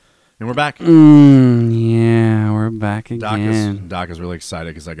And we're back. Yeah, we're back again. Doc is really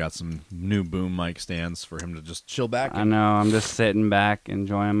excited because I got some new boom mic stands for him to just chill back. I know. I'm just sitting back,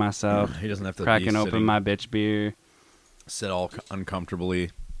 enjoying myself. He doesn't have to cracking open my bitch beer. Sit all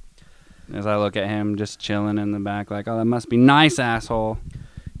uncomfortably. As I look at him just chilling in the back like, oh, that must be nice, asshole.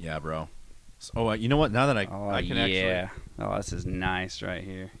 Yeah, bro. So, you know what? Now that I can actually... Oh, this is nice right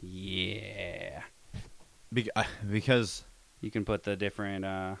here. Yeah. Because... You can put the different...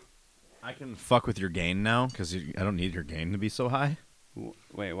 I can fuck with your gain now because I don't need your gain to be so high.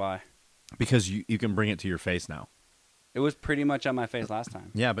 Wait, why? Because you can bring it to your face now. It was pretty much on my face last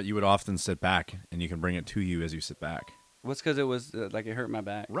time. Yeah, but you would often sit back, and you can bring it to you as you sit back. What's because it was like it hurt my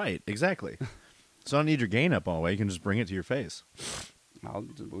back. Right, exactly. So I don't need your gain up all the way. You can just bring it to your face.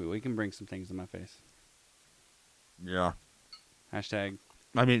 We can bring some things to my face. Yeah. Hashtag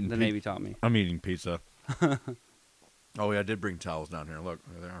the Navy taught me. I'm eating pizza. Oh, yeah, I did bring towels down here. Look,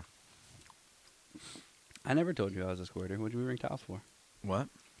 there they are. I never told you I was a squirter. What did we bring towels for? What?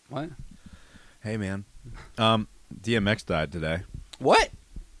 Hey, man. DMX died today. What?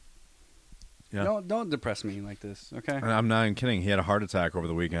 Yeah. Don't depress me like this, okay? I'm not even kidding. He had a heart attack over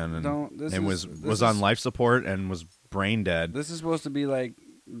the weekend and was on life support and was brain dead. This is supposed to be like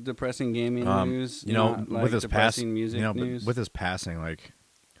depressing gaming news, with his depressing music news. But with his passing, like,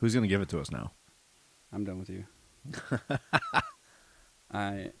 who's gonna give it to us now? I'm done with you.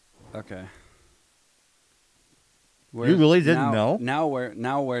 Okay. You really didn't know? Now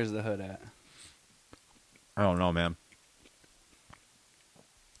where's the hood at? I don't know, man.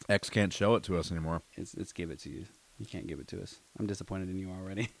 X can't show it to us anymore. It's give it to you. You can't give it to us. I'm disappointed in you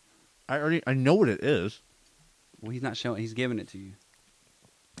already. I know what it is. Well, he's not showing. He's giving it to you.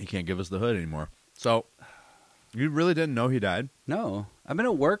 He can't give us the hood anymore. So, you really didn't know he died? No. I've been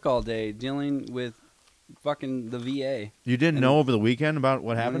at work all day dealing with fucking the VA. You didn't know over the weekend about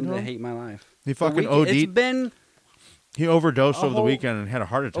what happened to him? I hate my life. He fucking OD'd. He overdosed over the weekend and had a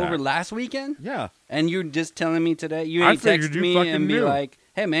heart attack. Over last weekend? Yeah. And you're just telling me today? You ain't text me and be like,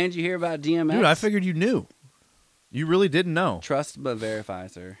 hey, man, did you hear about DMX? Dude, I figured you knew. You really didn't know. Trust but verify,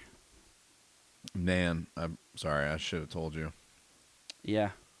 sir. Man, I'm sorry. I should have told you.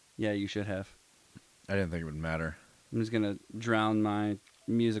 Yeah. Yeah, you should have. I didn't think it would matter. I'm just going to drown my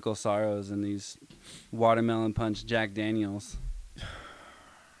musical sorrows in these watermelon punch Jack Daniels.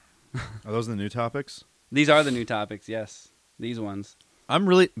 Are those the new topics? These are the new topics, yes. These ones.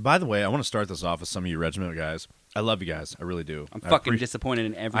 By the way, I want to start this off with some of you regiment guys. I love you guys. I really do. I'm fucking disappointed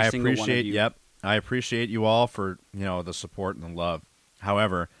in every single one of you. Yep. I appreciate you all for, the support and the love.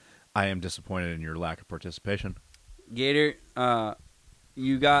 However, I am disappointed in your lack of participation. Gator,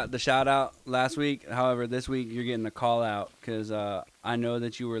 you got the shout out last week. However, this week you're getting a call out because I know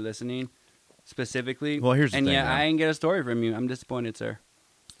that you were listening specifically. Well, here's the thing. And I didn't get a story from you. I'm disappointed, sir.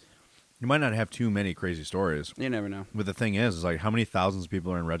 You might not have too many crazy stories. You never know. But the thing is like, how many thousands of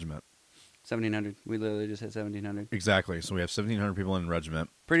people are in regiment? 1,700. We literally just hit 1,700. Exactly. So we have 1,700 people in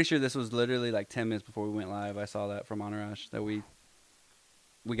regiment. Pretty sure this was literally like 10 minutes before we went live. I saw that from Entourage that we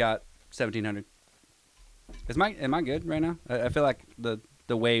got 1,700. Am I good right now? I feel like the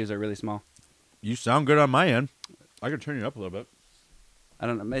waves are really small. You sound good on my end. I could turn you up a little bit. I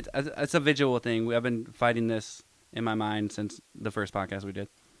don't know. It's a visual thing. I've been fighting this in my mind since the first podcast we did.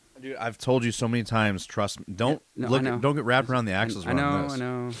 Dude, I've told you so many times. Trust me. Don't get wrapped around the axles. I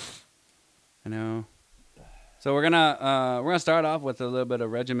know. So we're gonna start off with a little bit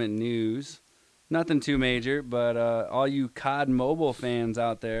of regiment news. Nothing too major, but all you COD Mobile fans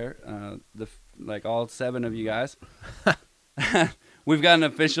out there, like all 7 of you guys, we've got an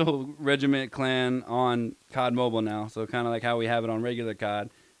official regiment clan on COD Mobile now. So kind of like how we have it on regular COD.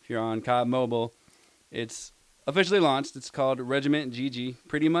 If you're on COD Mobile, it's officially launched. It's called Regiment GG,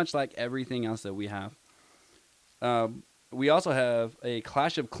 pretty much like everything else that we have. We also have a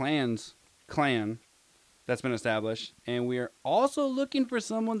Clash of Clans clan that's been established, and we are also looking for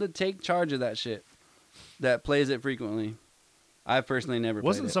someone to take charge of that shit that plays it frequently. I've personally never played it.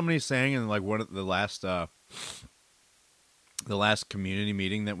 Wasn't somebody saying in like one of the last community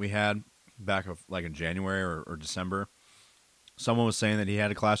meeting that we had back of like in January or December, someone was saying that he had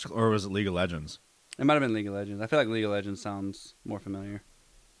a Clash, or was it League of Legends? It might have been League of Legends. I feel like League of Legends sounds more familiar.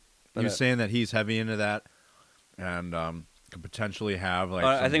 He was saying that he's heavy into that and could potentially have like.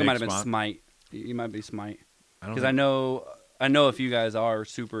 I think it might have been Smite. You might be Smite because I know if you guys are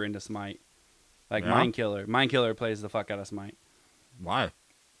super into Smite, like Mind Killer. Mind Killer plays the fuck out of Smite. Why?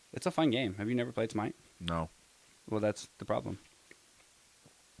 It's a fun game. Have you never played Smite? No. Well, that's the problem.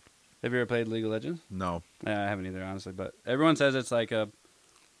 Have you ever played League of Legends? No. I haven't either, honestly. But everyone says it's like a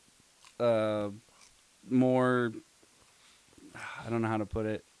more. I don't know how to put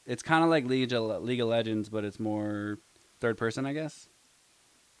it. it's kind of like League of Legends, but it's more third person, I guess.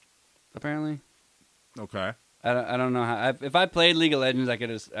 Apparently. Okay. I don't know how. If I played League of Legends, I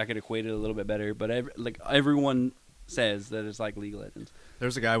could equate it a little bit better. But everyone says that it's like League of Legends.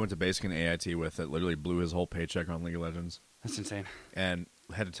 There's a guy I went to basic and AIT with that literally blew his whole paycheck on League of Legends. That's insane. And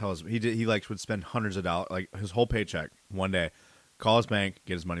had to tell us he would spend hundreds of dollars, like his whole paycheck one day, call his bank,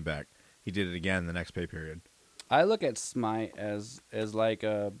 get his money back. He did it again the next pay period. I look at Smite as like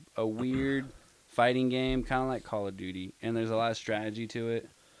a weird fighting game, kind of like Call of Duty, and there's a lot of strategy to it.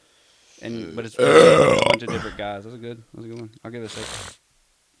 But it's a bunch of different guys. That was a good one. I'll give it a 6.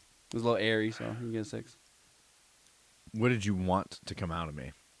 It was a little airy, so you can get a 6. What did you want to come out of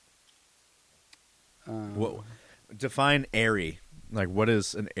me? What define airy? Like, what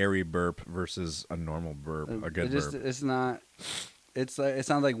is an airy burp versus a normal burp? A good burp. It's not. It's like it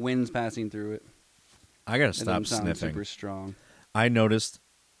sounds like winds passing through it. I gotta It stop doesn't sound sniffing. super strong. I noticed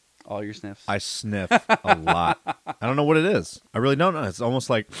All your sniffs. I sniff a lot. I don't know what it is. I really don't know. It's almost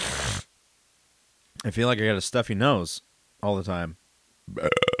like I feel like I got a stuffy nose all the time.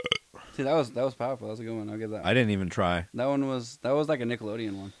 See, that was powerful. That was a good one. I'll give that. I didn't even try. That was like a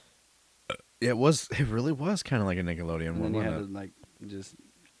Nickelodeon one. It really was kind of like a Nickelodeon And one. then you Wasn't had it? to like just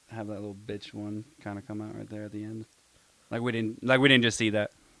have that little bitch one kind of come out right there at the end. Like we didn't just see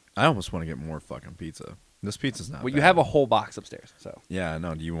that. I almost want to get more fucking pizza. This pizza's not. Well, bad. you have a whole box upstairs, so. Yeah,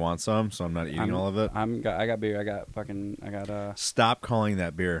 no. Do you want some? So I'm not eating all of it. I got beer. I got Stop calling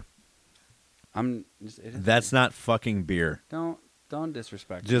that beer. That's not fucking beer. Don't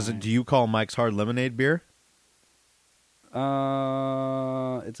disrespect. Do you call Mike's Hard Lemonade beer?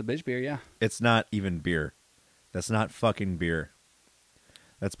 It's a bitch beer, yeah. It's not even beer. That's not fucking beer.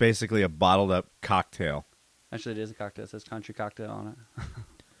 That's basically a bottled up cocktail. Actually, it is a cocktail. It says country cocktail on it.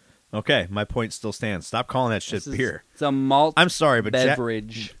 Okay, my point still stands. Stop calling that shit beer. It's a malt. I'm sorry, but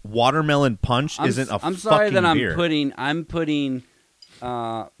beverage. Watermelon punch isn't a fucking beer. I'm sorry that I'm putting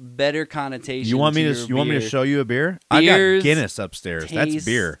better connotations. You want me to show you a beer? I got Guinness upstairs. That's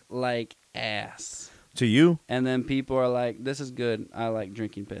beer. Like ass. To you? And then people are like, "This is good. I like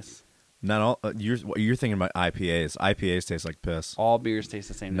drinking piss." Not all. You're thinking about IPAs. IPAs taste like piss. All beers taste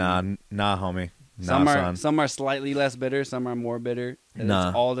the same. Nah, homie. Nah, some are slightly less bitter. Some are more bitter. Nah.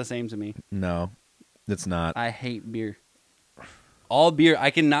 It's all the same to me. No, it's not. I hate beer. All beer,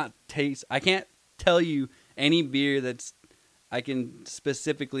 I cannot taste. I can't tell you any beer that's. I can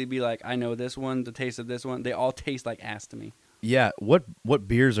specifically be like, I know this one, the taste of this one. They all taste like ass to me. Yeah. What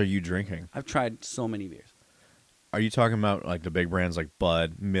beers are you drinking? I've tried so many beers. Are you talking about like the big brands like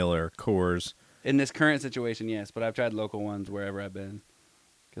Bud, Miller, Coors? In this current situation, yes, but I've tried local ones wherever I've been.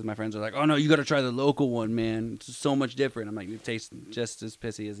 Because my friends are like, "Oh no, you got to try the local one, man. It's so much different." I'm like, "It tastes just as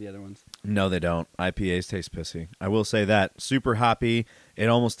pissy as the other ones." No, they don't. IPAs taste pissy. I will say that. Super hoppy. It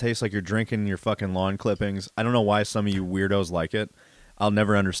almost tastes like you're drinking your fucking lawn clippings. I don't know why some of you weirdos like it. I'll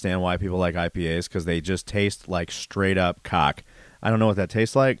never understand why people like IPAs because they just taste like straight up cock. I don't know what that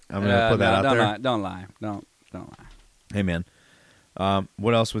tastes like. I'm gonna put that out there. Don't lie. Don't lie. Hey man,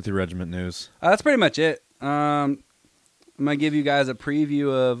 what else with your regiment news? That's pretty much it. I'm gonna give you guys a preview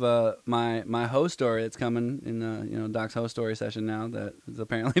of my host story that's coming in Doc's host story session now that has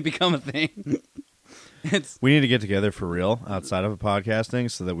apparently become a thing. We need to get together for real outside of podcasting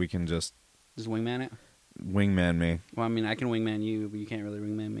so that we can just wingman it. Wingman me. Well, I mean, I can wingman you, but you can't really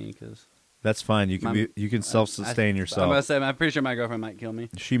wingman me because that's fine. You can self-sustain yourself. I'm pretty sure my girlfriend might kill me.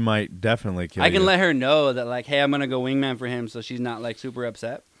 She might definitely kill you. I can let her know that like, hey, I'm gonna go wingman for him, so she's not like super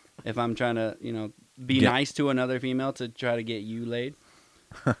upset if I'm trying to be nice to another female to try to get you laid.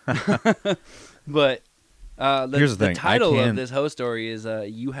 But here's the thing. Title of this host story is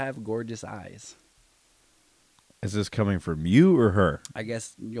 "You Have Gorgeous Eyes." Is this coming from you or her? I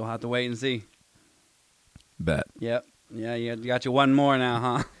guess you'll have to wait and see. Bet. Yep. Yeah, you got you one more now,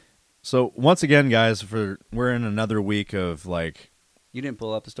 huh? So once again, guys, we're in another week of like. You didn't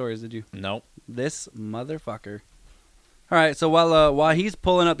pull up the stories, did you? Nope. This motherfucker. All right, so while he's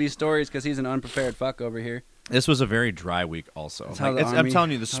pulling up these stories because he's an unprepared fuck over here. This was a very dry week, also. I'm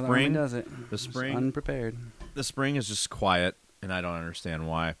telling you, the spring does it. The spring, unprepared. The spring is just quiet, and I don't understand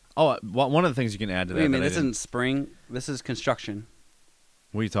why. Oh, one of the things you can add to that. Wait a minute, this isn't spring. This is construction.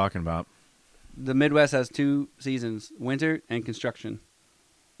 What are you talking about? The Midwest has 2 seasons: winter and construction.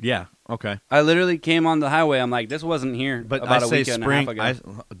 Yeah. Okay. I literally came on the highway. I'm like, this wasn't here. But about I a say week and a half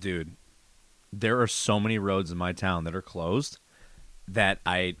ago. Dude, there are so many roads in my town that are closed that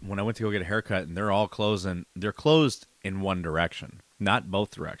when I went to go get a haircut and they're all closed and they're closed in one direction, not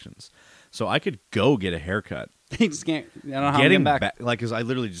both directions. So I could go get a haircut. You just can't. I don't know how to get back. Like, cause I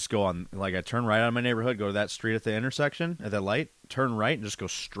literally just go on. Like, I turn right out of my neighborhood, go to that street at the intersection at that light, turn right and just go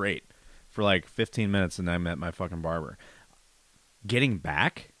straight for like 15 minutes, and I'm at my fucking barber. Getting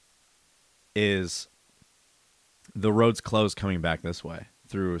back is the road's closed coming back this way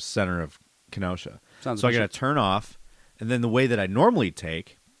through center of Kenosha. So I got to turn off, and then the way that I normally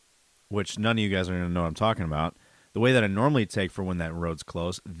take, which none of you guys are going to know what I'm talking about, the way that I normally take for when that road's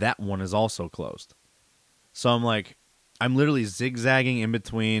closed, that one is also closed. So I'm literally zigzagging in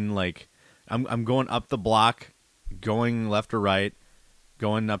between, like, I'm going up the block, going left or right,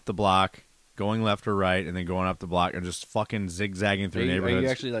 going up the block, going left or right, and then going up the block, and just fucking zigzagging through neighborhoods. Are you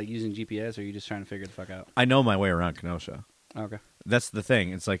actually like using GPS, or are you just trying to figure the fuck out? I know my way around Kenosha. Okay. That's the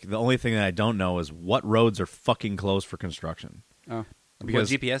thing. It's like the only thing that I don't know is what roads are fucking closed for construction. Oh,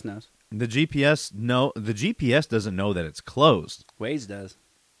 because what GPS knows. The GPS doesn't know that it's closed. Waze does.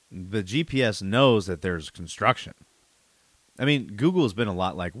 The GPS knows that there's construction. I mean, Google's been a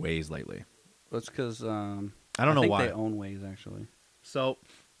lot like Waze lately. Well, it's because I don't know why they own Waze actually. So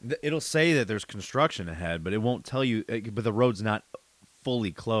it'll say that there's construction ahead, but it won't tell you. But the road's not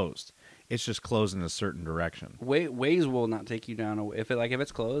fully closed. It's just closed in a certain direction. Waze will not take you down if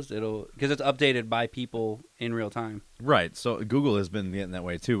it's closed. Because it's updated by people in real time. Right. So Google has been getting that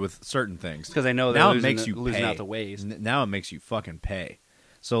way too with certain things. Because they know they're losing out the Waze. Now it makes you fucking pay.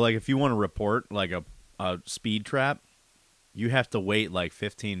 So like if you want to report like a speed trap, you have to wait like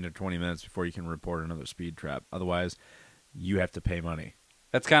 15 to 20 minutes before you can report another speed trap. Otherwise, you have to pay money.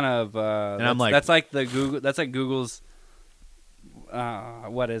 That's kind of and I'm like, that's like the Google. That's like Google's.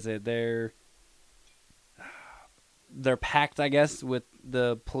 What is it? They're packed, I guess, with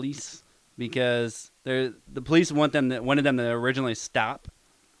the police because the police wanted them to originally stop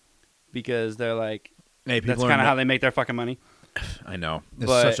because they're like, hey, that's kind of how they make their fucking money. I know. It's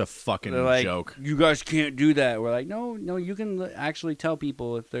such a fucking joke. You guys can't do that. We're like, no, you can actually tell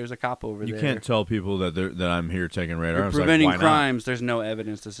people if there's a cop over there. You can't tell people that I'm here taking radar. You're preventing crimes. There's no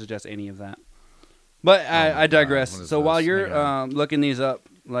evidence to suggest any of that. But I digress. So while you're looking these up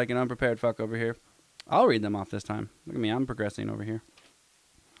like an unprepared fuck over here, I'll read them off this time. Look at me. I'm progressing over here.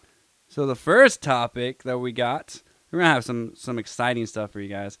 So the first topic that we got, we're going to have some exciting stuff for you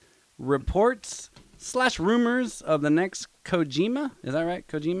guys. Reports/rumors of the next Kojima. Is that right?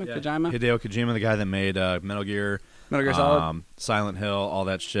 Kojima? Yeah. Kojima? Hideo Kojima, the guy that made Metal Gear Solid, Silent Hill, all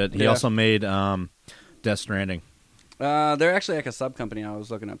that shit. He also made Death Stranding. They're actually like a sub-company I was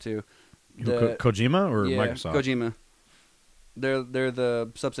looking up too. Kojima or Microsoft? Kojima. They're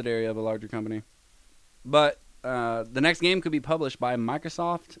the subsidiary of a larger company. But the next game could be published by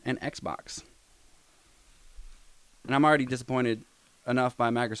Microsoft and Xbox. And I'm already disappointed enough by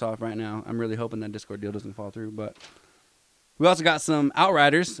Microsoft right now. I'm really hoping that Discord deal doesn't fall through. But we also got some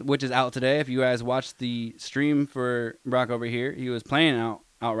Outriders, which is out today. If you guys watched the stream for Brock over here, he was playing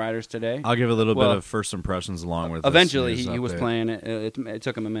Outriders today. I'll give a little bit of first impressions along with eventually he was playing it. It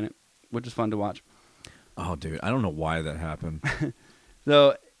took him a minute, which is fun to watch. Oh, dude, I don't know why that happened.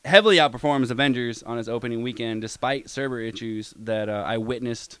 So heavily outperforms Avengers on its opening weekend, despite server issues that I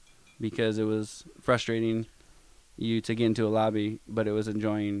witnessed because it was frustrating you to get into a lobby, but it was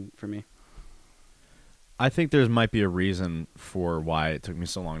enjoying for me. I think there might be a reason for why it took me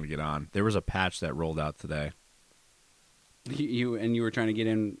so long to get on. There was a patch that rolled out today. You were trying to get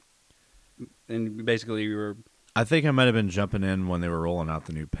in, and basically you were... I think I might have been jumping in when they were rolling out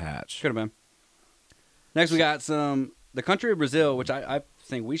the new patch. Could have been. Next we got the country of Brazil, which I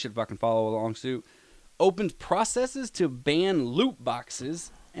think we should fucking follow along suit, opens processes to ban loot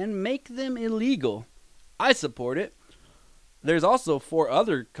boxes and make them illegal. I support it. There's also 4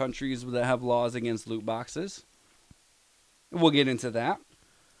 other countries that have laws against loot boxes. We'll get into that.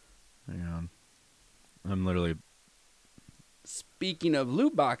 Hang on. I'm literally... Speaking of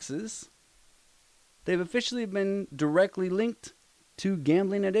loot boxes, they've officially been directly linked to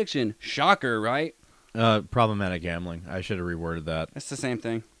gambling addiction. Shocker, right? Problematic gambling. I should have reworded that. It's the same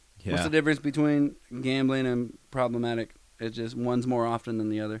thing. Yeah. What's the difference between gambling and problematic? It's just one's more often than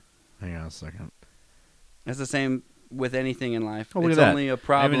the other. Hang on a second. It's the same with anything in life. Oh, it's only a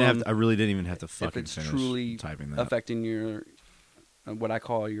problem. I really didn't even have to fucking if it's finish truly typing that. Affecting your what I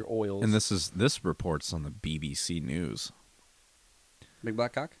call your oils. And this report's on the BBC News. Big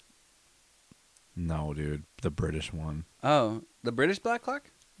Black Cock? No, dude. The British one. Oh, the British Black Cock?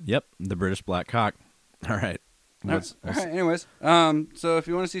 Yep, the British Black Cock. All right. All right. Anyways, so if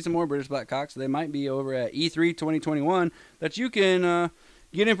you want to see some more British Black Cocks, they might be over at E3 2021 that you can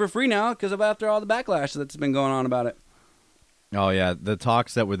get in for free now because of after all the backlash that's been going on about it. Oh yeah, the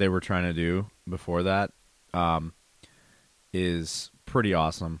talks that they were trying to do before that is pretty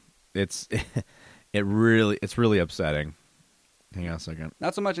awesome. It's really upsetting. Hang on a second.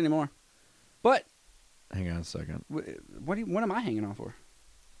 Not so much anymore, but Hang on a second. What am I hanging on for?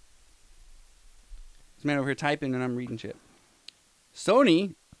 This man over here typing and I'm reading shit.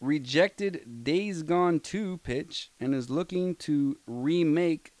 Sony rejected Days Gone 2 pitch and is looking to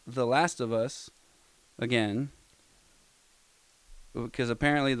remake The Last of Us again. Because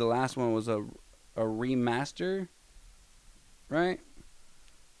apparently the last one was a remaster, right?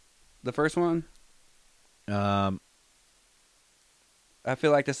 The first one? I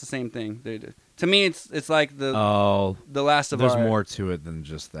feel like that's the same thing. To me, it's like the last of there's our... more to it than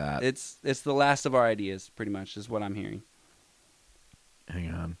just that. It's the last of our ideas, pretty much, is what I'm hearing.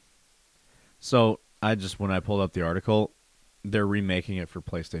 Hang on. So when I pulled up the article, they're remaking it for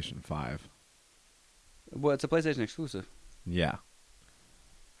PlayStation 5. Well, it's a PlayStation exclusive. Yeah.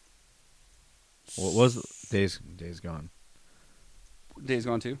 What was Days Gone? Days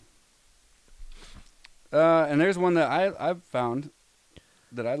Gone 2. And there's one that I've found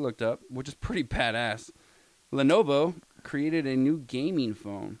that I looked up, which is pretty badass. Lenovo created a new gaming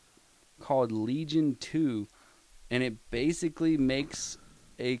phone called Legion 2, and it basically makes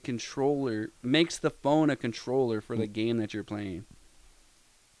the phone a controller for the game that you're playing.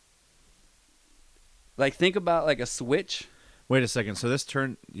 Like, think about like a Switch. Wait a second. So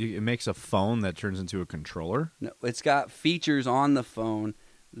it makes a phone that turns into a controller? No, it's got features on the phone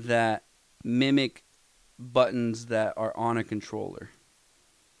that mimic buttons that are on a controller.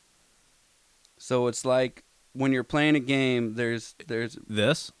 So it's like when you're playing a game, there's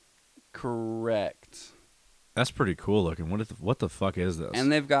this? Correct. That's pretty cool looking. What the fuck is this?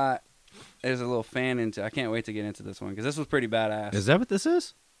 And there's a little fan into. I can't wait to get into this one because this was pretty badass. Is that what this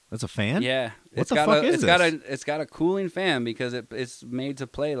is? That's a fan? Yeah. What the fuck is this? It's got a cooling fan because it's made to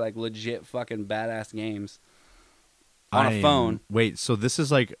play like legit fucking badass games on a phone. Wait, so this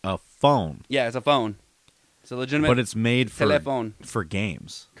is like a phone? Yeah, it's a phone. It's a legitimate. But it's made for telephone. For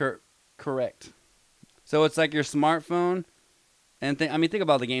games. Correct. So it's like your smartphone, and think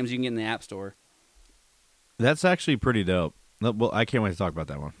about the games you can get in the App Store. That's actually pretty dope. Well, I can't wait to talk about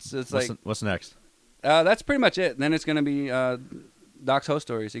that one. So it's what's next? That's pretty much it. Then it's going to be Doc's Host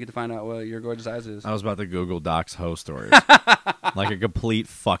Stories. So you get to find out what your gorgeous eyes is. I was about to Google Doc's Host Stories. Like a complete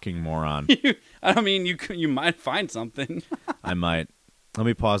fucking moron. I mean, you might find something. I might. Let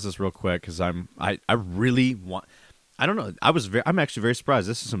me pause this real quick because I really want. I don't know. I'm actually very surprised.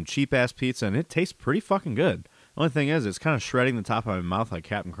 This is some cheap ass pizza and it tastes pretty fucking good. The only thing is, it's kind of shredding the top of my mouth like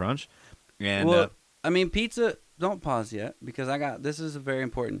Captain Crunch. And I mean, pizza. Don't pause yet because this is very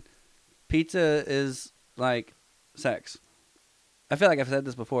important. Pizza is like sex. I feel like I've said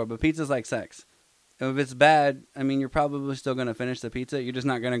this before, but pizza's like sex. If it's bad, I mean, you're probably still going to finish the pizza. You're just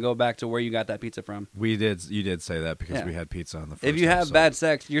not going to go back to where you got that pizza from. You did say that because we had pizza on the first If you have episode. bad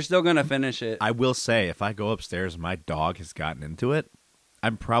sex, you're still going to finish it. I will say, if I go upstairs and my dog has gotten into it,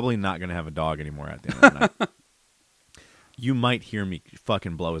 I'm probably not going to have a dog anymore at the end of the night. You might hear me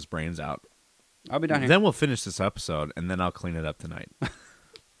fucking blow his brains out. I'll be down here. Then we'll finish this episode, and then I'll clean it up tonight.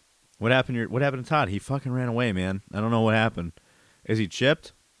 What happened to Todd? He fucking ran away, man. I don't know what happened. Is he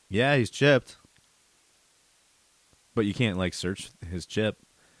chipped? Yeah, he's chipped. But you can't like search his chip.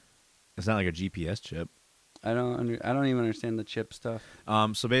 It's not like a GPS chip. I don't even understand the chip stuff.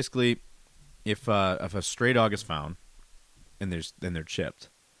 So basically, if a stray dog is found, and they're chipped,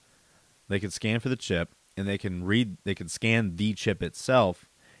 they can scan for the chip, and they can scan the chip itself,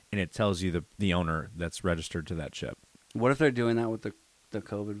 and it tells you the owner that's registered to that chip. What if they're doing that with the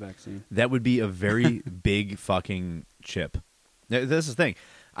COVID vaccine? That would be a very big fucking chip. This is the thing.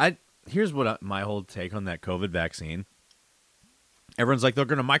 Here's what my whole take on that COVID vaccine. Everyone's like, they're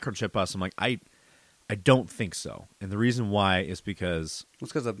going to microchip us. I'm like, I don't think so. And the reason why is because...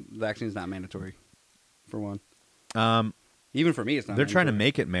 It's because the vaccine's not mandatory, for one. Even for me, it's not They're mandatory. trying to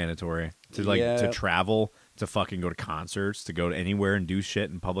make it mandatory to travel, to fucking go to concerts, to go to anywhere and do shit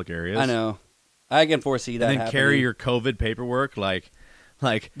in public areas. I know. I can foresee that and then happening. carry your COVID paperwork like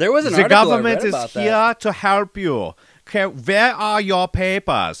there was an the article I government read about is here that. to help you. Okay, where are your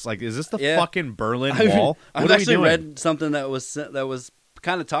papers? Like, is this the fucking Berlin Wall? I've actually read something that was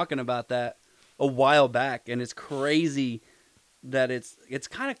kind of talking about that a while back, and it's crazy that it's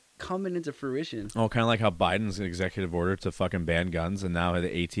kind of coming into fruition. Oh, kind of like how Biden's executive order to fucking ban guns, and now the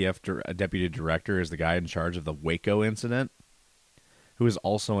ATF deputy director is the guy in charge of the Waco incident, who is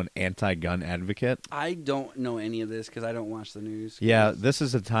also an anti-gun advocate. I don't know any of this because I don't watch the news. Yeah, this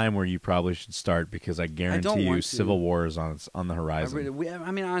is a time where you probably should start because I guarantee you civil war is on the horizon.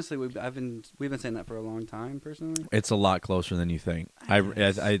 I mean, honestly, we've been saying that for a long time, personally. It's a lot closer than you think.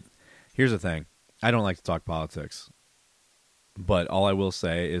 Here's the thing. I don't like to talk politics, but all I will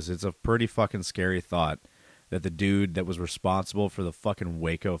say is it's a pretty fucking scary thought that the dude that was responsible for the fucking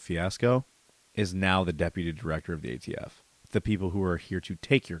Waco fiasco is now the deputy director of the ATF. The people who are here to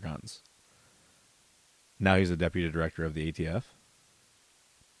take your guns. Now he's the deputy director of the ATF.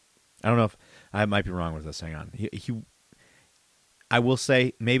 I don't know if I might be wrong with this. Hang on. I will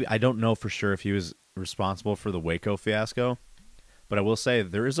say maybe I don't know for sure if he was responsible for the Waco fiasco, but I will say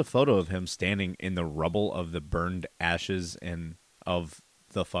there is a photo of him standing in the rubble of the burned ashes and of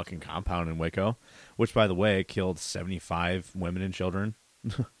the fucking compound in Waco, which by the way killed 75 women and children.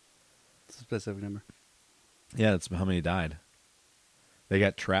 It's a specific number. Yeah, that's how many died. They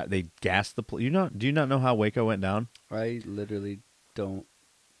got trapped. They gassed the. Do you not know how Waco went down? I literally don't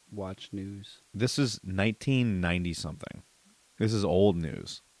watch news. This is 1990 something. This is old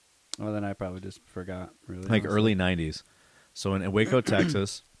news. Well, then I probably just forgot. Really, Like honestly. early 90s. So in Waco,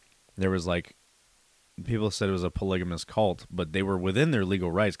 Texas, there was like people said it was a polygamous cult, but they were within their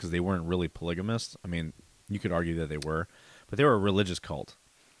legal rights because they weren't really polygamists. I mean, you could argue that they were, but they were a religious cult.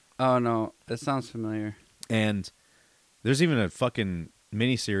 Oh no, it sounds familiar. And there's even a fucking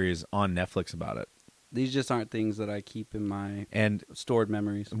miniseries on Netflix about it. These just aren't things that I keep in my And stored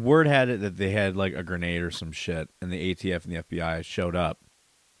memories. word had it that they had like a grenade or some shit, and the ATF and the FBI showed up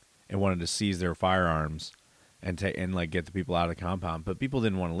and wanted to seize their firearms and like get the people out of the compound, but people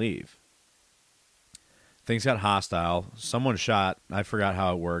didn't want to leave. Things got hostile. Someone shot. I forgot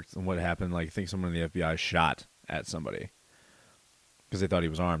how it worked and what happened. Like I think someone in the FBI shot at somebody because they thought he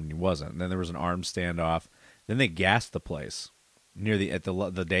was armed and he wasn't. And then there was an armed standoff. Then they gassed the place near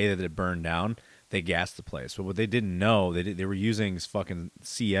the day that it burned down. They gassed the place, but what they didn't know, they were using fucking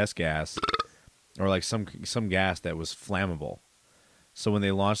CS gas or like some gas that was flammable. So when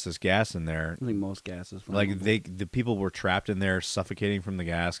they launched this gas in there, I think most gas is flammable. like the people were trapped in there suffocating from the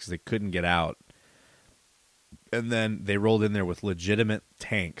gas because they couldn't get out. And then they rolled in there with legitimate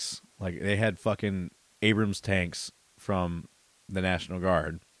tanks, like they had fucking Abrams tanks from the National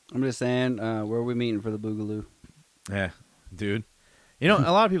Guard. I'm just saying, where are we meeting for the Boogaloo? Yeah, dude. You know,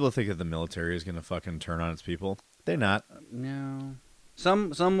 a lot of people think that the military is going to fucking turn on its people. They're not. No. Some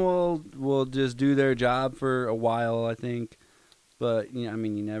will just do their job for a while, I think. But, you know, I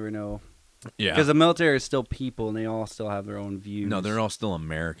mean, you never know. Yeah. Because the military is still people, and they all still have their own views. No, they're all still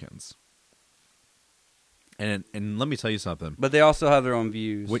Americans. And let me tell you something. But they also have their own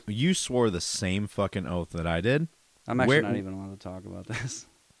views. You swore the same fucking oath that I did. I'm actually not even allowed to talk about this.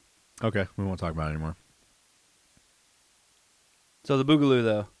 Okay, we won't talk about it anymore. So the Boogaloo,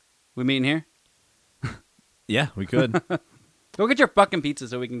 though. We meeting here? Yeah, we could. Go get your fucking pizza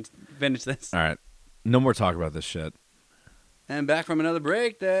so we can finish this. All right. No more talk about this shit. And back from another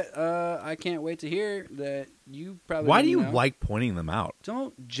break that I can't wait to hear that you probably Why do didn't you know. like pointing them out?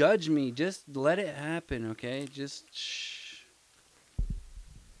 Don't judge me. Just let it happen, okay? Just shh.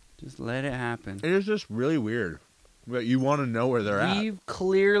 Just let it happen. It is just really weird. But you want to know where they're at. We've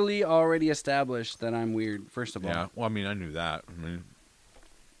clearly already established that I'm weird, first of all. Yeah, well, I mean, I knew that. I mean,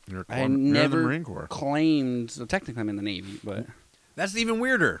 you're I you're in never the Marine Corps. claimed, so technically I'm in the Navy, but That's even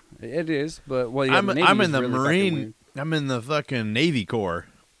weirder. it is. But well, yeah, I'm the Navy in is the really fucking Marine. weird. I'm in the fucking Navy Corps.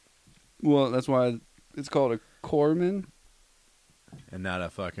 Well, that's why it's called a corpsman. And not a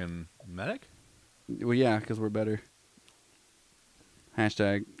fucking medic? Well, yeah, because we're better.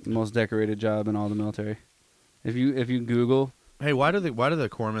 Hashtag most decorated job in all the military. If you Google, Hey, why do the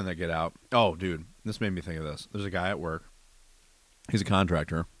corpsmen that get out? Oh, dude, this made me think of this. There's a guy at work. He's a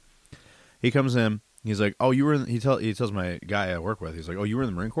contractor. He comes in. He's like, "Oh, you were." He tells my guy I work with. He's like, "Oh, you were in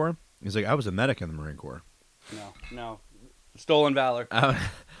the Marine Corps." He's like, "I was a medic in the Marine Corps." no, stolen valor.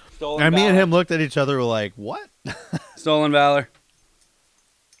 Stolen. And me and valor. him looked at each other. We're like, "What?" Stolen valor.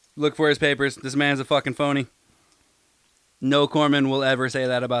 Look for his papers. This man's a fucking phony. No corpsman will ever say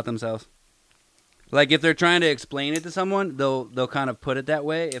that about themselves. Like, if they're trying to explain it to someone, they'll kind of put it that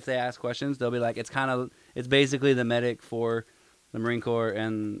way. If they ask questions, they'll be like, it's basically the medic for the Marine Corps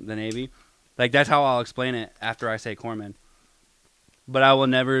and the Navy. Like, that's how I'll explain it after I say corpsman. But I will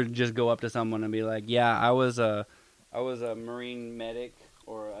never just go up to someone and be like, yeah, I was a Marine medic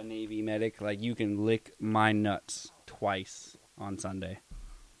or a Navy medic. Like, you can lick my nuts twice on Sunday.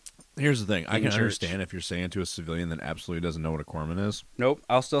 Here's the thing. I In can church. understand if you're saying to a civilian that absolutely doesn't know what a corpsman is. Nope,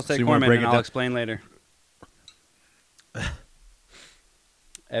 I'll still say So you wanna corpsman, break and it I'll down? explain later.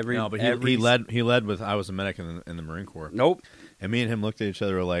 No, but he led with I was a medic in the Marine Corps. Nope, And me and him looked at each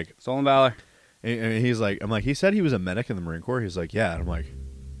other like, stolen valor. and he's like, I'm like, he said he was a medic in the Marine Corps. He's like, yeah. And I'm like,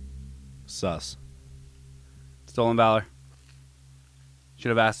 sus. Stolen valor. Should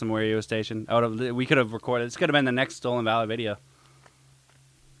have asked him where he was stationed. We could have recorded. This could have been the next stolen valor video.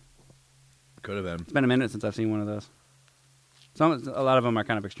 Could have been. It's been a minute since I've seen one of those. A lot of them are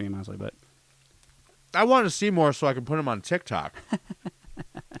kind of extreme, honestly, but I wanted to see more so I could put him on TikTok.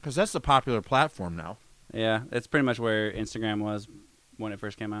 Because that's the popular platform now. Yeah, it's pretty much where Instagram was when it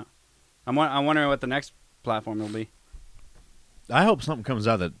first came out. I'm wondering what the next platform will be. I hope something comes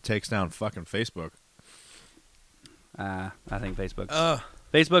out that takes down fucking Facebook. I think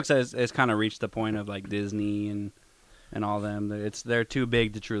Facebook's has kind of reached the point of like Disney and all them. They're too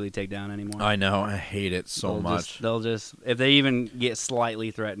big to truly take down anymore. I know. I hate it so much. They'll just if they even get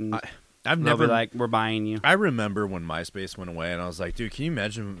slightly threatened, I've they'll never be like, we're buying you. I remember when MySpace went away, and I was like, dude, can you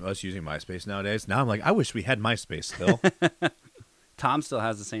imagine us using MySpace nowadays? Now I'm like, I wish we had MySpace still. Tom still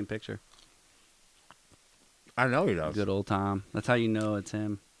has the same picture. I know he does. Good old Tom. That's how you know it's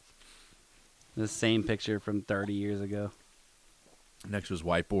him. The same picture from 30 years ago. Next was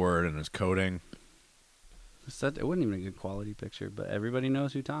whiteboard and his coding. It wasn't even a good quality picture, but everybody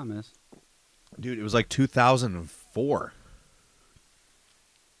knows who Tom is. Dude, it was like 2004.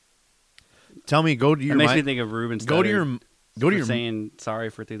 Tell me, go to your. It makes me think of Ruben. Go to your. Saying sorry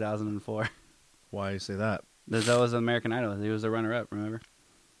for 2004. Why do you say that? That was American Idol. He was the runner-up. Remember?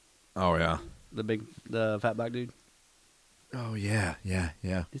 Oh yeah. The fat black dude. Oh yeah.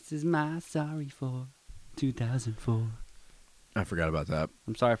 This is my sorry for 2004. I forgot about that.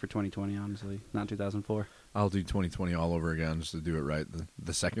 I'm sorry for 2020, honestly, not 2004. I'll do 2020 all over again just to do it right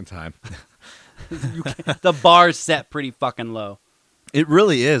the second time. The bar's set pretty fucking low. It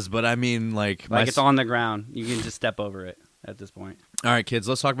really is, but I mean, like it's on the ground. You can just step over it at this point. All right, kids,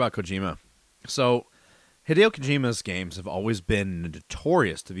 let's talk about Kojima. So, Hideo Kojima's games have always been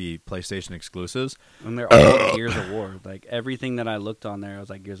notorious to be PlayStation exclusives. And they're all Gears of War. Like, everything that I looked on there, I was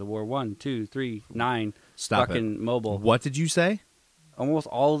like, Gears of War 1, 2, 3, 9. Stop fucking it. Mobile. What did you say? Almost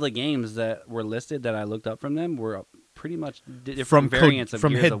all of the games that were listed that I looked up from them were pretty much different variants of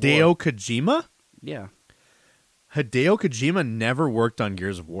Gears of War. From Hideo Kojima? Yeah. Hideo Kojima never worked on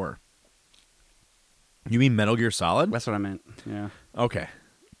Gears of War. You mean Metal Gear Solid? That's what I meant. Yeah. Okay.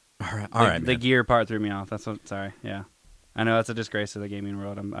 All right. The gear part threw me off. Sorry. Yeah. I know that's a disgrace to the gaming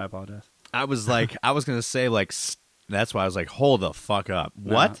world. I apologize. I was like, I was gonna say like, that's why I was like, hold the fuck up.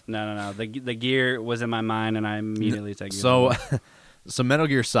 What? No. The gear was in my mind, and I immediately said Gears so. of War. So Metal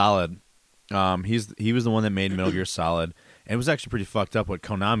Gear Solid, he was the one that made Metal Gear Solid, and it was actually pretty fucked up. What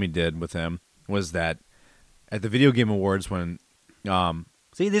Konami did with him was that at the Video Game Awards when,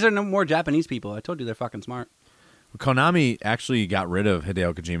 see, these are no more Japanese people. I told you they're fucking smart. Konami actually got rid of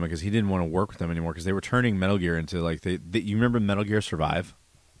Hideo Kojima because he didn't want to work with them anymore because they were turning Metal Gear into like you remember Metal Gear Survive?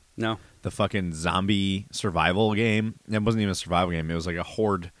 No, the fucking zombie survival game. It wasn't even a survival game. It was like a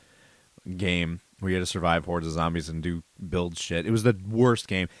horde game. Where you had to survive hordes of zombies and build shit. It was the worst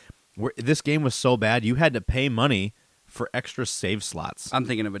game. This game was so bad, you had to pay money for extra save slots. I'm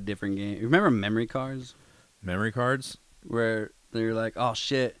thinking of a different game. You remember memory cards? Memory cards? Where they're like, oh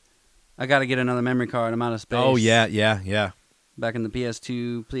shit, I got to get another memory card. I'm out of space. Oh, yeah. Back in the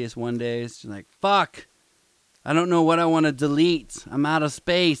PS2, PS1 days, you're like, fuck, I don't know what I want to delete. I'm out of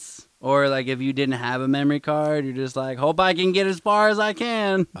space. Or like if you didn't have a memory card, you're just like, hope I can get as far as I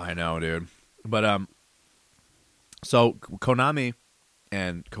can. I know, dude. But so Konami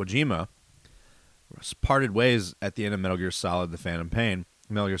and Kojima parted ways at the end of Metal Gear Solid: The Phantom Pain.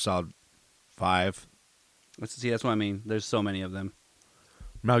 Metal Gear Solid 5. See, that's what I mean. There's so many of them.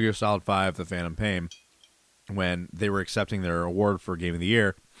 Metal Gear Solid 5: The Phantom Pain. When they were accepting their award for Game of the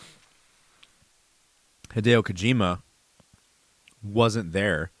Year, Hideo Kojima wasn't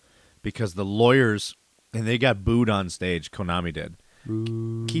there because the lawyers and they got booed on stage. Konami did.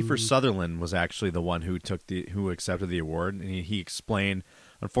 Kiefer Sutherland was actually the one who accepted the award, and he explained.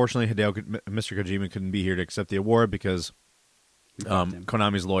 Unfortunately, Mr. Kojima couldn't be here to accept the award because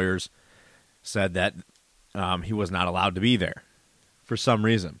Konami's lawyers said that he was not allowed to be there for some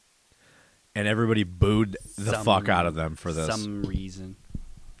reason, and everybody booed the fuck out of them for this. Some reason.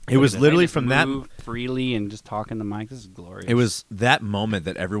 It was literally from that freely and just talking the mic. This is glorious. It was that moment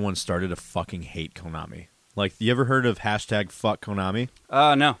that everyone started to fucking hate Konami. Like, you ever heard of hashtag fuck Konami?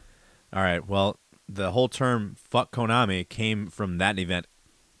 No. All right, well, the whole term fuck Konami came from that event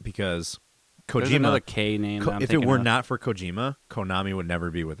because Kojima... There's another K name if it were not for Kojima, Konami would never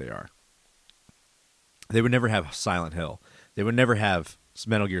be what they are. They would never have Silent Hill. They would never have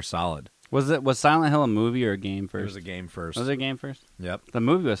Metal Gear Solid. Was Silent Hill a movie or a game first? It was a game first. Was it a game first? Yep. The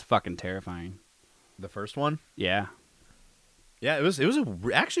movie was fucking terrifying. The first one? Yeah. Yeah, it was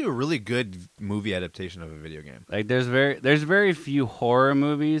actually a really good movie adaptation of a video game. Like there's very few horror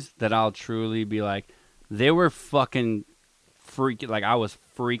movies that I'll truly be like, they were fucking freaking, like I was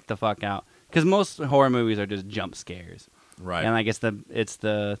freaked the fuck out. Because most horror movies are just jump scares. Right. And like it's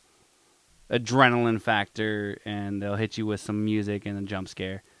the adrenaline factor, and they'll hit you with some music and a jump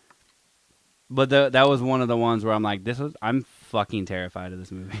scare. But that was one of the ones where I'm like, I'm fucking terrified of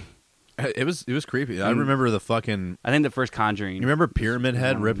this movie. It was creepy. I remember the fucking. I think the first Conjuring. You remember Pyramid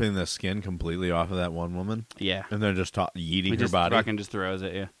Head ripping the skin completely off of that one woman? Yeah. And then just yeeting her body. Fucking just throws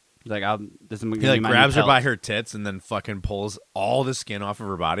it. Yeah. He's like, this is he like grabs her by her tits and then fucking pulls all the skin off of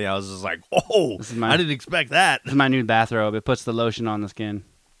her body. I was just like, whoa! I didn't expect that. This is my new bathrobe. It puts the lotion on the skin.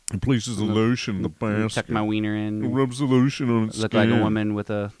 It places the lotion in the basket. Tuck my wiener in. It rubs the lotion on its Look skin. like a woman with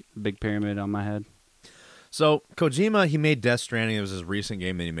a big pyramid on my head. So Kojima, he made Death Stranding. It was his recent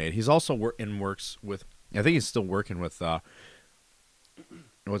game that he made. He's also works with. I think he's still working with.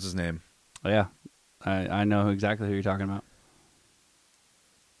 What's his name? Oh yeah, I know exactly who you're talking about.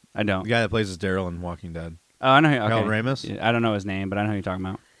 I don't. The guy that plays as Daryl in Walking Dead. Oh, I know. Okay. Harold Ramis. Yeah, I don't know his name, but I know who you're talking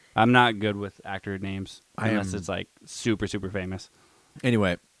about. I'm not good with actor names unless it's like super super famous.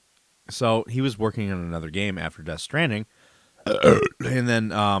 Anyway, so he was working on another game after Death Stranding, and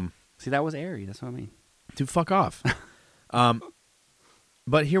then see, that was airy. That's what I mean. Dude, fuck off.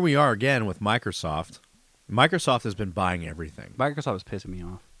 But here we are again with Microsoft. Microsoft has been buying everything. Microsoft is pissing me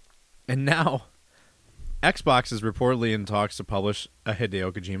off. And now Xbox is reportedly in talks to publish a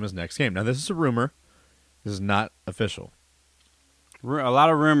Hideo Kojima's next game. Now, this is a rumor. This is not official. A lot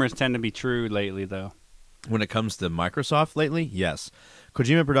of rumors tend to be true lately, though. When it comes to Microsoft lately, yes.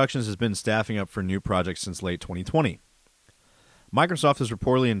 Kojima Productions has been staffing up for new projects since late 2020. Microsoft is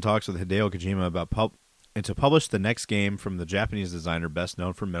reportedly in talks with Hideo Kojima about to publish the next game from the Japanese designer best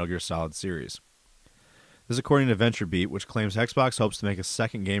known for Metal Gear Solid series. This is according to VentureBeat, which claims Xbox hopes to make a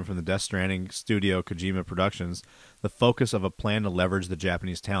second game from the Death Stranding studio Kojima Productions, the focus of a plan to leverage the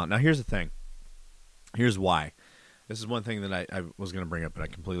Japanese talent. Now, here's the thing. Here's why. This is one thing that I was going to bring up, but I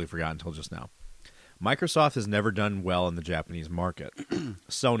completely forgot until just now. Microsoft has never done well in the Japanese market.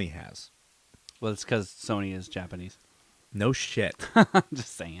 Sony has. Well, it's because Sony is Japanese. No shit.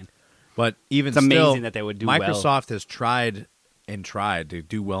 Just saying. But even it's amazing still, that they would do Microsoft has tried to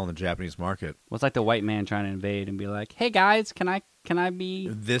do well in the Japanese market. Well, it's like the white man trying to invade and be like, "Hey guys, can I be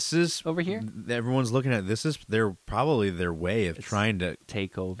This is over here?" Everyone's looking at this is probably their way of trying to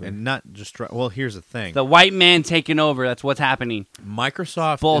take over. And not just well, here's the thing. The white man taking over, that's what's happening.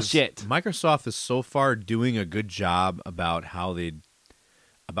 Microsoft is so far doing a good job about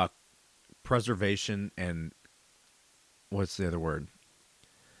about preservation and what's the other word?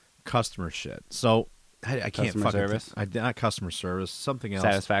 Customer shit. So I can't customer service. Not customer service. Something else.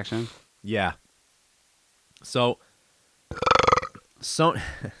 Satisfaction. Yeah. So, dude,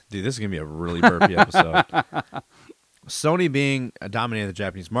 this is gonna be a really burpy episode. Sony being dominating the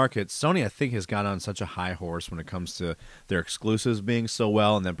Japanese market, Sony I think has got on such a high horse when it comes to their exclusives being so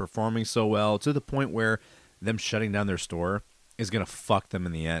well and then performing so well to the point where them shutting down their store is gonna fuck them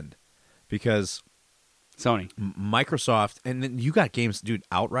in the end, because Sony, Microsoft, and then you got games, dude.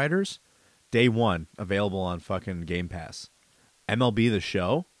 Outriders, day one available on fucking Game Pass. MLB The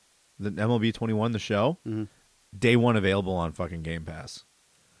Show, the MLB 21 The Show, day one available on fucking Game Pass.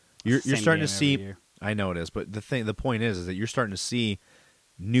 You're starting to see. I know it is, but the point is that you're starting to see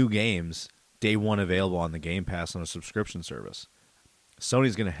new games day one available on the Game Pass on a subscription service.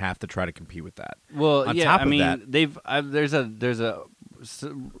 Sony's going to have to try to compete with that. Well, on yeah, top I of mean, that, there's a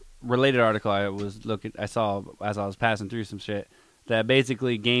related article I saw as I was passing through some shit that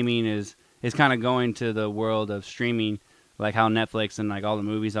basically gaming is kind of going to the world of streaming, like how Netflix and like all the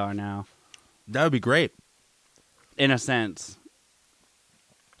movies are now. That would be great, in a sense.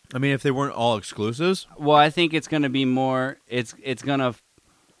 I mean, if they weren't all exclusives. Well, I think it's going to be more. It's gonna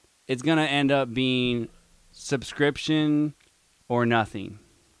end up being subscription or nothing.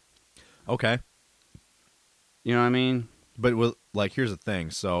 Okay. You know what I mean? But here's the thing.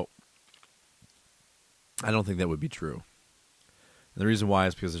 So, I don't think that would be true. And the reason why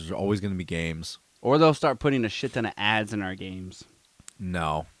is because there's always going to be games. Or they'll start putting a shit ton of ads in our games.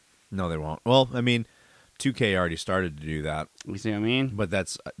 No, they won't. Well, I mean, 2K already started to do that. You see what I mean? But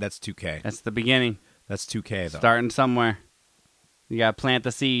that's 2K. That's the beginning. That's 2K, though. Starting somewhere. You got to plant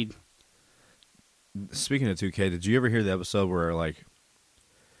the seed. Speaking of 2K, did you ever hear the episode where, like,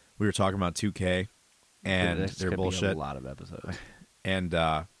 we were talking about 2K and their bullshit? Be a lot of episodes. And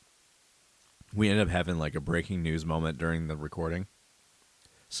we ended up having, like, a breaking news moment during the recording.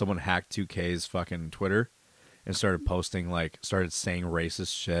 Someone hacked 2K's fucking Twitter and started saying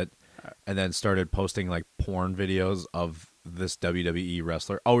racist shit, and then started posting, like, porn videos of this WWE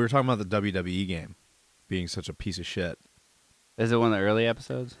wrestler. Oh, we were talking about the WWE game being such a piece of shit. Is it one of the early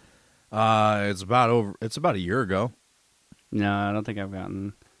episodes? It's about a year ago. No, I don't think I've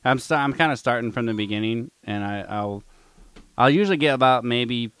gotten. I'm kind of starting from the beginning, and I'll usually get about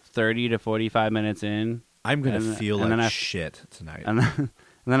maybe 30 to 45 minutes in. I'm gonna feel like shit tonight. And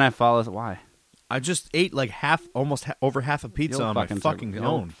then I follow. Why? I just ate like over half a pizza on my fucking You'll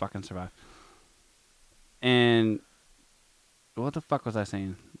own. fucking survive. And what the fuck was I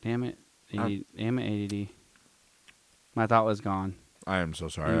saying? Damn it. Damn it, ADD. My thought was gone. I am so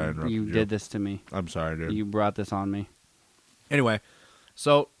sorry. I interrupted you. You did this to me. I'm sorry, dude. You brought this on me. Anyway,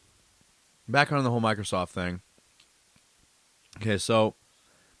 so back on the whole Microsoft thing. Okay, so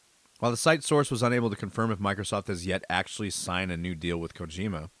while the site source was unable to confirm if Microsoft has yet actually signed a new deal with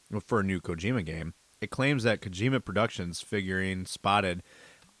Kojima for a new Kojima game, it claims that Kojima Productions figurine spotted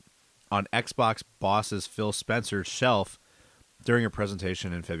on Xbox boss's Phil Spencer's shelf during a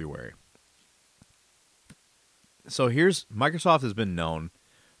presentation in February. So Microsoft has been known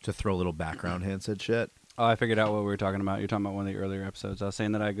to throw little background hints at shit. Oh, I figured out what we were talking about. You're talking about one of the earlier episodes. I was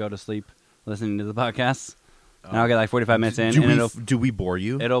saying that I go to sleep listening to the podcast, and I'll get like 45 minutes in, and do we bore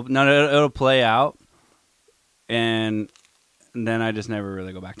you? It'll play out, and then I just never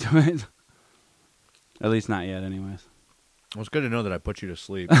really go back to it. At least not yet, anyways. Well, it's good to know that I put you to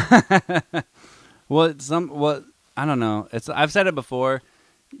sleep. Well, I don't know. I've said it before.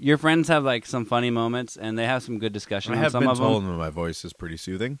 Your friends have like some funny moments, and they have some good discussion. I have some been of told them. that my voice is pretty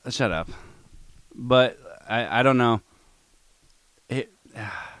soothing. Shut up. But I don't know.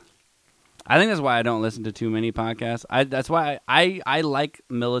 I think that's why I don't listen to too many podcasts. That's why I like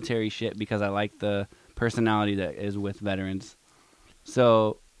military shit, because I like the personality that is with veterans.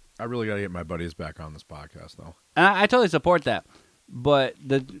 So I really got to get my buddies back on this podcast, though. and I totally support that. But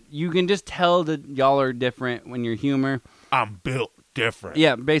you can just tell that y'all are different when your humor. I'm built different.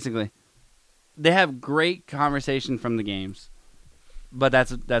 Yeah, basically. They have great conversation from the games. But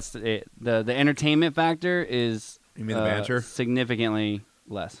that's it. The entertainment factor is You mean the banter? Significantly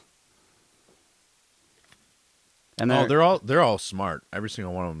less. And they're all smart. Every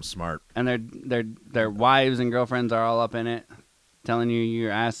single one of them is smart. And their wives and girlfriends are all up in it, telling you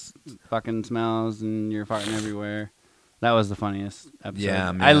your ass fucking smells and you're farting everywhere. That was the funniest episode.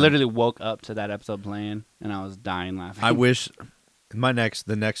 Yeah, man. I literally woke up to that episode playing, and I was dying laughing. I wish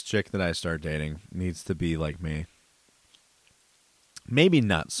the next chick that I start dating needs to be like me. Maybe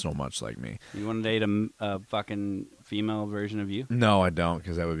not so much like me. You want to date a fucking female version of you? No, I don't,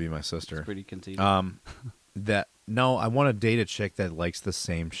 because that would be my sister. It's pretty conceited. No, I want to date a chick that likes the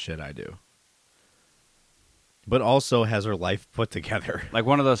same shit I do, but also has her life put together. Like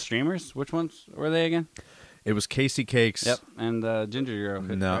one of those streamers? Which ones were they again? It was Casey Cakes. Yep, and Ginger Girl.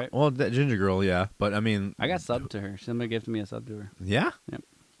 No, right? well, that Ginger Girl, yeah, but I mean, I got subbed to her. Somebody gifted me a sub to her. Yeah, Yep.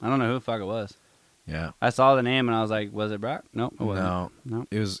 I don't know who the fuck it was. Yeah, I saw the name and I was like, "Was it Brock?" Nope, it wasn't. No,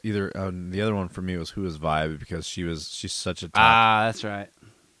 it was either. The other one for me was Who Is Vibe, because she's such a top. Ah, that's right.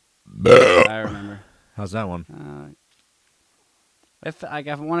 I remember. How's that one? If I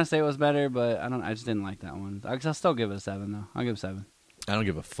want to say it was better, but I just didn't like that one. I'll still give it a 7 though. I'll give it 7. I don't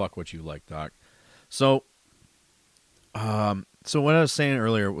give a fuck what you like, Doc. So what I was saying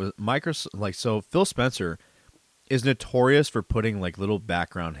earlier was Microsoft. So Phil Spencer is notorious for putting like little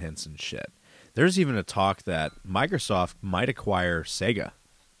background hints and shit. There's even a talk that Microsoft might acquire Sega.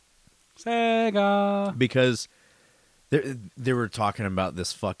 Because they were talking about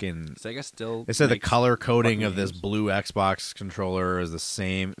this fucking... Sega still... They said the color coding of this blue Xbox controller is the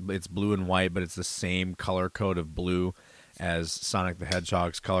same. It's blue and white, but it's the same color code of blue as Sonic the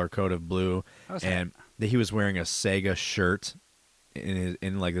Hedgehog's color code of blue. And he was wearing a Sega shirt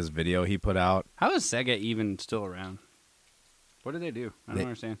in like this video he put out. How is Sega even still around? What do they do? I don't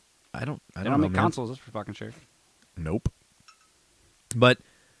understand. I don't they know, don't make man. consoles, that's for fucking sure. Nope. But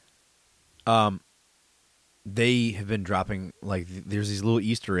they have been dropping, like, there's these little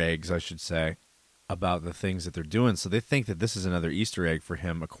Easter eggs, I should say, about the things that they're doing. So they think that this is another Easter egg for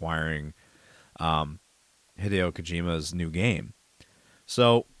him acquiring Hideo Kojima's new game.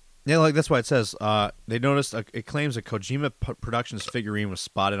 So, yeah, like that's why it says they noticed it claims a Kojima Productions figurine was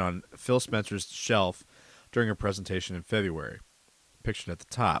spotted on Phil Spencer's shelf during a presentation in February. Pictured at the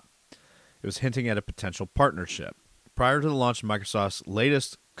top. It was hinting at a potential partnership. Prior to the launch of Microsoft's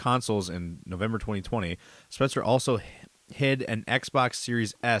latest consoles in November 2020, Spencer also hid an Xbox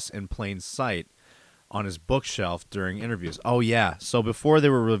Series S in plain sight on his bookshelf during interviews. Oh, yeah. So before they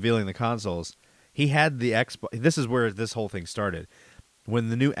were revealing the consoles, he had the Xbox. This is where this whole thing started. When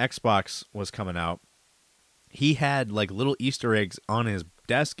the new Xbox was coming out, he had like little Easter eggs on his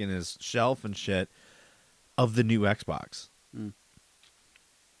desk and his shelf and shit of the new Xbox. Mm.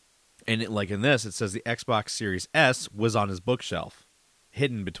 And like in this, it says the Xbox Series S was on his bookshelf,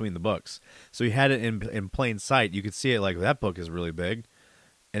 hidden between the books. So he had it in plain sight. You could see it like, that book is really big.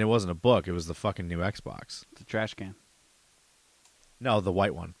 And it wasn't a book. It was the fucking new Xbox. It's a trash can. No, the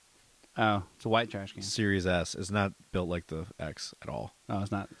white one. Oh, it's a white trash can. Series S. It's not built like the X at all. Oh,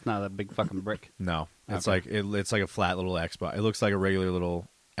 it's not. It's not a big fucking brick. No, it's Okay. like it's like a flat little Xbox. It looks like a regular little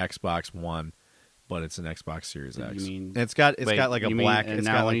Xbox One, but it's an Xbox Series You X. mean- It's got Wait, like a you mean- black. And It's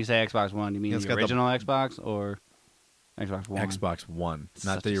now, got when like you say Xbox One, do you mean it's the got the- original Xbox or Xbox One? Xbox One,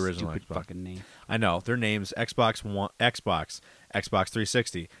 not Such the a original stupid Xbox. fucking name. I know their names: Xbox One, Xbox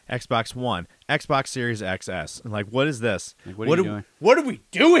 360, Xbox One, Xbox Series XS. And like, what is this? Like, what are you doing? What are we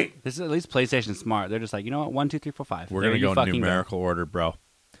doing? This is at least PlayStation smart. They're just like, you know what? 1, 2, 3, 4, 5. We're There gonna you go in fucking numerical order, bro.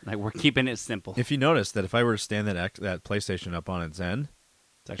 Like we're keeping it simple. If you notice that if I were to stand that PlayStation up on its end,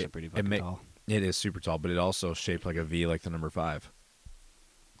 It's actually pretty it fucking ma- tall. it is super tall, but it also shaped like a V, like the number 5.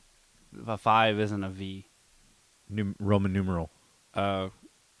 A 5 isn't a V. Roman numeral. Oh, all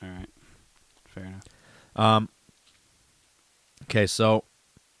right. Fair enough. Okay, so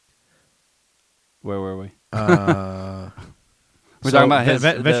Where were we? we're talking about his-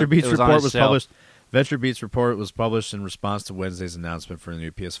 Venture Beats it was on report his was shelf. published. Venture Beats report was published in response to Wednesday's announcement for a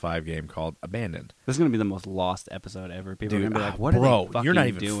new PS5 game called Abandoned. This is gonna be the most lost episode ever. People are Dude, gonna be like, "What bro, are they fucking you're not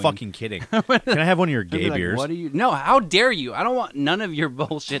even doing?" fucking kidding. Can I have one of your They'll be gay like, beers? What are you? No, how dare you? I don't want none of your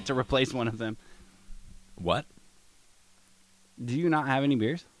bullshit to replace one of them. What? Do you not have any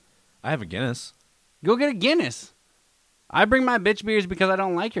beers? I have a Guinness. Go get a Guinness. I bring my bitch beers because I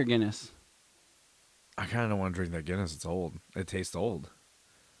don't like your Guinness. I kind of don't want to drink that Guinness. It's old. It tastes old.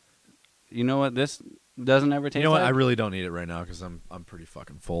 You know what? This doesn't ever taste. You know what? like? I really don't need it right now because I'm pretty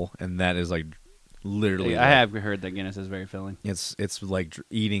fucking full, and that is like literally. I have heard that Guinness is very filling. It's like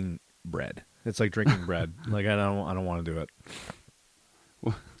eating bread. It's like drinking bread. Like I don't want to do it.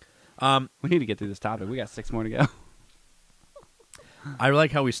 We need to get through this topic. We got 6 more to go. I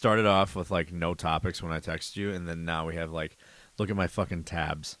like how we started off with like no topics when I texted you, and then now we have like, look at my fucking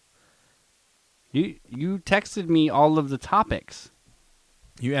tabs. You texted me all of the topics.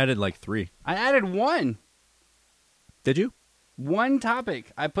 You added like 3. I added 1. Did you? 1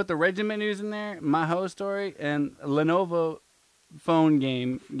 topic. I put the regiment news in there, my hoe story, and Lenovo phone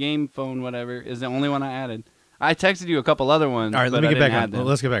game phone whatever is the only one I added. I texted you a couple other ones. All right, but let me I get back didn't on. add them.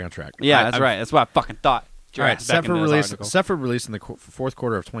 Let's get back on track. Yeah, that's right. That's what I fucking thought. All right, set for release in the article. fourth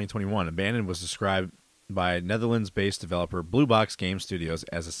quarter of 2021. Abandoned was described by Netherlands-based developer Blue Box Game Studios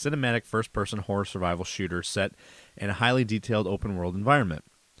as a cinematic first-person horror survival shooter set in a highly detailed open-world environment.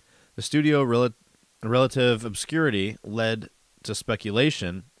 The studio relative obscurity led to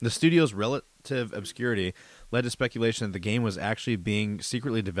speculation. The studio's relative obscurity led to speculation that the game was actually being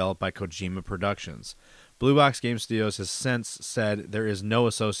secretly developed by Kojima Productions. Blue Box Game Studios has since said there is no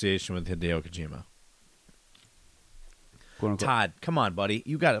association with Hideo Kojima. Quote, unquote. Todd, come on, buddy.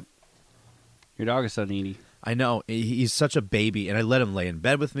 You got to... Your dog is so needy. I know. He's such a baby, and I let him lay in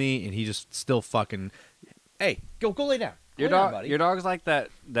bed with me, and he just still fucking... Hey, go lay down. Your Lay down, dog, buddy. your dog's like that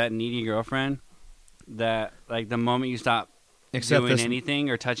needy girlfriend that, like, the moment you stop Except doing this- anything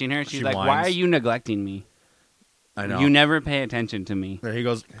or touching her, she's she like, "Why whines. are you neglecting me? I know. You never pay attention to me. There he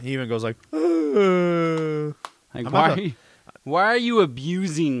goes. He even goes like... Like, I'm why about are why are you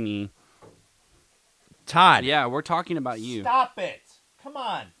abusing me?" Todd. Yeah, we're talking about you. Stop it. Come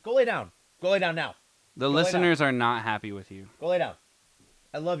on. Go lay down. Go lay down now. The Go lay listeners are not happy with you. Go lay down.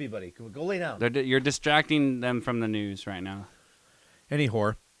 I love you, buddy. Go lay down. You're distracting them from the news right now. Any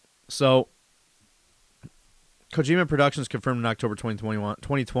whore. So, Kojima Productions confirmed in October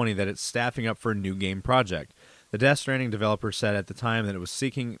 2020 that it's staffing up for a new game project. The Death Stranding developer said at the time that it was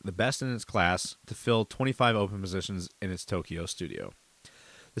seeking the best in its class to fill 25 open positions in its Tokyo studio.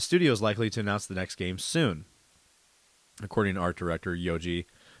 The studio is likely to announce the next game soon, according to art director Yoji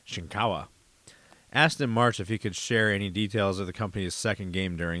Shinkawa. Asked in March if he could share any details of the company's second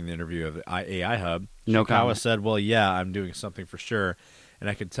game during the interview of the AI Hub, No Shinkawa comment. said, "Well, yeah, I'm doing something for sure, and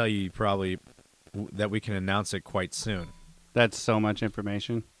I could tell you probably that we can announce it quite soon." That's so much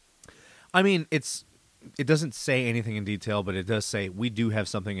information. I mean, it doesn't say anything in detail, but it does say we do have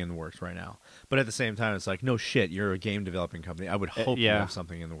something in the works right now. But at the same time, it's like, no shit, you're a game developing company. I would hope you yeah. have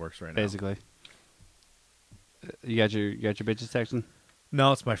something in the works right now. Basically, you got your bitches texting.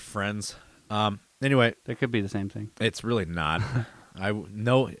 No, it's my friends. Anyway, That could be the same thing. it's really not.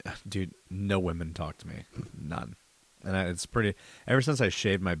 Dude, no women talk to me. None. And it's pretty. Ever since I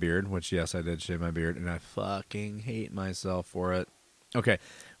shaved my beard, which yes, I did shave my beard, and I fucking hate myself for it. Okay,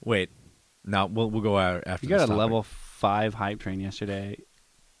 wait. Now we'll go out after. You got this a topic. level 5 hype train yesterday,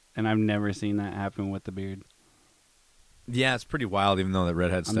 and I've never seen that happen with the beard. Yeah, it's pretty wild. Even though that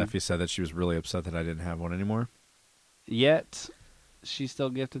redhead I'm- Steffi said that she was really upset that I didn't have one anymore. Yet, she still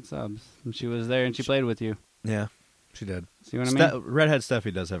gifted subs. And she was there and she played with you. Yeah, she did. See what I mean? Redhead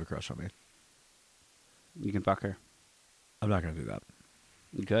Steffi does have a crush on me. You can fuck her. I'm not gonna do that.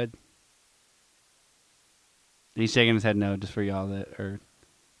 You could. He's shaking his head no, just for y'all that are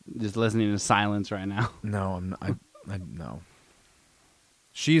just listening to silence right now. No, I'm not. No.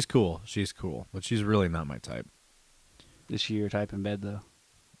 She's cool, but she's really not my type. Is she your type in bed, though?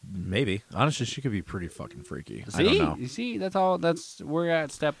 Maybe. Honestly, she could be pretty fucking freaky. See? I don't know. You see, we're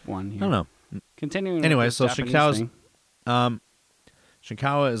at step one here. I don't know. Continuing Anyway, with so this Japanese thing.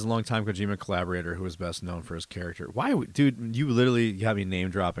 Shinkawa is a longtime Kojima collaborator who is best known for his character. Why, dude? You literally got me name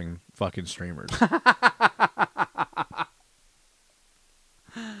dropping fucking streamers,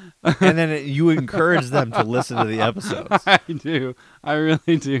 and then you encourage them to listen to the episodes. I do. I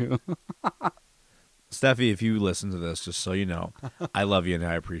really do. Steffi, if you listen to this, just so you know, I love you and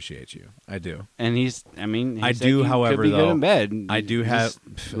I appreciate you. I do. And I do, however, could be though, good in bed. I do have.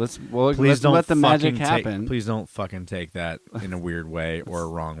 Let's please don't let the magic fucking happen. please don't fucking take that in a weird way or a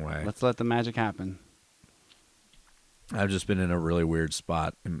wrong way. Let's let the magic happen. I've just been in a really weird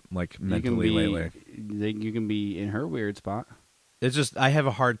spot, like mentally lately. You can be in her weird spot. It's just I have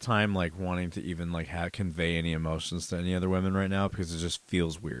a hard time like wanting to even like convey any emotions to any other women right now because it just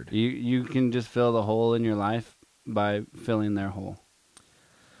feels weird. You can just fill the hole in your life by filling their hole.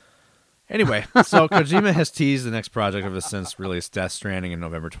 Anyway, so Kojima has teased the next project of his since released Death Stranding in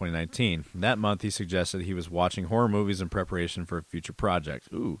November 2019. That month, he suggested he was watching horror movies in preparation for a future project.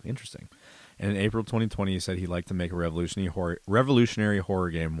 Ooh, interesting. And in April 2020, he said he'd like to make a revolutionary horror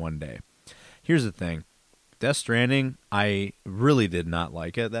game one day. Here's the thing. Death Stranding, I really did not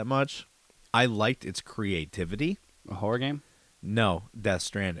like it that much. I liked its creativity. A horror game? No, Death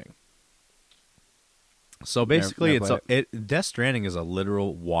Stranding. So basically, Death Stranding is a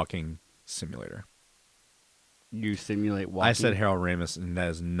literal walking simulator. You simulate walking? I said Harold Ramis, and that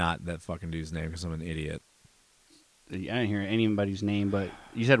is not that fucking dude's name because I'm an idiot. I didn't hear anybody's name, but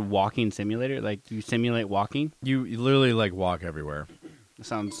you said walking simulator? Like, you simulate walking? You literally, like, walk everywhere. That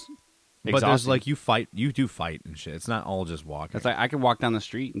sounds But exhausting. there's, like, you do fight and shit. It's not all just walking. It's like, I could walk down the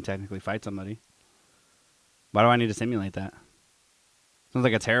street and technically fight somebody. Why do I need to simulate that? Sounds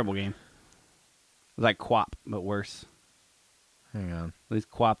like a terrible game. It's like Quap, but worse. Hang on. At least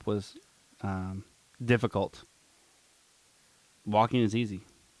Quap was difficult. Walking is easy.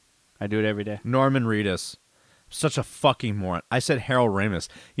 I do it every day. Norman Reedus. Such a fucking moron. I said Harold Ramis.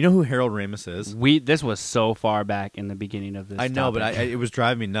 You know who Harold Ramis is? This was so far back in the beginning of this. I know, topic. but it was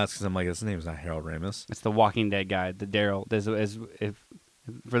driving me nuts because I'm like, this name's not Harold Ramis. It's the Walking Dead guy, the Daryl.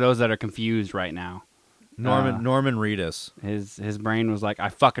 For those that are confused right now, Norman Reedus. His brain was like, I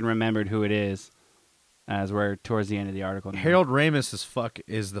fucking remembered who it is. As we're towards the end of the article now. Harold Ramis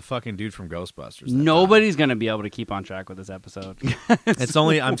is the fucking dude from Ghostbusters. Nobody's gonna be able to keep on track with this episode. It's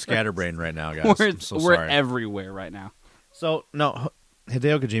only I'm scatterbrained right now, guys. I'm so we're sorry. everywhere right now. So no,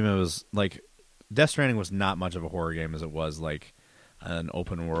 Hideo Kojima was like, Death Stranding was not much of a horror game as it was like an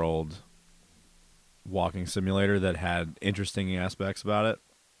open world walking simulator that had interesting aspects about it.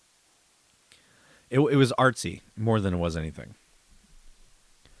 It was artsy more than it was anything.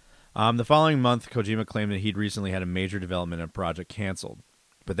 The following month, Kojima claimed that he'd recently had a major development project canceled,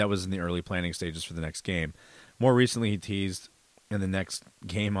 but that was in the early planning stages for the next game. More recently, he teased in the next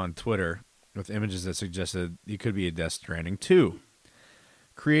game on Twitter with images that suggested he could be a Death Stranding 2.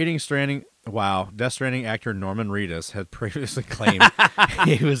 Death Stranding actor Norman Reedus had previously claimed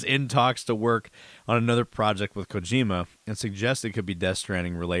he was in talks to work on another project with Kojima and suggested it could be Death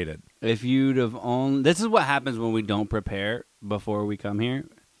Stranding related. If you'd have this is what happens when we don't prepare before we come here.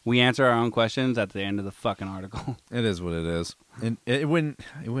 We answer our own questions at the end of the fucking article. It is what it is, and it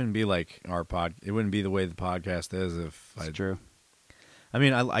wouldn't be like our pod. It wouldn't be the way the podcast is if It's true. I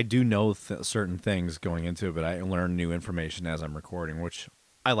mean, I do know certain things going into it, but I learn new information as I'm recording, which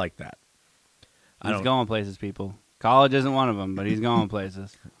I like that. He's going places, people. College isn't one of them, but he's going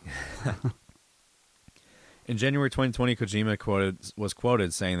places. In January 2020, Kojima was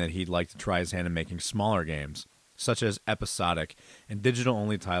quoted saying that he'd like to try his hand in making smaller games, such as episodic and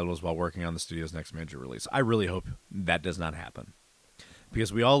digital-only titles while working on the studio's next major release. I really hope that does not happen.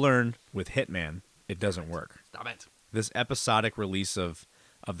 Because we all learned with Hitman, it doesn't work. Stop it. This episodic release of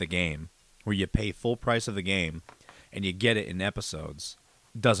the game, where you pay full price of the game and you get it in episodes,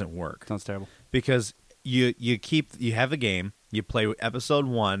 doesn't work. Sounds terrible. Because you have a game, you play episode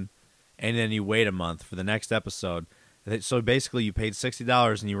 1, and then you wait a month for the next episode. So basically you paid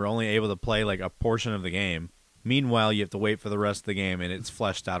 $60 and you were only able to play like a portion of the game. Meanwhile, you have to wait for the rest of the game, and it's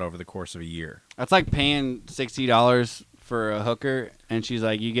fleshed out over the course of a year. That's like paying $60 for a hooker, and she's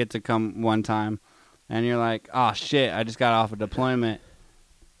like, you get to come one time. And you're like, oh, shit, I just got off a deployment.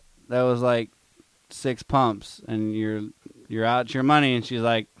 That was like 6 pumps, and you're out your money, and she's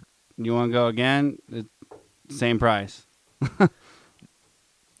like, you want to go again? Same price.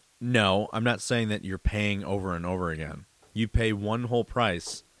 No, I'm not saying that you're paying over and over again. You pay one whole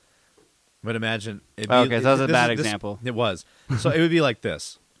price. But imagine... Okay, so that was a bad example. It was. So it would be like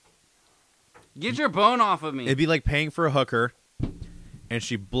this. Get your bone off of me. It'd be like paying for a hooker, and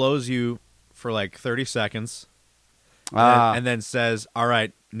she blows you for like 30 seconds, and then says, all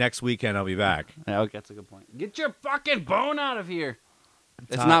right, next weekend I'll be back. Yeah, okay, that's a good point. Get your fucking bone out of here.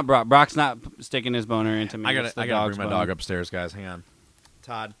 It's not Brock. Brock's not sticking his boner into me. I gotta bring my dog upstairs, guys. Hang on.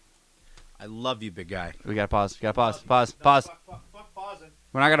 Todd, I love you, big guy. We gotta pause. We gotta pause. Pause. Fuck pausing.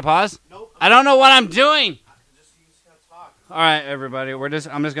 We're not gonna pause? Nope. I don't know what I'm doing. You just gotta talk. All right, everybody.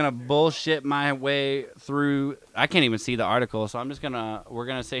 I'm just gonna bullshit my way through. I can't even see the article, so we're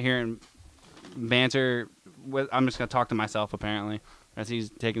gonna sit here and banter. I'm just gonna talk to myself apparently as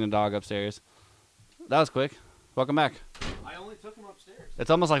he's taking the dog upstairs. That was quick. Welcome back. I only took him upstairs. It's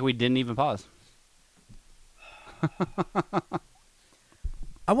almost like we didn't even pause.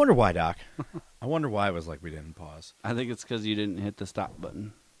 I wonder why, Doc. I wonder why it was like we didn't pause. I think it's because you didn't hit the stop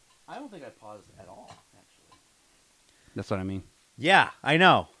button. I don't think I paused at all, actually. That's what I mean. Yeah, I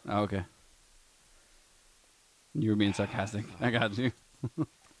know. Oh, okay. You were being sarcastic. I got you.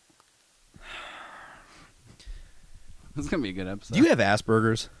 This is gonna be a good episode. Do you have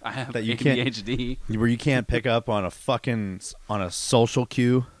Asperger's? I have that you ADHD. Where you can't pick up on a social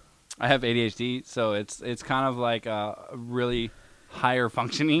cue? I have ADHD, so it's kind of like a really higher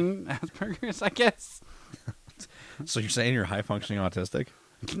functioning Asperger's, I guess. So you're saying you're high functioning autistic?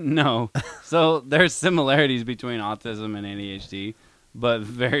 No. So there's similarities between autism and ADHD, but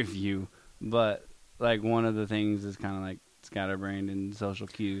very few. But like one of the things is kind of like scatterbrained and social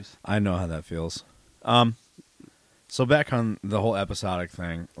cues. I know how that feels. So back on the whole episodic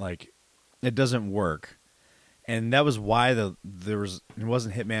thing, like it doesn't work, and that was why it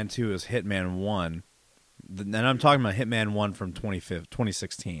wasn't Hitman 2, it was Hitman 1, and I'm talking about Hitman 1 from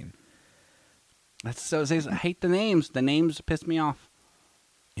 2016. That's so. I hate the names. The names piss me off.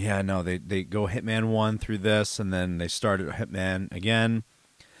 Yeah, I know. They go Hitman 1 through this, and then they started Hitman again,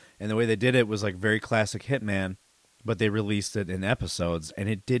 and the way they did it was like very classic Hitman, but they released it in episodes, and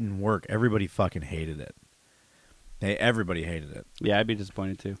it didn't work. Everybody fucking hated it. Everybody hated it. Yeah, I'd be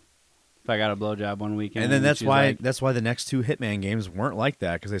disappointed too if I got a blowjob one weekend. And then that's why the next two Hitman games weren't like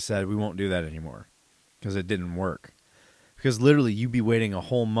that, because they said we won't do that anymore because it didn't work. Because literally, you'd be waiting a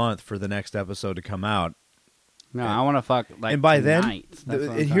whole month for the next episode to come out. No, I want to fuck like. And by tonight.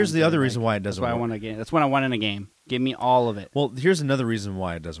 then, here's the other reason why it doesn't. That's why work. I want a game. That's what I want in a game. Give me all of it. Well, here's another reason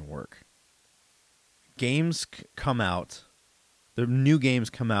why it doesn't work. Games come out. The new games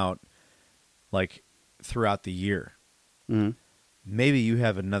come out like throughout the year. Mm-hmm. Maybe you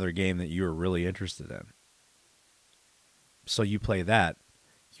have another game that you're really interested in. So you play that.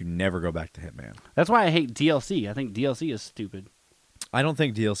 You never go back to Hitman. That's why I hate DLC. I think DLC is stupid. I don't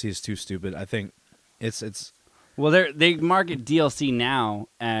think DLC is too stupid. I think it's well, they market DLC now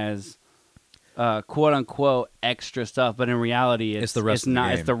as quote unquote extra stuff, but in reality, it's the rest.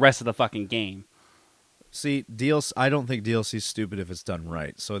 It's the rest of the fucking game. See, DLC. I don't think DLC is stupid if it's done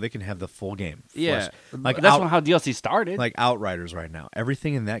right. So they can have the full game. Yeah, like that's how DLC started. Like Outriders right now.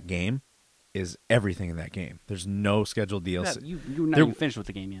 Everything in that game is everything in that game. There's no scheduled DLC. Yeah, you're not even finished with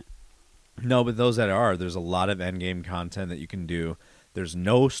the game yet. No, but those that are, there's a lot of end game content that you can do. There's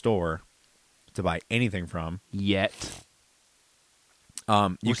no store to buy anything from yet.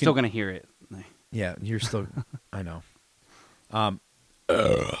 You're still gonna hear it. Yeah, you're still. I know.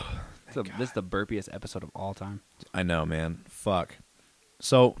 This is the burpiest episode of all time. I know, man. Fuck.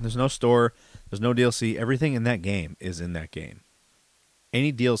 So there's no store. There's no DLC. Everything in that game is in that game.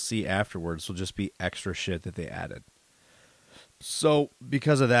 Any DLC afterwards will just be extra shit that they added. So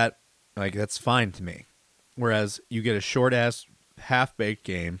because of that, like that's fine to me. Whereas you get a short ass half-baked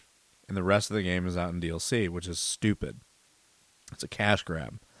game and the rest of the game is out in DLC, which is stupid. It's a cash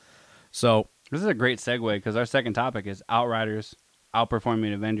grab. So this is a great segue because our second topic is Outriders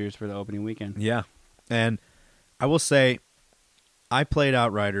outperforming Avengers for the opening weekend. Yeah. And I will say I played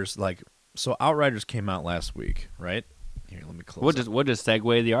Outriders so Outriders came out last week, right? Here, let me close. We'll just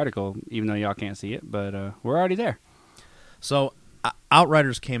segue the article, even though y'all can't see it, but we're already there. So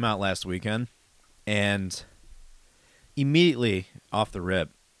Outriders came out last weekend, and immediately off the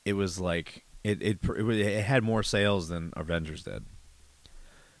rip, it was like it had more sales than Avengers did,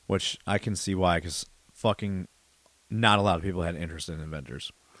 which I can see why, because fucking not a lot of people had interest in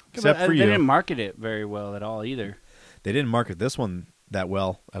Avengers, except for you. They didn't market it very well at all either. They didn't market this one that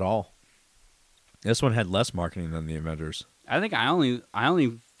well at all. This one had less marketing than the Avengers. I think I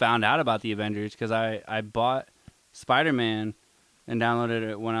only found out about the Avengers because I bought Spider-Man and downloaded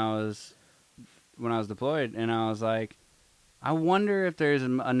it when I was deployed, and I was like, I wonder if there's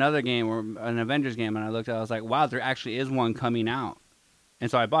another game or an Avengers game, and I looked at it, I was like, wow, there actually is one coming out. And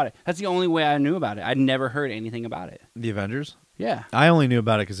so I bought it. That's the only way I knew about it. I'd never heard anything about it. The Avengers? Yeah. I only knew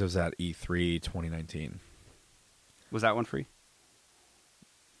about it because it was at E3 2019. Was that one free?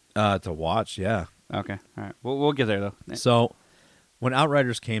 To watch, yeah. Okay. All right. We'll get there, though. So, when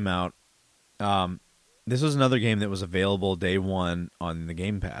Outriders came out, this was another game that was available day one on the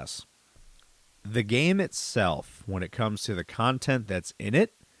Game Pass. The game itself, when it comes to the content that's in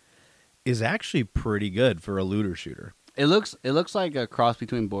it, is actually pretty good for a looter shooter. It looks like a cross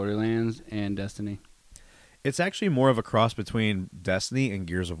between Borderlands and Destiny. It's actually more of a cross between Destiny and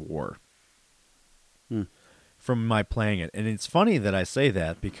Gears of War. From my playing it. And it's funny that I say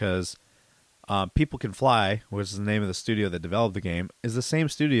that because People Can Fly, which is the name of the studio that developed the game, is the same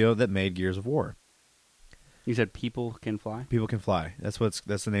studio that made Gears of War. You said People Can Fly? People Can Fly. That's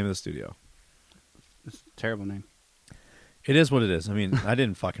the name of the studio. It's a terrible name. It is what it is. I mean, I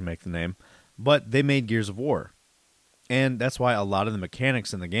didn't fucking make the name. But they made Gears of War. And that's why a lot of the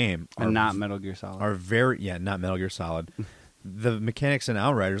mechanics in the game are not Metal Gear Solid. Not Metal Gear Solid. The mechanics in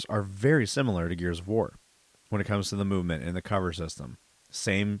Outriders are very similar to Gears of War when it comes to the movement and the cover system.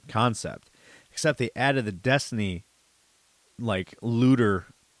 Same concept. Except they added the Destiny looter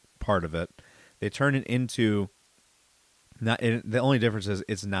part of it. They turned it into the only difference is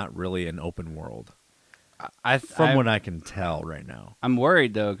it's not really an open world. From what I can tell right now. I'm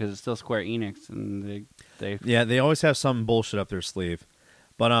worried though because it's still Square Enix and they always have some bullshit up their sleeve.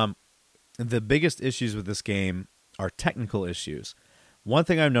 But the biggest issues with this game are technical issues. One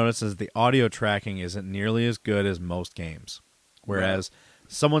thing I've noticed is the audio tracking isn't nearly as good as most games. Whereas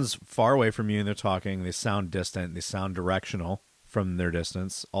someone's far away from you and they're talking, they sound distant, they sound directional from their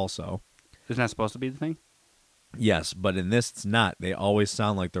distance also. Isn't that supposed to be the thing? Yes, but in this it's not. They always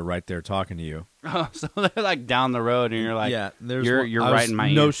sound like they're right there talking to you. Oh, so they're like down the road and you're like, yeah, you're right in my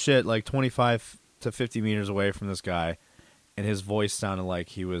ear. No shit, like 25 to 50 meters away from this guy, and his voice sounded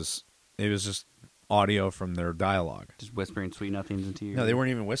like it was just audio from their dialogue. Just whispering sweet nothings into your ear. No, they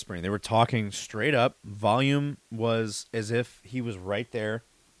weren't even whispering. They were talking straight up. Volume was as if he was right there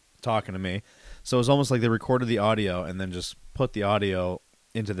talking to me. So it was almost like they recorded the audio and then just put the audio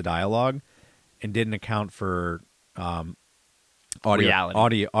into the dialogue and didn't account for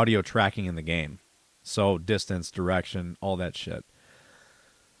audio tracking in the game. So distance, direction, all that shit.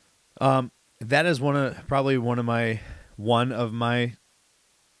 That is one of my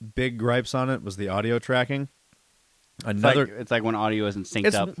big gripes on it was the audio tracking. It's like when audio isn't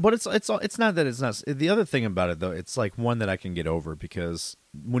synced up. But it's not that it's not. The other thing about it though, it's like one that I can get over because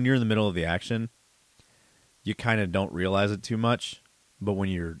when you're in the middle of the action, you kind of don't realize it too much.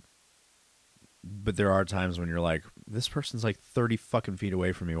 But there are times when you're like, this person's like 30 fucking feet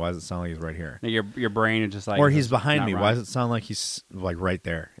away from me. Why does it sound like he's right here? Your brain is just like, or he's behind me. Right. Why does it sound like he's like right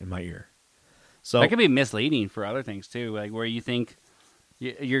there in my ear? So that could be misleading for other things too, like where you think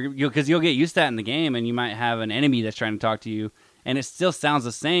because you'll get used to that in the game, and you might have an enemy that's trying to talk to you, and it still sounds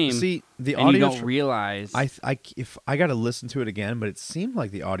the same. See, the and audio you don't realize. If I got to listen to it again, but it seemed like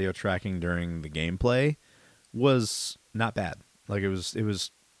the audio tracking during the gameplay was not bad. Like it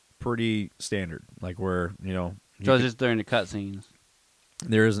was pretty standard. Like where so it's just during the cutscenes.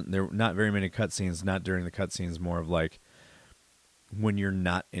 There not very many cutscenes. Not during the cutscenes. More of like when you're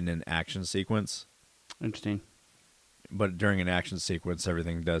not in an action sequence. Interesting. But during an action sequence,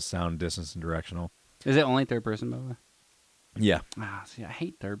 everything does sound distant and directional. Is it only third person, by the way? Yeah. See, I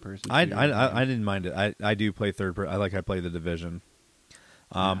hate third person. I didn't mind it. I do play third person. I play the Division.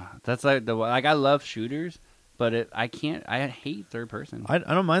 That's like I love shooters, but I can't. I hate third person. I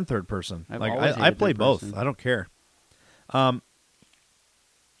don't mind third person. I play both. person. I don't care.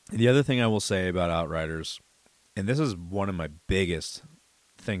 The other thing I will say about Outriders, and this is one of my biggest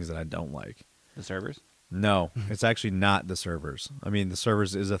things that I don't like. The servers? No, it's actually not the servers. I mean, the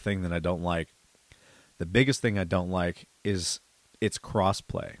servers is a thing that I don't like. The biggest thing I don't like is its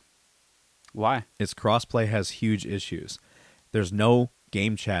crossplay. Why? Its crossplay has huge issues. There's no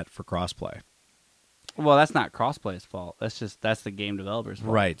game chat for crossplay. Well, that's not crossplay's fault. That's the game developer's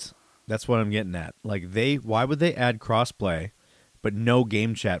fault. Right. That's what I'm getting at. Like why would they add crossplay but no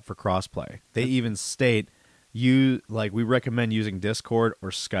game chat for crossplay? They even state we recommend using Discord or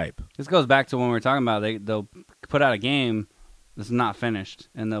Skype. This goes back to when we were talking about they'll put out a game that's not finished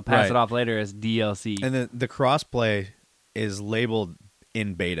and they'll pass it off later as DLC. And the crossplay is labeled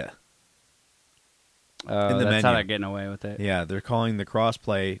in beta. That's menu. how they're getting away with it. Yeah, they're calling the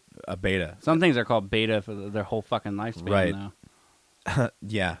crossplay a beta. Some things are called beta for their whole fucking lifespan now.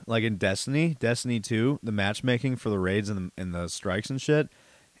 Yeah, like in Destiny 2, the matchmaking for the raids and the strikes and shit,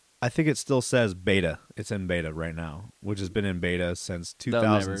 I think it still says beta. It's in beta right now, which has been in beta since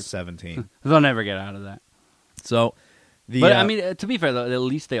 2017. They'll never get out of that. So, but I mean, to be fair, though, at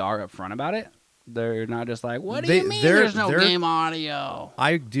least they are upfront about it. They're not just like, "What do you mean there's no game audio?"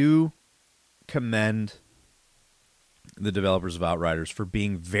 I do commend the developers of Outriders for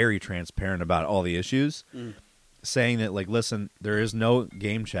being very transparent about all the issues, saying that, like, listen, there is no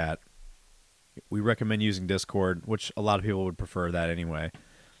game chat. We recommend using Discord, which a lot of people would prefer that anyway.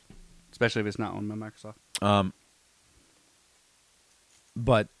 Especially if it's not owned by Microsoft.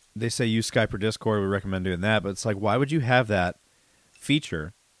 But they say use Skype or Discord. We recommend doing that. But it's like, why would you have that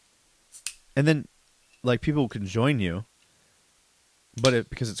feature? And then, like, people can join you, but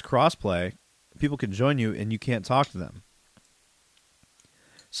because it's crossplay, people can join you and you can't talk to them.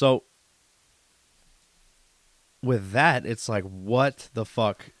 So, with that, it's like, what the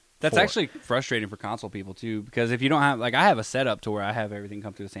fuck? That's actually frustrating for console people, too, because if you don't have, like, I have a setup to where I have everything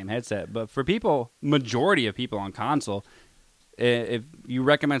come through the same headset, but for people, majority of people on console, if you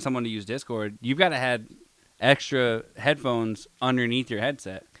recommend someone to use Discord, you've got to have extra headphones underneath your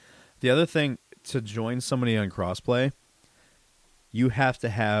headset. The other thing, to join somebody on crossplay, you have to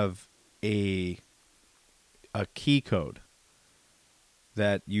have a key code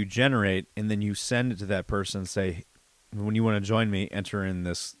that you generate, and then you send it to that person and say, when you want to join me, enter in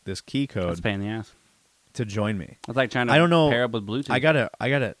this key code. That's a pain in the ass. To join me. It's like trying to pair up with Bluetooth.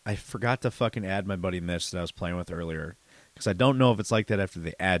 I forgot to fucking add my buddy Mitch that I was playing with earlier, because I don't know if it's like that after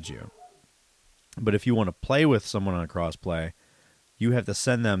they add you. But if you want to play with someone on crossplay, you have to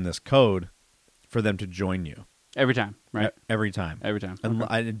send them this code for them to join you. Every time, right? Every time. Every time. And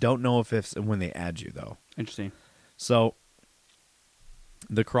okay. I don't know if it's when they add you, though. Interesting. So,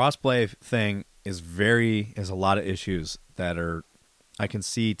 the crossplay thing is a lot of issues that are, I can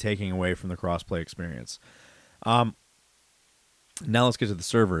see taking away from the crossplay experience. Now let's get to the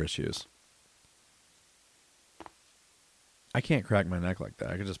server issues. I can't crack my neck like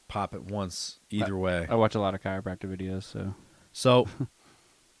that. I could just pop it once either way. I watch a lot of chiropractor videos, So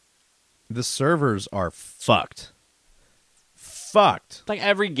the servers are fucked. Fucked. Like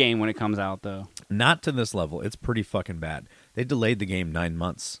every game when it comes out, though. Not to this level. It's pretty fucking bad. They delayed the game 9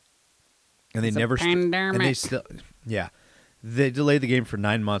 months. And they never they delayed the game for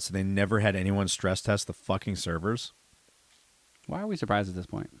 9 months, and they never had anyone stress test the fucking servers. Why are we surprised at this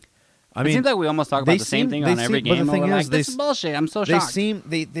point? I mean, it seems like we almost talk about the same thing on every game. But the thing is, this is bullshit. I'm so shocked.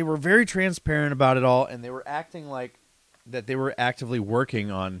 They were very transparent about it all, and they were acting like that they were actively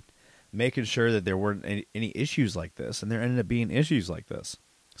working on making sure that there weren't any issues like this, and there ended up being issues like this.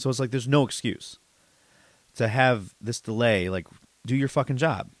 So it's like there's no excuse to have this delay. Like, do your fucking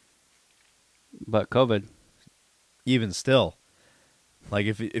job. But COVID, even still, like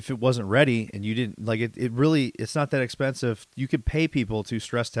if it wasn't ready and you didn't like it, it's not that expensive. You could pay people to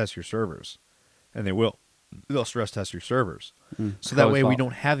stress test your servers, and they'll stress test your servers, so that way we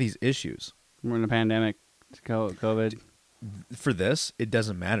don't have these issues. We're in a pandemic, COVID. For this, it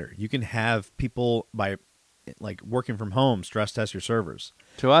doesn't matter. You can have people by like working from home stress test your servers.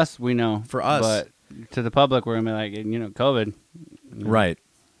 To us, we know. For us, but to the public, we're gonna be like, COVID, right?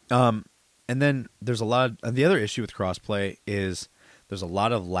 And then there's a lot of, the other issue with crossplay is there's a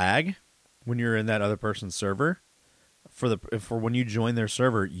lot of lag when you're in that other person's server. For when you join their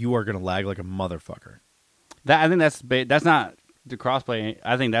server, you are going to lag like a motherfucker. I think that's not the crossplay.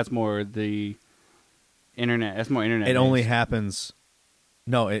 I think that's more the internet. That's more internet. It only happens.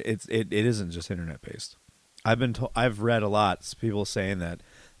 No, it isn't just internet based. I've read a lot. People saying that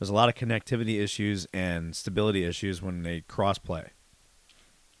there's a lot of connectivity issues and stability issues when they crossplay.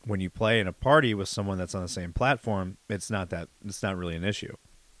 When you play in a party with someone that's on the same platform, it's not really an issue.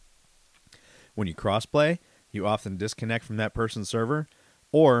 When you crossplay, you often disconnect from that person's server,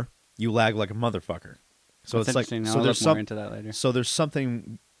 or you lag like a motherfucker. So that's it's like I'll look more into that later. So there's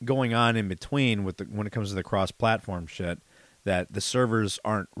something going on in between when it comes to the cross-platform shit that the servers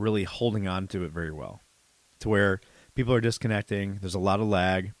aren't really holding on to it very well, to where people are disconnecting. There's a lot of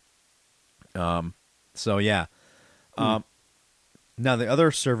lag. So yeah. Now, the other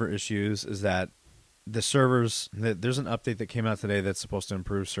server issues is that the servers, there's an update that came out today that's supposed to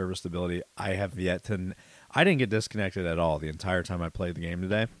improve server stability. I didn't get disconnected at all the entire time I played the game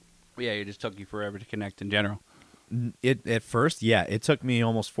today. Yeah, it just took you forever to connect in general. At first, yeah, it took me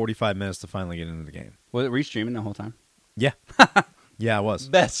almost 45 minutes to finally get into the game. Was it restreaming the whole time? Yeah. Yeah, I was.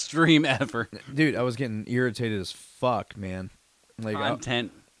 Best stream ever. Dude, I was getting irritated as fuck, man. Like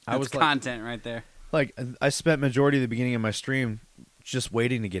content. That's content right there. Like, I spent majority of the beginning of my stream just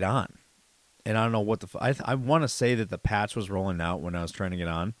waiting to get on. And I don't know what I want to say that the patch was rolling out when I was trying to get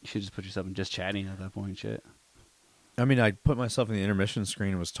on. You should just put yourself in just chatting at that point, shit. I mean, I put myself in the intermission screen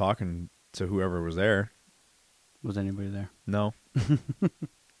and was talking to whoever was there. Was anybody there? No.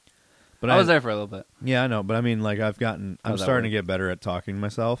 But I was there for a little bit. Yeah, I know. But I mean, like, I'm starting to get better at talking to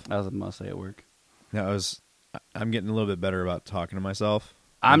myself. I was mostly at work. I'm getting a little bit better about talking to myself.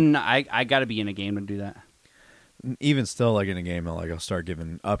 I'm not, I got to be in a game to do that. Even still, like in a game, I'll start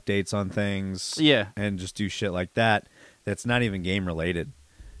giving updates on things. Yeah. And just do shit like that. That's not even game related.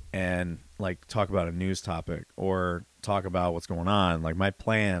 And like talk about a news topic or talk about what's going on, like my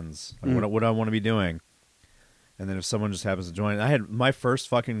plans, like what I want to be doing. And then if someone just happens to join, I had my first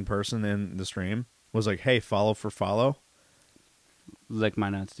fucking person in the stream was like, "Hey, follow for follow." Lick my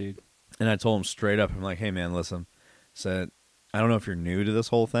nuts, dude. And I told him straight up, I'm like, "Hey, man, listen." Said, "I don't know if you're new to this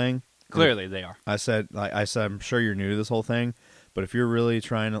whole thing." Clearly, they are. I said, "I'm sure you're new to this whole thing, but if you're really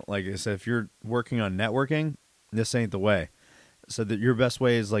trying to, like I said, if you're working on networking, this ain't the way." So that your best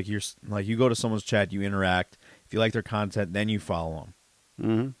way is you go to someone's chat, you interact. If you like their content, then you follow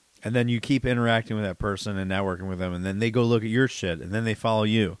them, and then you keep interacting with that person and networking with them, and then they go look at your shit, and then they follow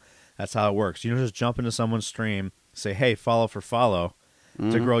you. That's how it works. You don't just jump into someone's stream, say, "Hey, follow for follow,"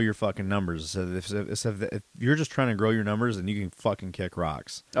 to grow your fucking numbers. So if you're just trying to grow your numbers, then you can fucking kick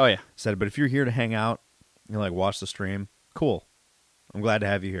rocks. Oh yeah. Said, but if you're here to hang out, like watch the stream, cool. I'm glad to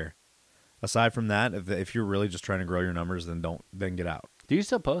have you here. Aside from that, if you're really just trying to grow your numbers, then get out. Do you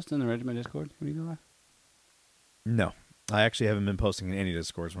still post in the Regiment Discord when you go live? No, I actually haven't been posting in any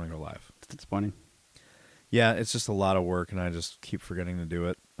Discords when I go live. It's disappointing. Yeah, it's just a lot of work, and I just keep forgetting to do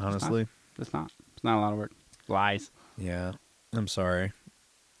it. Honestly, it's not a lot of work. Lies. Yeah, I'm sorry.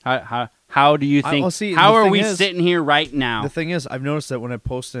 How do you think? How are we sitting here right now? The thing is, I've noticed that when I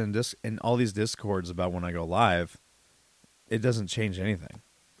post in all these Discords about when I go live, it doesn't change anything.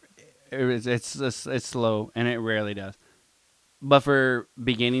 It's slow, and it rarely does. But for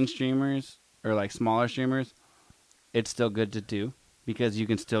beginning streamers or like smaller streamers, it's still good to do because you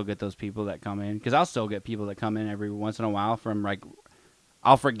can still get those people that come in. Because I'll still get people that come in every once in a while from like,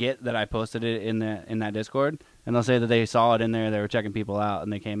 I'll forget that I posted it in that Discord, and they'll say that they saw it in there, they were checking people out,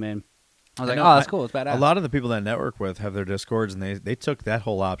 and they came in. I was like, oh, that's cool, it's badass. A lot of the people that I network with have their Discords, and they took that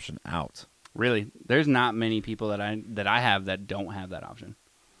whole option out. Really? There's not many people that I have that don't have that option.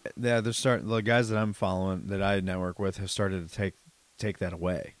 Yeah, the guys that I'm following that I network with have started to take that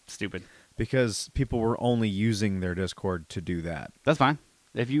away. Stupid. Because people were only using their Discord to do that. That's fine.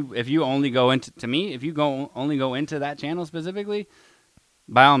 If you only go into only go into that channel specifically,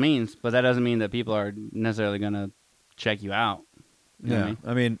 by all means. But that doesn't mean that people are necessarily gonna check you out. You know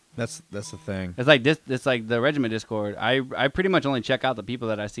what I mean that's the thing. It's like this. It's like the Regiment Discord. I pretty much only check out the people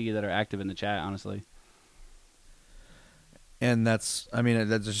that I see that are active in the chat. Honestly. And I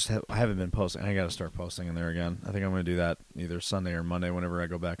haven't been posting. I got to start posting in there again. I think I'm going to do that either Sunday or Monday whenever I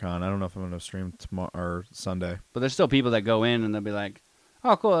go back on. I don't know if I'm going to stream tomorrow or Sunday. But there's still people that go in and they'll be like,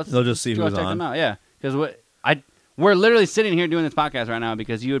 "Oh, cool." They'll just see who's check on. them out. Yeah, because we're literally sitting here doing this podcast right now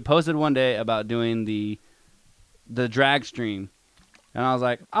because you had posted one day about doing the drag stream, and I was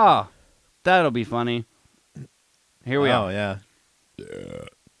like, "Oh, that'll be funny." Here we are. Oh yeah.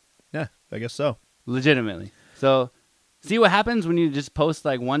 Yeah, I guess so. Legitimately. So. See what happens when you just post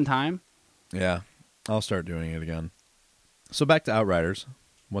like one time? Yeah, I'll start doing it again. So back to Outriders.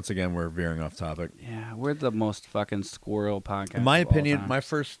 Once again, we're veering off topic. Yeah, we're the most fucking squirrel podcast. In my opinion, my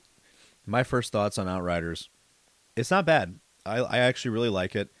first thoughts on Outriders, it's not bad. I actually really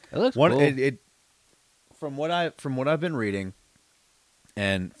like it. It looks cool. From what I've been reading,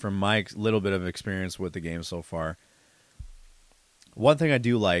 and from my little bit of experience with the game so far. One thing I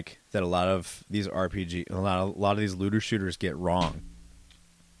do like that a lot of these a lot of these looter shooters get wrong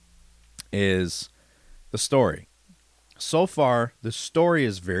is the story. So far, the story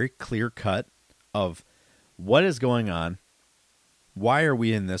is very clear cut of what is going on. Why are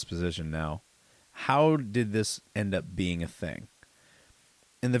we in this position now? How did this end up being a thing?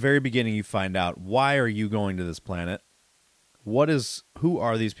 In the very beginning, you find out why are you going to this planet? Who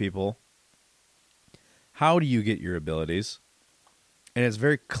are these people? How do you get your abilities? And it's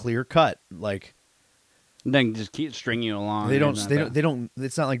very clear cut. Like, then just keep stringing you along. They don't.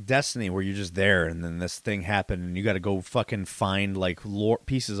 It's not like Destiny where you're just there and then this thing happened and you got to go fucking find like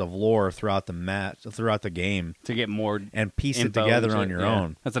pieces of lore throughout the game to get more and piece it together on your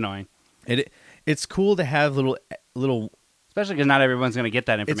own. That's annoying. It's cool to have little, especially because not everyone's going to get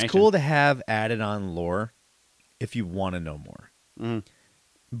that information. It's cool to have added on lore if you want to know more. Mm-hmm.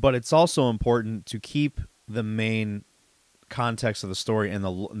 But it's also important to keep the main context of the story and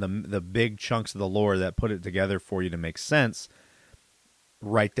the big chunks of the lore that put it together for you to make sense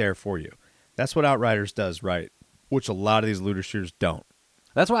right there for you. That's what Outriders does right, which a lot of these looter shooters don't.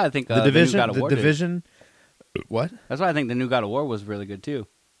 That's why I think the division What? That's why I think the new God of War was really good too.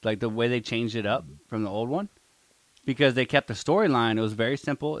 Like the way they changed it up from the old one, because they kept the storyline. It was very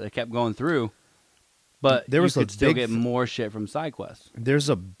simple. They kept going through, but There was you a could still big get more shit from side quests. There's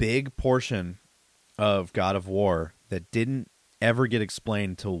a big portion of God of War that didn't ever get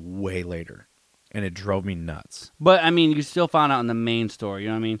explained till way later, and it drove me nuts. But I mean, you still found out in the main story. You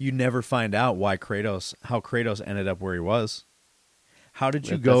know what I mean? You never find out how Kratos ended up where he was. How did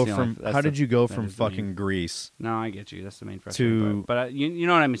you That's go the from only- that's How the- did you go that from is the main- fucking Greece? No, I get you. That's the main frustration. To- But you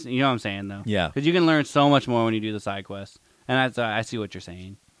know what I mean? You know what I'm saying though? Yeah. Because you can learn so much more when you do the side quests, and that's I see what you're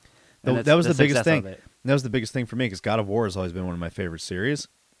saying. And That was the biggest success thing. of it. That was the biggest thing for me because God of War has always been one of my favorite series,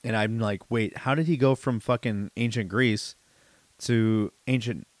 and I'm like, wait, how did he go from fucking ancient Greece to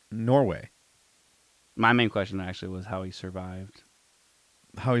ancient Norway? My main question actually was how he survived.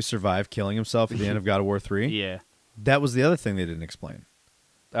 How he survived killing himself at the end of God of War 3? Yeah. That was the other thing they didn't explain.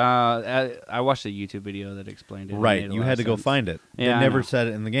 I watched a YouTube video that explained it. It Right, made a you lot had of to go sense. find it. Yeah, They I never know. said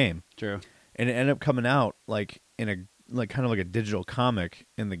it in the game, True. and it ended up coming out like in a kind of like a digital comic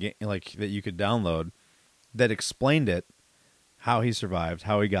in the game, like that you could download, that explained it, how he survived,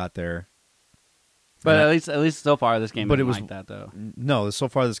 how he got there. But And at least so far, this game But isn't it was- like that though. No, so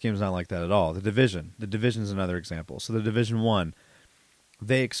far this game's not like that at all. The Division's another example. So the Division 1,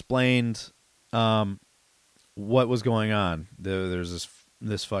 they explained what was going on. There's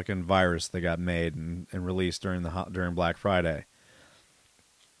this fucking virus that got made and released during Black Friday.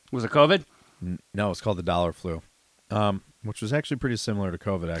 Was it COVID? No, it's called the dollar flu, which was actually pretty similar to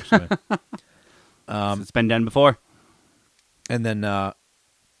COVID, actually. It's been done before. And then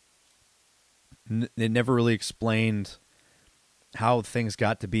they never really explained how things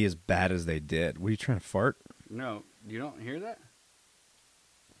got to be as bad as they did. Were you trying to fart? No, you don't hear that?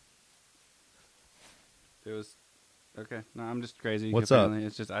 It was okay. No, I'm just crazy. What's up? Apparently.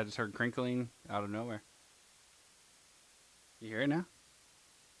 It's just I just heard crinkling out of nowhere. You hear it now?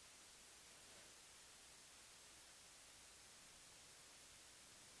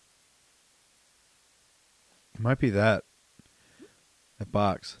 It might be that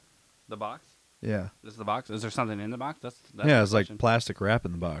box. The box? Yeah. This is the box. Is there something in the box? That's Yeah, the it's like question. plastic wrap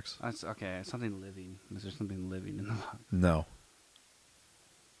in the box. That's okay. Something living. Is there something living in the box? No.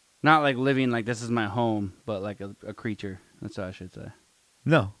 Not like living like this is my home, but like a creature. That's what I should say.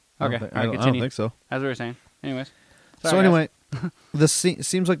 No. I don't Okay, thi- all right, I don't continue. think so. As we were saying. Anyways. So Sorry, anyway,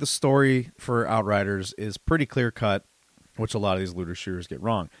 seems like the story for Outriders is pretty clear cut, which a lot of these looter shooters get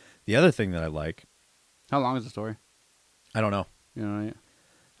wrong. The other thing that I like, how long is the story? I don't know. You know,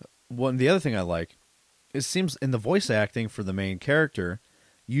 yeah. The other thing I like, it seems in the voice acting for the main character,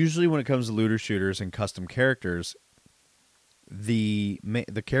 usually when it comes to looter shooters and custom characters, the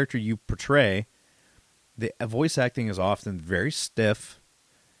character you portray, the voice acting is often very stiff,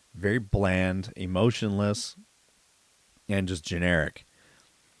 very bland, emotionless, and just generic.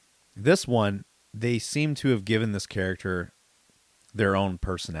 This one, they seem to have given this character their own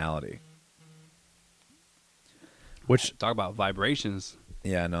personality. Which, Talk about vibrations.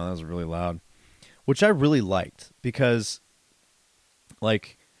 yeah, no, that was really loud. Which I really liked because,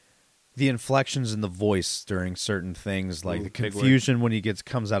 like, the inflections in the voice during certain things, like Ooh, the big word. confusion when he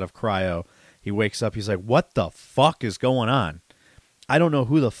comes out of cryo, he wakes up, he's like, "What the fuck is going on? I don't know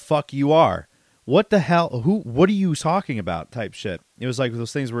who the fuck you are. What the hell? What are you talking about?" Type shit. It was like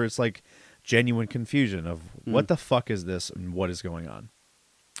those things where it's like genuine confusion of what the fuck is this and what is going on.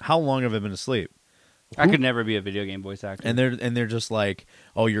 How long have I been asleep? I could never be a video game voice actor. And they're just like,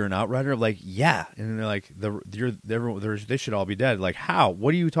 "Oh, you're an Outrider?" I'm like, "Yeah." And they're like, they should all be dead." Like, how?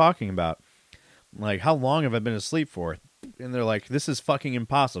 What are you talking about? Like, how long have I been asleep for? And they're like, "This is fucking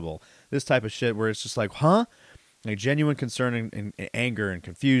impossible." This type of shit where it's just like, huh? Like genuine concern and anger and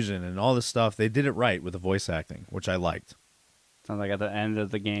confusion and all this stuff. They did it right with the voice acting, which I liked. Sounds like at the end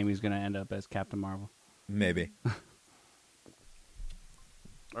of the game, he's going to end up as Captain Marvel. Maybe.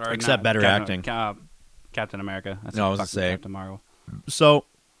 Or Except not, better acting. Captain America. That's No, I was gonna fucking say- Captain Marvel. So,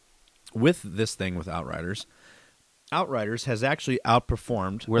 with this thing with Outriders has actually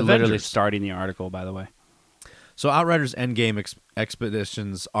outperformed We're literally Avengers. starting the article, by the way. So Outriders Endgame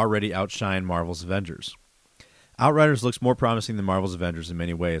expeditions already outshine Marvel's Avengers. Outriders looks more promising than Marvel's Avengers in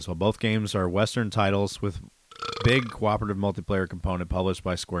many ways. While both games are Western titles with big cooperative multiplayer component published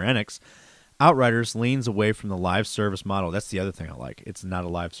by Square Enix, Outriders leans away from the live service model. That's the other thing I like. It's not a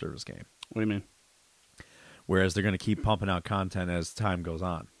live service game. What do you mean? Whereas they're going to keep pumping out content as time goes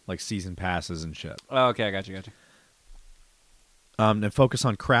on, like season passes and shit. Oh, okay, I got you. And focus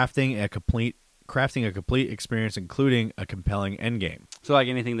on crafting a complete experience, including a compelling endgame. So, like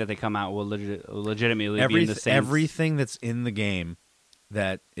anything that they come out will legitimately be in the same. Everything that's in the game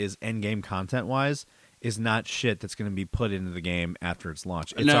that is endgame content-wise is not shit that's going to be put into the game after its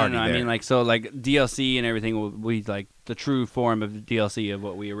launch. It's no, already there. I mean, like, so, like, DLC and everything will be, like, the true form of the DLC of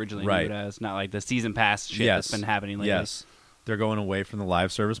what we originally knew it as, not like the season pass shit that's been happening lately. Yes. They're going away from the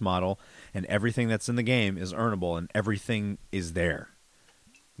live service model, and everything that's in the game is earnable, and everything is there.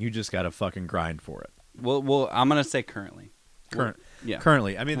 You just got to fucking grind for it. Well, I'm going to say currently.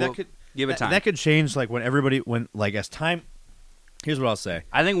 Currently. I mean, that could... Give it time. That could change, like, as time... Here's what I'll say.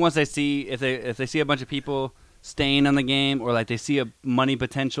 I think once they see, if they see a bunch of people staying on the game, or like they see a money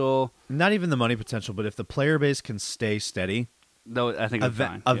potential, not even the money potential, but if the player base can stay steady, though, I think it's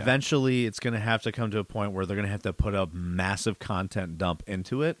fine. Eventually, it's going to have to come to a point where they're going to have to put a massive content dump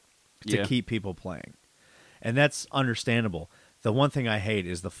into it to keep people playing, and that's understandable. The one thing I hate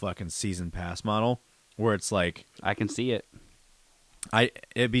is the fucking season pass model, where it's like I can see it.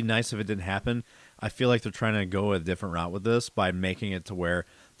 It'd be nice if it didn't happen. I feel like they're trying to go a different route with this by making it to where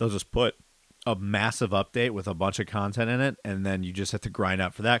they'll just put a massive update with a bunch of content in it, and then you just have to grind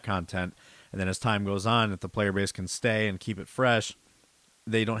out for that content. And then as time goes on, if the player base can stay and keep it fresh,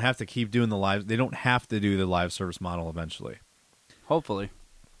 they don't have to keep doing the live. They don't have to do the live service model eventually. Hopefully.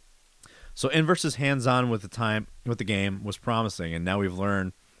 So Inverse's hands-on with the game was promising, and now we've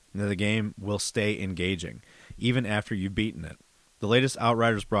learned that the game will stay engaging even after you've beaten it. The latest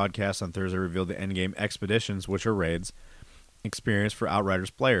Outriders broadcast on Thursday revealed the endgame expeditions, which are raids, experience for Outriders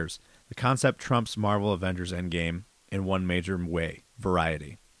players. The concept trumps Marvel Avengers Endgame in one major way: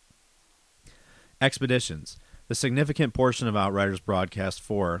 variety. Expeditions. The significant portion of Outriders broadcast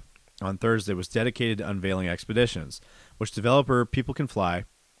 4 on Thursday was dedicated to unveiling expeditions, which developer People Can Fly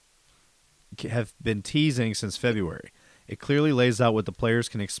have been teasing since February. It clearly lays out what the players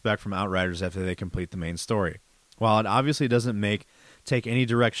can expect from Outriders after they complete the main story. While it obviously doesn't take any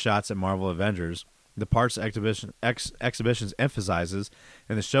direct shots at Marvel Avengers, the parts exhibitions emphasizes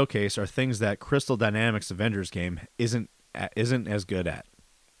in the showcase are things that Crystal Dynamics Avengers game isn't as good at.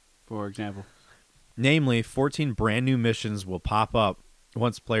 For example, namely, 14 brand new missions will pop up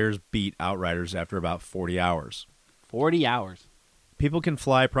once players beat Outriders after about 40 hours. 40 hours. People Can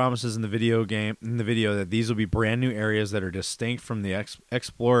Fly promises in the video that these will be brand new areas that are distinct from the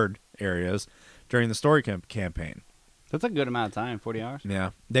explored areas during the story campaign. That's a good amount of time, 40 hours.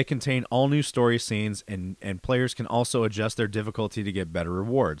 Yeah. They contain all new story scenes, and players can also adjust their difficulty to get better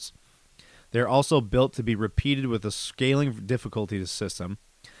rewards. They're also built to be repeated with a scaling difficulty system.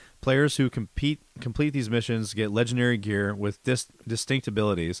 Players who complete these missions get legendary gear with distinct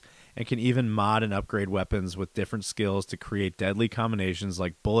abilities, and can even mod and upgrade weapons with different skills to create deadly combinations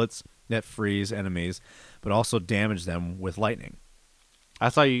like bullets that freeze enemies, but also damage them with lightning. I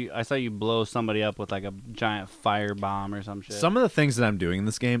saw you blow somebody up with like a giant fire bomb or some shit. Some of the things that I'm doing in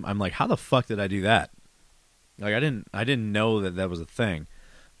this game, I'm like, how the fuck did I do that? Like, I didn't know that was a thing.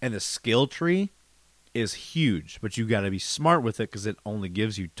 And the skill tree is huge, but you got to be smart with it because it only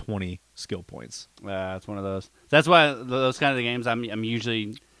gives you 20 skill points. It's one of those. That's why those kind of games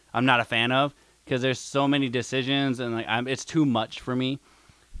I'm not a fan of, because there's so many decisions and like it's too much for me,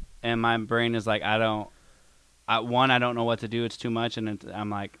 and my brain is like I don't know what to do. It's too much, and I'm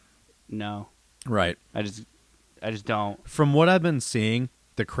like, no. Right. I just don't. From what I've been seeing,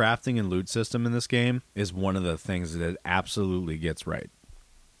 the crafting and loot system in this game is one of the things that it absolutely gets right.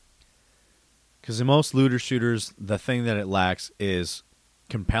 Because in most looter shooters, the thing that it lacks is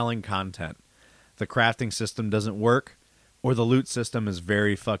compelling content. The crafting system doesn't work, or the loot system is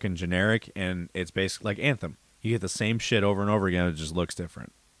very fucking generic, and it's basically like Anthem. You get the same shit over and over again, it just looks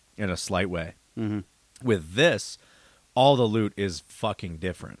different in a slight way. Mm-hmm. With this, all the loot is fucking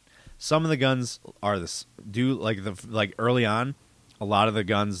different. Some of the guns are like early on, a lot of the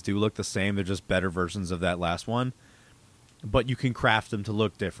guns do look the same. They're just better versions of that last one. But you can craft them to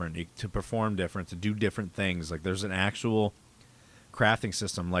look different, to perform different, to do different things. Like there's an actual crafting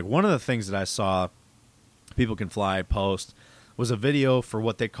system. Like one of the things that I saw People Can Fly post was a video for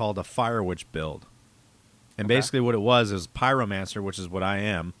what they called a Fire Witch build. And basically what it was is Pyromancer, which is what I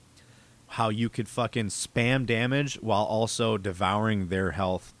am, how you could fucking spam damage while also devouring their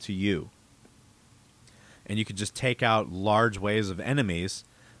health to you. And you could just take out large waves of enemies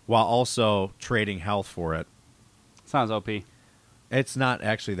while also trading health for it. Sounds OP. It's not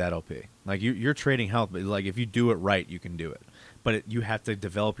actually that OP. Like you're trading health, but like if you do it right, you can do it. But you have to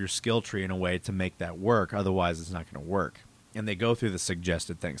develop your skill tree in a way to make that work. Otherwise, it's not going to work. And they go through the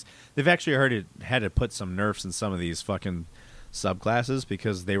suggested things. They've actually had to put some nerfs in some of these fucking subclasses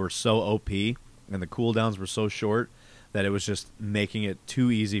because they were so OP and the cooldowns were so short that it was just making it too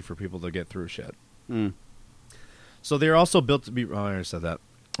easy for people to get through shit. Mm. So they're also built to be... Oh, I already said that.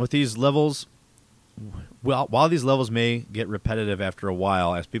 With these levels... while these levels may get repetitive after a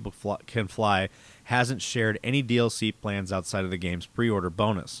while, as people can fly, hasn't shared any DLC plans outside of the game's pre-order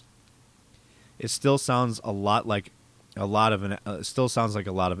bonus. It still sounds a lot like a lot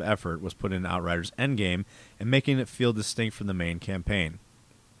of effort was put in Outriders Endgame and making it feel distinct from the main campaign.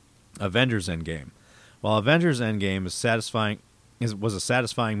 Avengers Endgame. While Avengers Endgame was a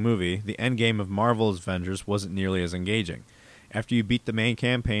satisfying movie, the Endgame of Marvel's Avengers wasn't nearly as engaging. After you beat the main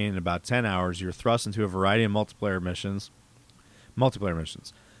campaign in about 10 hours, you're thrust into a variety of multiplayer missions.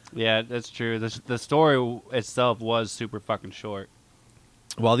 Yeah, that's true. The story itself was super fucking short.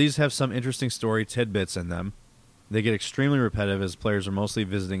 While these have some interesting story tidbits in them, they get extremely repetitive as players are mostly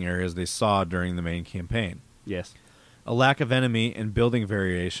visiting areas they saw during the main campaign. Yes. A lack of enemy and building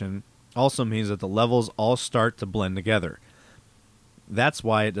variation also means that the levels all start to blend together. That's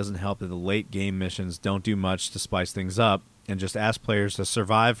why it doesn't help that the late game missions don't do much to spice things up and just ask players to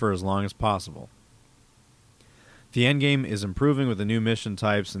survive for as long as possible. The endgame is improving with the new mission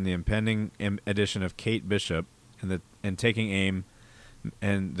types and the impending addition of Kate Bishop and the taking aim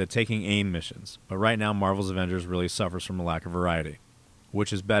missions. But right now, Marvel's Avengers really suffers from a lack of variety,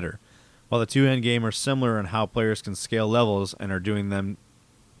 which is better. While the two endgame are similar in how players can scale levels and are doing them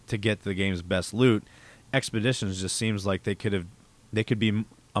to get the game's best loot, Expeditions just seems like they could be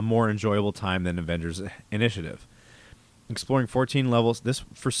a more enjoyable time than Avengers Initiative. Exploring 14 levels.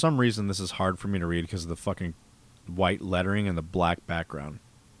 For some reason, this is hard for me to read because of the fucking white lettering and the black background.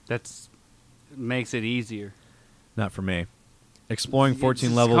 That's makes it easier. Not for me. Exploring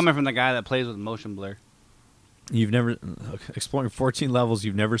 14 levels. Coming from the guy that plays with motion blur. Exploring 14 levels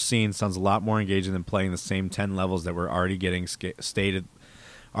you've never seen sounds a lot more engaging than playing the same 10 levels that were already getting stale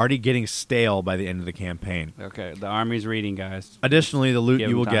by the end of the campaign. Okay, the army's reading, guys. Additionally, the loot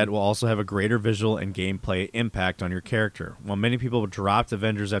you will get will also have a greater visual and gameplay impact on your character. While many people dropped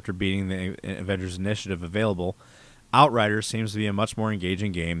Avengers after beating the Avengers Initiative available, Outriders seems to be a much more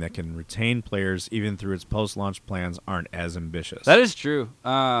engaging game that can retain players even through its post-launch plans aren't as ambitious. That is true.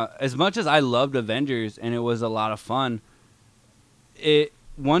 As much as I loved Avengers and it was a lot of fun,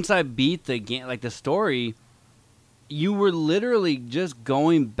 once I beat the game, like the story, you were literally just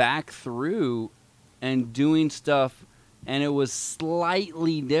going back through and doing stuff, and it was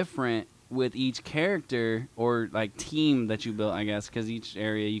slightly different with each character or like team that you built, I guess, because each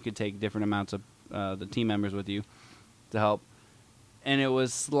area you could take different amounts of the team members with you to help, and it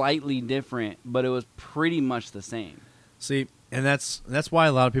was slightly different, but it was pretty much the same. See, and that's why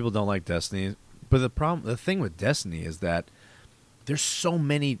a lot of people don't like Destiny. But the thing with Destiny is that there's so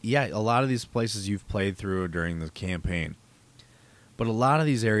many. Yeah, a lot of these places you've played through during the campaign, but a lot of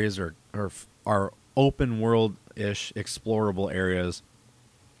these areas are open world-ish, explorable areas,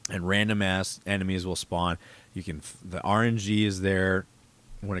 and random ass enemies will spawn. The RNG is there.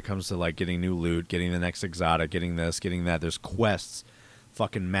 When it comes to like getting new loot, getting the next exotic, getting this, getting that, there's quests,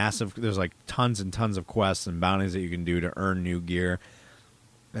 fucking massive. There's like tons and tons of quests and bounties that you can do to earn new gear,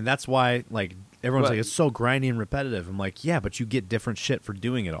 and that's why like everyone's like it's so grindy and repetitive. I'm like, yeah, but you get different shit for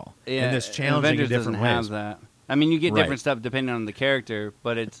doing it all. Yeah, and this challenging in different ways. Have that. I mean, you get different stuff depending on the character,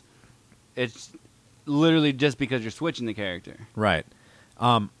 but it's literally just because you're switching the character. Right.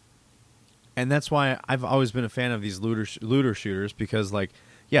 And that's why I've always been a fan of these looter shooters because like.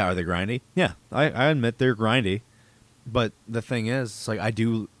 Yeah, are they grindy? Yeah, I admit they're grindy, but the thing is, it's like I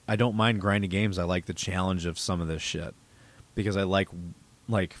don't mind grindy games. I like the challenge of some of this shit because I like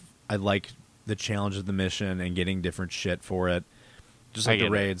the challenge of the mission and getting different shit for it. Just like the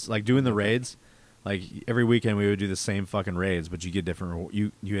raids, like doing the raids. Like every weekend we would do the same fucking raids, but you get different.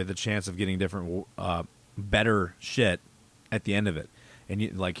 You had the chance of getting different, better shit at the end of it, and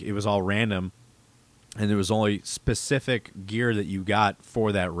it was all random. And there was only specific gear that you got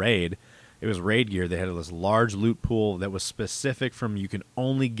for that raid. It was raid gear. They had this large loot pool that was specific from you can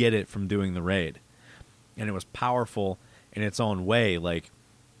only get it from doing the raid. And it was powerful in its own way. Like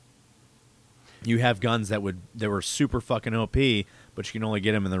you have guns that were super fucking OP, but you can only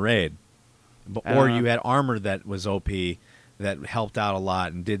get them in the raid. Or you had armor that was OP that helped out a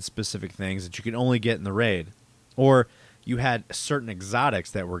lot and did specific things that you could only get in the raid. Or you had certain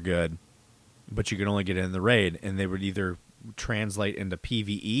exotics that were good, but you could only get it in the raid, and they would either translate into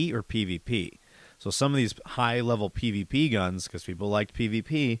PvE or PvP. So some of these high-level PvP guns, because people liked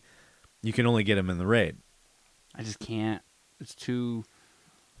PvP, you can only get them in the raid. I just can't. It's too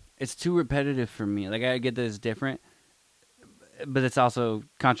repetitive for me. Like, I get that it's different, but it's also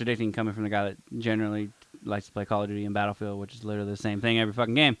contradicting coming from the guy that generally likes to play Call of Duty and Battlefield, which is literally the same thing every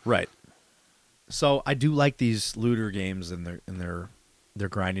fucking game. Right. So I do like these looter games and their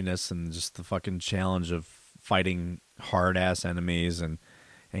grindiness and just the fucking challenge of fighting hard-ass enemies and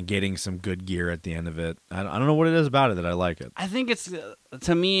and getting some good gear at the end of it. I don't know what it is about it that I like it. I think it's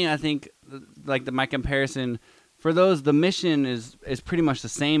to me. I think like my comparison for those, the mission is pretty much the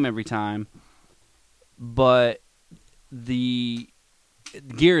same every time, but the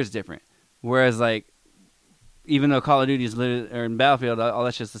gear is different. Whereas like even though Call of Duty is or in Battlefield, all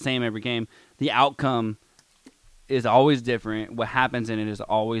that's just the same every game, the outcome is always different. What happens in it is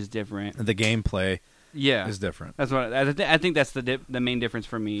always different. The gameplay is different. That's what I think. That's the main difference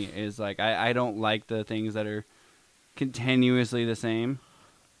for me is like I don't like the things that are continuously the same,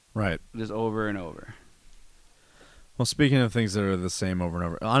 right? Just over and over. Well, speaking of things that are the same over and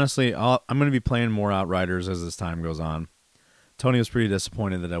over, honestly, I'm going to be playing more Outriders as this time goes on. Tony was pretty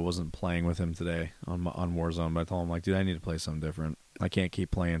disappointed that I wasn't playing with him today on Warzone, but I told him, like, dude, I need to play something different. I can't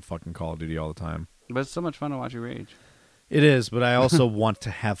keep playing fucking Call of Duty all the time. But it's so much fun to watch you rage. It is, but I also want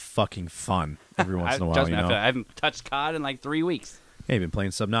to have fucking fun every once in a while, you know? I haven't touched COD in like 3 weeks. Yeah, you've been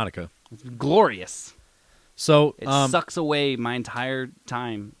playing Subnautica. It's glorious. So it sucks away my entire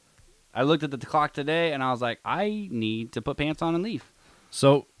time. I looked at the clock today, and I was like, I need to put pants on and leave.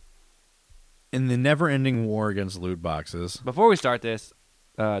 So, in the never-ending war against loot boxes... Before we start this,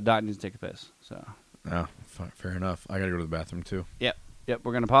 Dot needs to take a piss. So. Oh, fair enough. I got to go to the bathroom, too. Yep.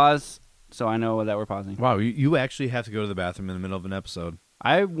 We're going to pause, so I know that we're pausing. Wow, you actually have to go to the bathroom in the middle of an episode.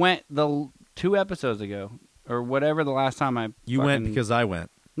 I went 2 episodes ago, or whatever the last time I... You went because I went.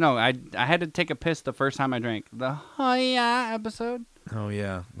 No, I had to take a piss the first time I drank. The "Oh yeah" episode. Oh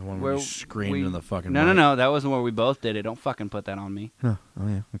yeah, the one where you screamed in the fucking. No, that wasn't where we both did it. Don't fucking put that on me. Oh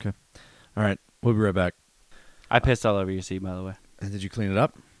yeah, okay. All right, we'll be right back. I pissed all over your seat, by the way. And did you clean it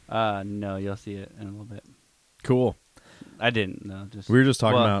up? No, you'll see it in a little bit. Cool. I didn't. No, we were just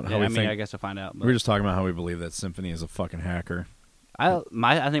talking about how I guess we'll find out. We were just talking about how we believe that Symphony is a fucking hacker. I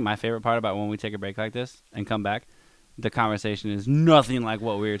think my favorite part about when we take a break like this and come back, the conversation is nothing like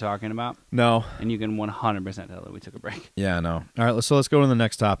what we were talking about. No. And you can 100% tell that we took a break. Yeah, I know. All right, so let's go to the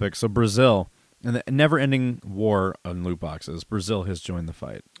next topic. So Brazil, and the never-ending war on loot boxes. Brazil has joined the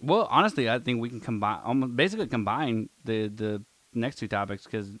fight. Well, honestly, I think we can combine the next 2 topics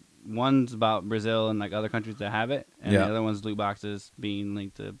because one's about Brazil and like other countries that have it, and the other one's loot boxes being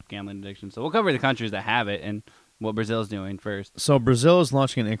linked to gambling addiction. So we'll cover the countries that have it and what Brazil's doing first. So Brazil is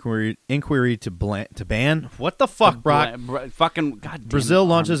launching an inquiry to ban. What the fuck, Brock? Fucking goddamn. Brazil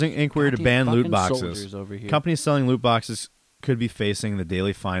launches an inquiry to ban loot boxes. Over here. Companies selling loot boxes could be facing the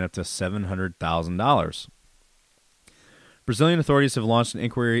daily fine up to $700,000. Brazilian authorities have launched an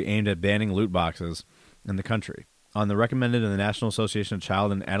inquiry aimed at banning loot boxes in the country, on the recommended of the National Association of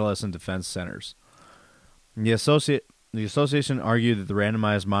Child and Adolescent Defense Centers. The association argued that the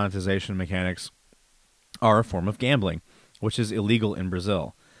randomized monetization mechanics are a form of gambling, which is illegal in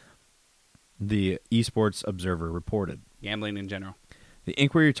Brazil, the Esports Observer reported. Gambling in general. The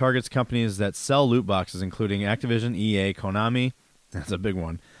inquiry targets companies that sell loot boxes, including Activision, EA, Konami, that's a big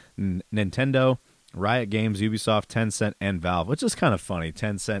one, Nintendo, Riot Games, Ubisoft, Tencent, and Valve, which is kind of funny.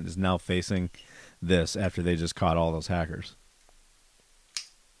 Tencent is now facing this after they just caught all those hackers.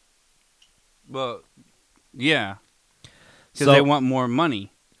 Well, yeah. Because they want more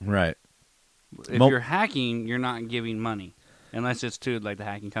money. Right. If you're hacking, you're not giving money, unless it's to like the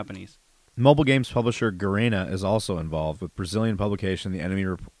hacking companies. Mobile games publisher Garena is also involved, with Brazilian publication The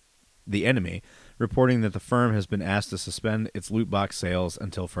Enemy reporting that the firm has been asked to suspend its loot box sales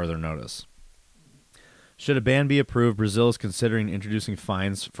until further notice. Should a ban be approved, Brazil is considering introducing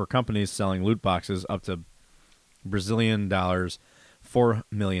fines for companies selling loot boxes up to Brazilian dollars $4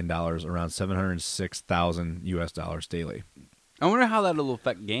 million, around $706,000 daily. I wonder how that will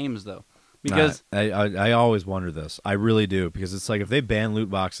affect games, though. Because I always wonder this. I really do, because it's like if they ban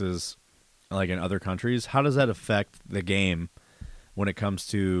loot boxes like in other countries, how does that affect the game when it comes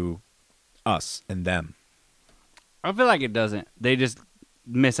to us and them? I feel like it doesn't. They just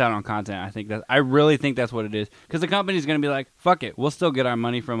miss out on content. I really think that's what it is. Because the company's going to be like, fuck it, we'll still get our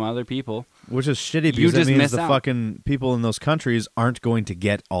money from other people. Which is shitty because it means the fucking people in those countries aren't going to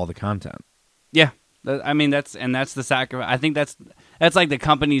get all the content. Yeah. I mean, that's the sacrifice. I think that's like the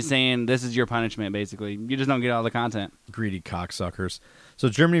company saying, this is your punishment, basically. You just don't get all the content. Greedy cocksuckers. So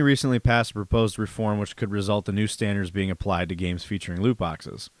Germany recently passed a proposed reform which could result in new standards being applied to games featuring loot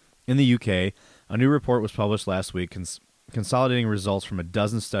boxes. In the UK, a new report was published last week consolidating results from a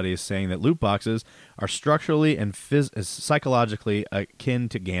dozen studies saying that loot boxes are structurally and psychologically akin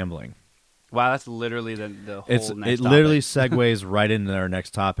to gambling. Wow, that's literally the whole next topic. It literally segues right into our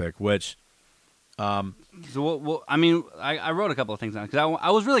next topic, which... So I mean, I wrote a couple of things down because I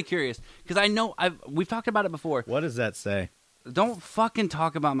was really curious because I know we've talked about it before. What does that say? Don't fucking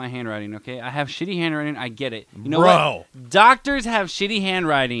talk about my handwriting, okay? I have shitty handwriting. I get it. You know Bro. what? Doctors have shitty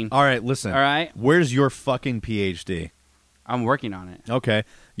handwriting. All right, listen. All right? Where's your fucking PhD? I'm working on it. Okay.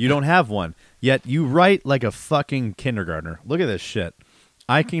 You don't have one. Yet you write like a fucking kindergartner. Look at this shit.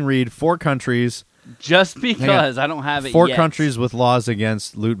 I can read 4 countries. Just because I don't have it 4 yet. countries with laws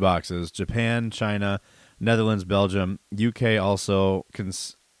against loot boxes. Japan, China, Netherlands, Belgium. UK also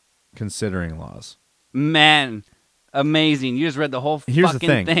considering laws. Man, amazing. You just read the whole Here's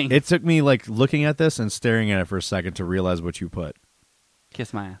fucking the thing. It took me like looking at this and staring at it for a second to realize what you put.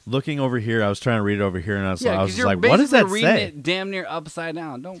 Kiss my ass. Looking over here, I was trying to read it over here, and I was Yeah, just you're like, what does that reading say? it damn near upside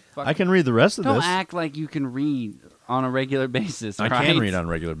down. Don't fucking, I can read the rest of don't this. act like you can read on a regular basis. I right? can read on a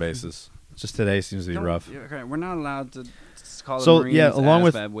regular basis. Just today seems to be Don't- rough. yeah, okay, we're not allowed to call So, the Marines yeah, along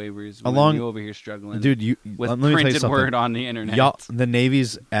with- ASVAB waivers along- when you over here struggling Dude, with let me tell you printed something. word on the internet. Y'all, the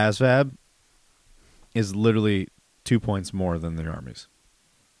Navy's ASVAB is literally 2 points more than the Army's.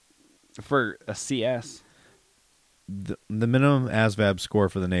 For a CS. The minimum ASVAB score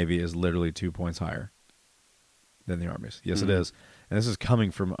for the Navy is literally 2 points higher than the Army's. Yes, it is. And this is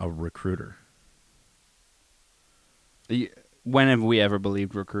coming from a recruiter. When have we ever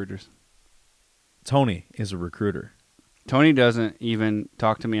believed recruiters? Tony is a recruiter, Tony doesn't even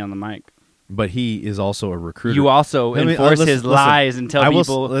talk to me on the mic. but he is also a recruiter. You also Let me- enforce listen, his lies and tell I will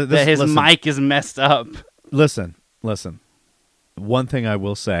people this- that his listen. mic is messed up. Listen. One thing I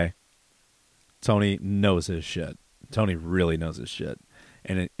will say, Tony knows his shit. Tony really knows his shit,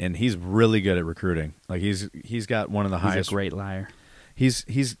 and he's really good at recruiting. Like he's got one of the highest. He's a great liar.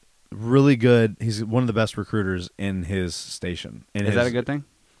 He's really good. He's one of the best recruiters in his station. Is that a good thing?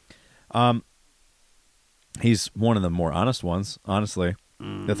 He's one of the more honest ones, honestly.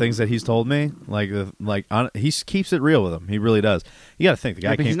 The things that he's told me, he keeps it real with him. He really does. You got to think the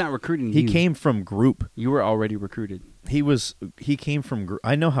guy. But he's not recruiting He you. came from group. You were already recruited. He came from group.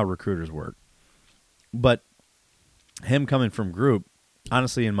 I know how recruiters work, but him coming from group,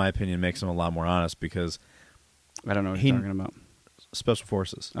 honestly, in my opinion, makes him a lot more honest because I don't know what you're talking about. Special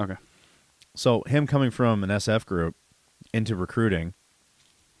Forces. Okay. So him coming from an SF group into recruiting,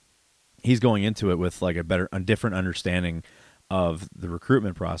 he's going into it with like a different understanding of the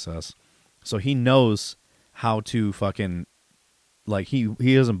recruitment process. So he knows how to fucking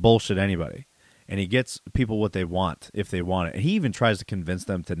he doesn't bullshit anybody. And he gets people what they want if they want it. And he even tries to convince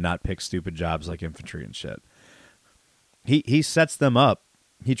them to not pick stupid jobs like infantry and shit. He sets them up.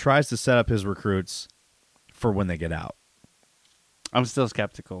 He tries to set up his recruits for when they get out. I'm still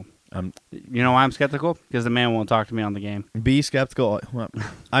skeptical. You know why I'm skeptical? Because the man won't talk to me on the game. Be skeptical. Well,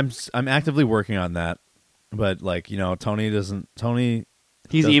 I'm actively working on that, but Tony doesn't.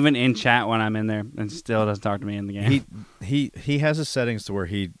 He's even in chat when I'm in there and still doesn't talk to me in the game. He has his settings to where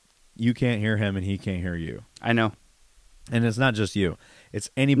you can't hear him and he can't hear you. I know. And it's not just you. It's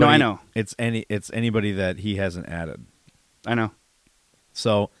anybody. No, I know. It's anybody that he hasn't added. I know.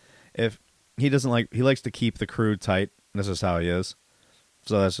 So if he doesn't he likes to keep the crew tight. This is how he is.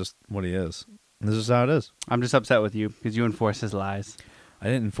 So that's just what he is. This is how it is. I'm just upset with you because you enforce his lies. I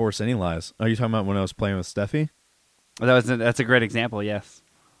didn't enforce any lies. Are you talking about when I was playing with Steffi? That's a great example. Yes.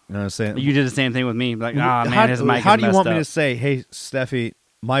 No, I was saying You did the same thing with me. Like, man, his mic is how do you messed want me up. to say, hey, Steffi,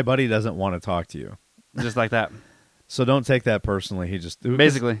 my buddy doesn't want to talk to you? Just like that. So don't take that personally. He just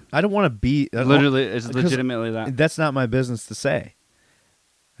Basically. I don't want to be Literally, it's legitimately that. That's not my business to say.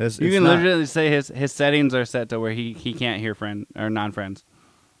 You can literally say his settings are set to where he can't hear friend or non-friends.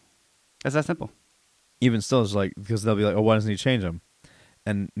 It's that simple. Even still, it's because they'll be like, oh, why doesn't he change them?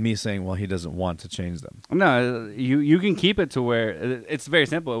 And me saying, well, he doesn't want to change them. No, you can keep it to where it's very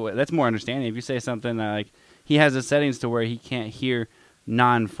simple. That's more understanding. If you say something that he has the settings to where he can't hear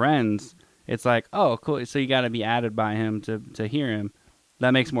non-friends, it's like, oh, cool. So you got to be added by him to hear him.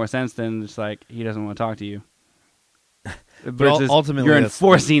 That makes more sense than just he doesn't want to talk to you. But ultimately, you're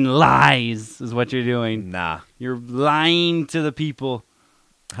enforcing lies is what you're doing. Nah. You're lying to the people.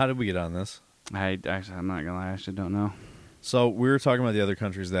 How did we get on this? I'm not going to lie. I actually don't know. So we were talking about the other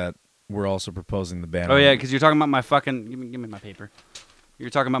countries that were also proposing the ban. Oh, yeah, because you're talking about my fucking... Give me my paper.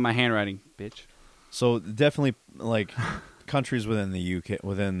 You're talking about my handwriting, bitch. So definitely, countries within the UK,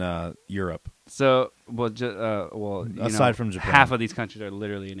 within Europe. So, aside from Japan. half of these countries are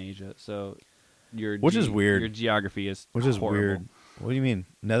literally in Asia. So, which is weird. Your geography is Which is horrible. weird. What do you mean?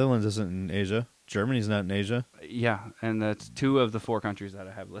 Netherlands isn't in Asia. Germany's not in Asia. Yeah, and that's 2 of the 4 countries that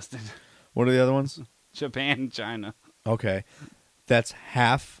I have listed. What are the other ones? Japan and China. Okay. That's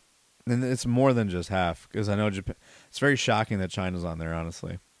half. And it's more than just half, because I know Japan. It's very shocking that China's on there,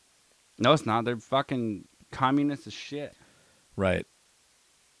 honestly. No, it's not. They're fucking communist as shit. Right.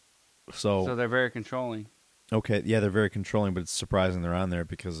 So they're very controlling. Okay, yeah, they're very controlling, but it's surprising they're on there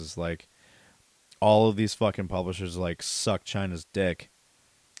because it's like all of these fucking publishers like suck China's dick.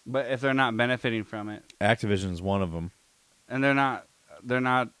 But if they're not benefiting from it, Activision is one of them. and they're not.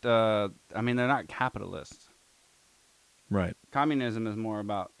 I mean, they're not capitalists. Right. Communism is more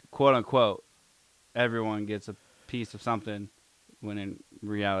about quote unquote everyone gets a piece of something, when in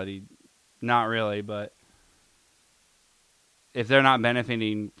reality, not really. But if they're not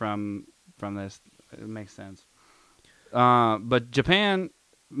benefiting from this, it makes sense. But Japan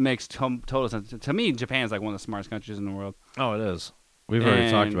makes total sense to me. Japan's like one of the smartest countries in the world. Oh, it is. We've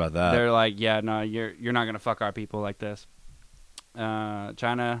already talked about that. They're like, yeah, no, you're not gonna fuck our people like this.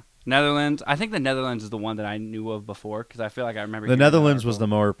 China, Netherlands. I think the Netherlands is the one that I knew of before because I feel like I remember. The Netherlands was the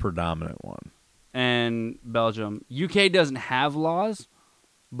more predominant one. And Belgium. UK doesn't have laws,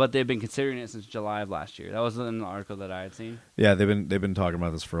 but they've been considering it since July of last year. That was in the article that I had seen. Yeah, they've been talking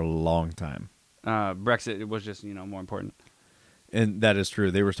about this for a long time. Brexit was just more important. And that is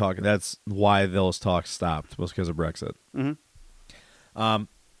true. They were talking. That's why those talks stopped, was because of Brexit. Mm-hmm.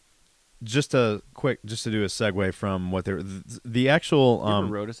 Just to do a segue from what the actual You ever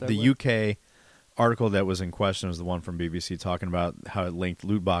wrote a segue? the UK article that was in question was the one from BBC talking about how it linked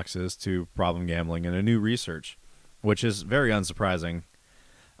loot boxes to problem gambling and a new research, which is very unsurprising.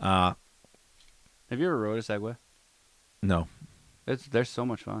 Have you ever rode a Segway? No. They're so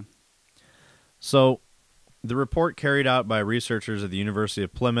much fun. So, the report carried out by researchers at the University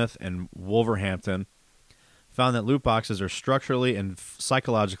of Plymouth and Wolverhampton found that loot boxes are structurally and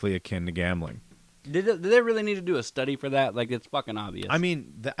psychologically akin to gambling. Did they really need to do a study for that? Like, it's fucking obvious. I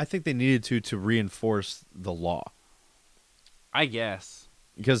mean, I think they needed to reinforce the law. I guess.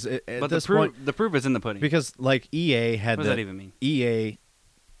 Because at this the point, the proof is in the pudding. because like EA had What does that even mean? EA,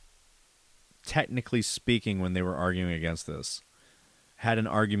 technically speaking, when they were arguing against this, had an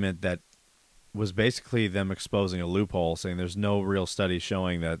argument that was basically them exposing a loophole, saying there's no real study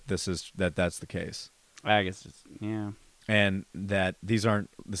showing that that's the case. I guess yeah. And that this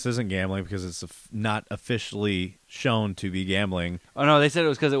isn't gambling because it's not officially shown to be gambling. Oh no, they said it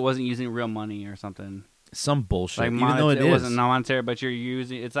was because it wasn't using real money or something. Some bullshit. Like even though it is. wasn't monetary, but you're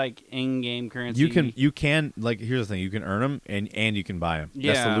using it's like in-game currency. You can like here's the thing: you can earn them and you can buy them.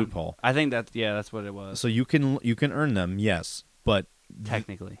 Yeah, that's the loophole. I think that's what it was. So you can earn them, yes, but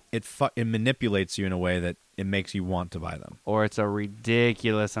Technically, it manipulates you in a way that it makes you want to buy them. Or it's a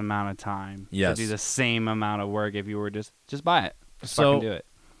ridiculous amount of time Yes. to do the same amount of work if you were just buy it. Just So- fucking do it.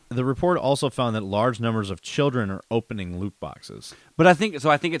 The report also found that large numbers of children are opening loot boxes. But I think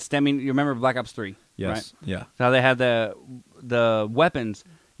it's stemming. You remember Black Ops 3? Yes. Right? Yeah. So how they had the weapons,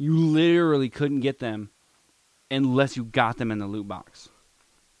 you literally couldn't get them unless you got them in the loot box.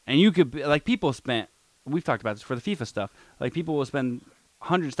 And you could like people spent. We've talked about this for the FIFA stuff. Like people will spend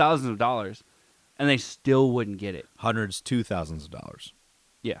hundreds, thousands of dollars, and they still wouldn't get it. Hundreds to thousands of dollars.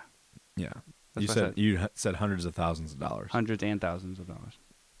 Yeah, Yeah. That's what I You said hundreds of thousands of dollars. hundreds and thousands of dollars.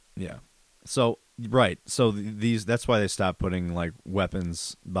 Yeah. So right. So that's why they stopped putting like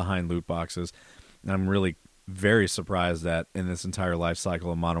weapons behind loot boxes. And I'm really very surprised that in this entire life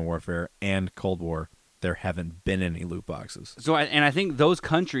cycle of Modern Warfare and Cold War, there haven't been any loot boxes. So I think those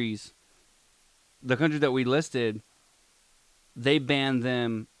countries, the countries that we listed, they banned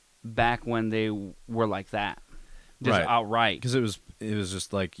them back when they were like that, just Right. outright. Because it was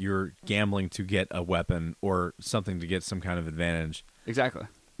just like you're gambling to get a weapon or something to get some kind of advantage. Exactly.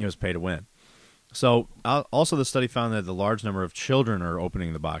 It was pay to win. So also the study found that the large number of children are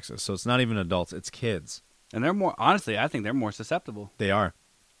opening the boxes. So it's not even adults, it's kids. And they're more, honestly, I think they're more susceptible. They are.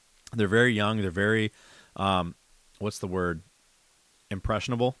 They're very young. They're very, what's the word?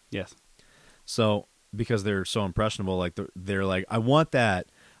 Impressionable. Yes. So because they're so impressionable, like they're like, I want that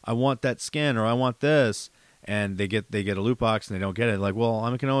skin, or I want this, and they get a loot box and they don't get it. Like, well,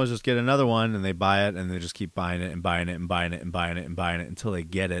 I can always just get another one, and they buy it, and they just keep buying it and buying it and buying it and buying it and buying it until they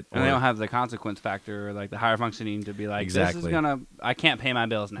get it. And they don't have the consequence factor or like the higher functioning to be like, Exactly. I can't pay my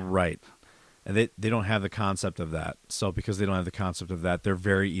bills now. Right. And they don't have the concept of that. So because they don't have the concept of that, they're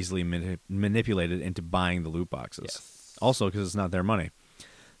very easily manipulated into buying the loot boxes. Yes. Also because it's not their money.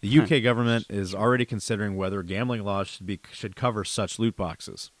 The UK government is already considering whether gambling laws should cover such loot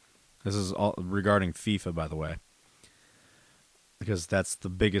boxes. This is all regarding FIFA, by the way, because that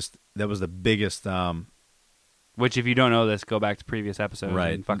was the biggest. Which, if you don't know this, go back to previous episodes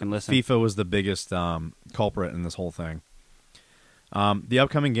and fucking listen. FIFA was the biggest culprit in this whole thing. The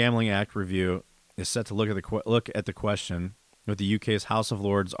upcoming Gambling Act review is set to look at the question, with the UK's House of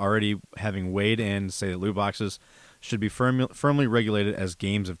Lords already having weighed in to say that loot boxes should be firmly regulated as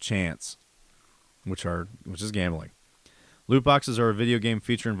games of chance, which is gambling. Loot boxes are a video game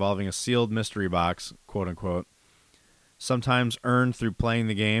feature involving a sealed mystery box, quote unquote, sometimes earned through playing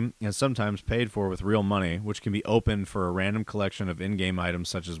the game and sometimes paid for with real money, which can be opened for a random collection of in-game items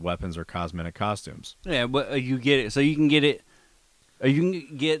such as weapons or cosmetic costumes. Yeah, but you get it. So you can get it. You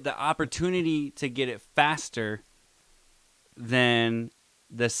can get the opportunity to get it faster than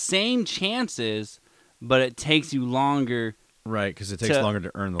the same chances, but it takes you longer. Right, because it takes longer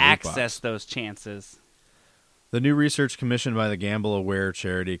to earn the loot access box. Those chances. The new research commissioned by the Gamble Aware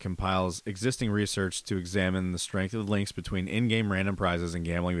charity compiles existing research to examine the strength of the links between in-game random prizes and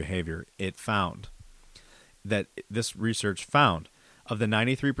gambling behavior. This research found of the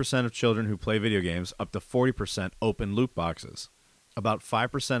 93% of children who play video games, up to 40% open loot boxes. About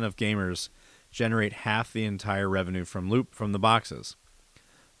 5% of gamers generate half the entire revenue from the boxes.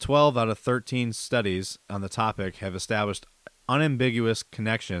 12 out of 13 studies on the topic have established unambiguous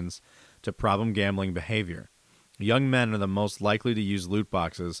connections to problem gambling behavior. Young men are the most likely to use loot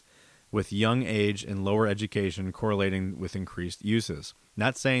boxes, with young age and lower education correlating with increased uses.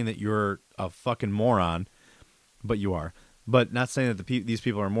 Not saying that you're a fucking moron, but you are. But not saying that these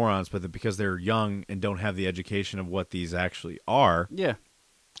people are morons, but that because they're young and don't have the education of what these actually are. Yeah,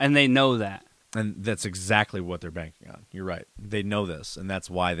 and they know that. And that's exactly what they're banking on. You're right. They know this, and that's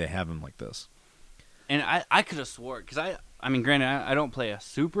why they have them like this. And I could have swore, because I mean, granted, I don't play a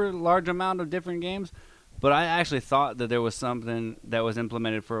super large amount of different games, but I actually thought that there was something that was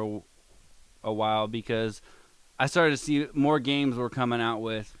implemented for a while, because I started to see more games were coming out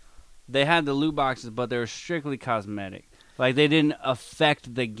with. They had the loot boxes, but they were strictly cosmetic. Like, they didn't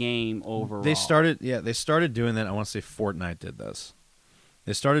affect the game overall. They started doing that. I want to say Fortnite did this.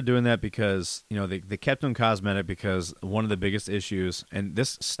 They started doing that because, they kept them cosmetic because one of the biggest issues, and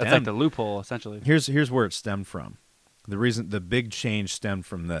this stemmed... That's like the loophole, essentially. Here's where it stemmed from. The big change stemmed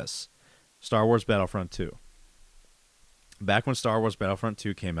from this. Star Wars Battlefront 2. Back when Star Wars Battlefront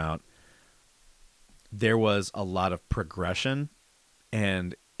 2 came out, there was a lot of progression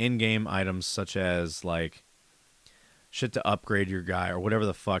and in-game items such as, like, shit to upgrade your guy or whatever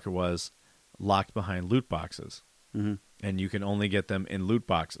the fuck it was, locked behind loot boxes. Mm-hmm. And you can only get them in loot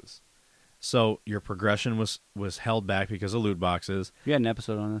boxes. So your progression was held back because of loot boxes. You had an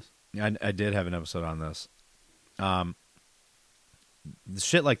episode on this. I did have an episode on this.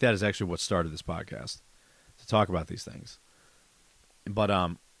 Shit like that is actually what started this podcast, to talk about these things. But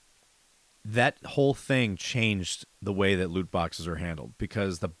that whole thing changed the way that loot boxes are handled,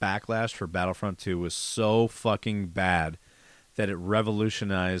 because the backlash for Battlefront 2 was so fucking bad that it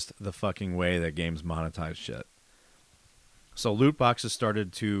revolutionized the fucking way that games monetize shit. So loot boxes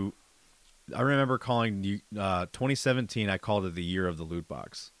started to... I remember calling 2017, I called it the year of the loot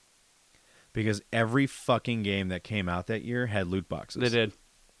box. Because every fucking game that came out that year had loot boxes. They did.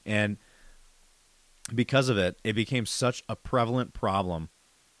 And because of it, it became such a prevalent problem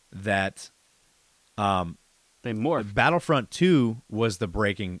that they morphed. Battlefront 2 was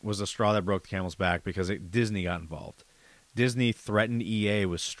the straw that broke the camel's back, because Disney got involved. Disney threatened EA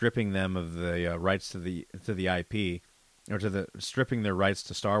with stripping them of the rights to the IP, or stripping their rights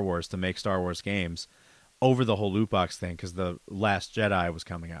to Star Wars to make Star Wars games over the whole loot box thing, because The Last Jedi was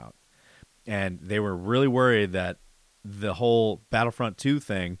coming out. And they were really worried that the whole Battlefront 2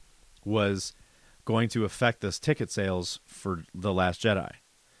 thing was going to affect this ticket sales for The Last Jedi.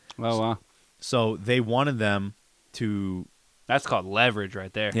 Oh, wow. So they wanted them to... That's called leverage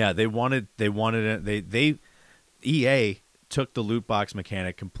right there. Yeah, they wanted it. EA took the loot box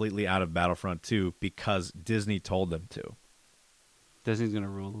mechanic completely out of Battlefront 2 because Disney told them to. Disney's going to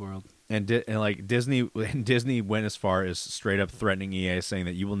rule the world. And Disney went as far as straight up threatening EA, saying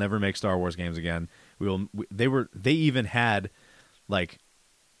that you will never make Star Wars games again. They even had, like,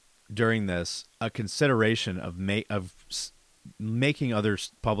 during this, a consideration of making other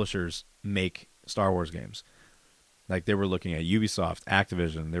publishers make Star Wars games. Like, they were looking at Ubisoft,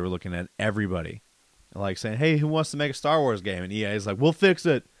 Activision. They were looking at everybody, like, saying, "Hey, who wants to make a Star Wars game?" And EA is like, "We'll fix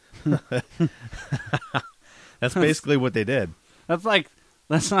it." That's basically what they did. That's like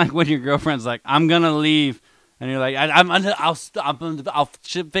when your girlfriend's like, "I'm gonna leave," and you're like, "I'll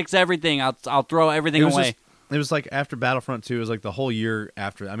fix everything. I'll throw everything away." It was like after Battlefront 2. It was like the whole year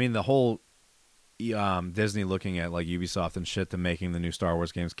after. I mean, the whole Disney looking at, like, Ubisoft and shit to making the new Star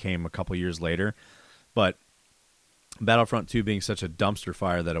Wars games came a couple years later. But Battlefront 2 being such a dumpster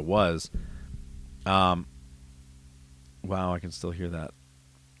fire that it was, wow, I can still hear that.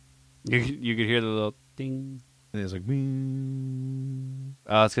 You could hear the little ding. And it's like, it's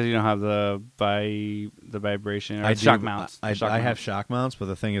because you don't have the vibration or I shock do, mounts. I have shock mounts, but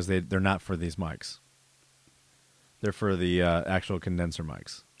the thing is, they're not for these mics. They're for the actual condenser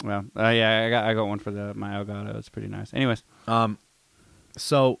mics. Well, yeah, I got one for my Elgato. It's pretty nice. Anyways,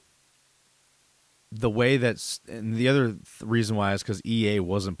 so the way and the other reason why is because EA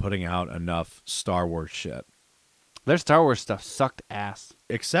wasn't putting out enough Star Wars shit. their Star Wars stuff sucked ass.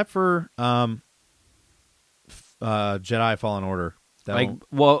 Except for Jedi Fallen Order.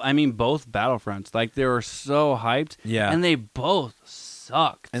 Both Battlefronts. Like, they were so hyped. Yeah. And they both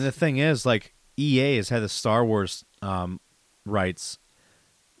sucked. And the thing is, like, EA has had the Star Wars rights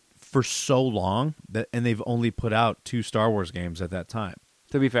for so long, and they've only put out 2 Star Wars games at that time.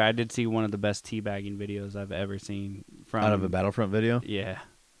 To be fair, I did see one of the best teabagging videos I've ever seen. Out of a Battlefront video? Yeah.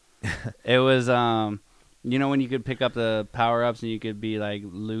 It was, when you could pick up the power-ups and you could be like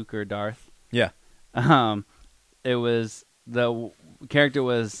Luke or Darth? Yeah. It was, the character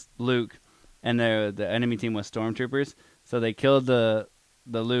was Luke, and the enemy team was stormtroopers. So they killed the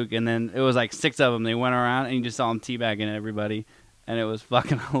Luke, and then it was like 6 of them. They went around, and you just saw them teabagging everybody, and it was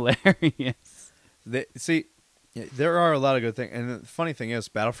fucking hilarious. There are a lot of good things. And the funny thing is,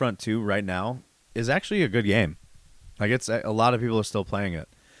 Battlefront 2 right now is actually a good game. Like, it's a lot of people are still playing it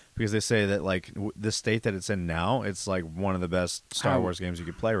because they say that, like, the state that it's in now, it's like one of the best Star Wars games you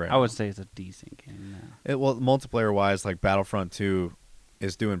could play right now. I would say it's a decent game now. Multiplayer wise, like, Battlefront 2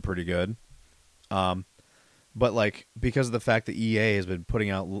 is doing pretty good. But, like, because of the fact that EA has been putting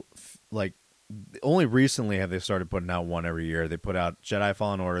out, like, only recently have they started putting out one every year. They put out Jedi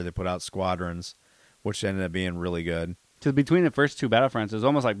Fallen Order, they put out Squadrons, which ended up being really good. Because between the first 2 Battlefronts, it was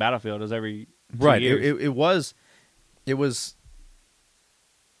almost like Battlefield. It was every 2 right. years. It was.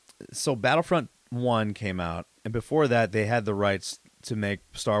 So Battlefront 1 came out, and before that, they had the rights to make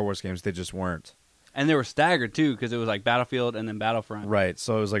Star Wars games. They just weren't. And they were staggered, too, because it was like Battlefield and then Battlefront. Right.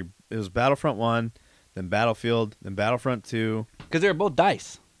 So it was Battlefront 1, then Battlefield, then Battlefront 2. Because they were both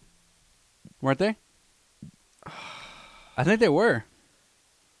DICE. Weren't they? I think they were.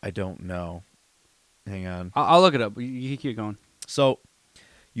 I don't know. Hang on. I'll look it up. You keep going. So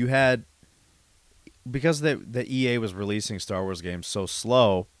you had, because the EA was releasing Star Wars games so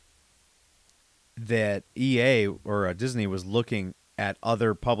slow, that EA or Disney was looking at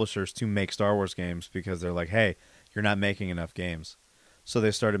other publishers to make Star Wars games because they're like, hey, you're not making enough games. So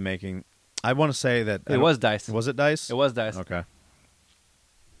they started making, I want to say that... It was DICE. Was it DICE? It was DICE. Okay.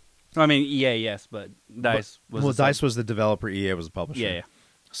 I mean, EA, yes, but DICE was... Well, DICE was the developer, EA was the publisher. Yeah.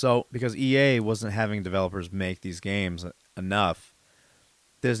 So, because EA wasn't having developers make these games enough,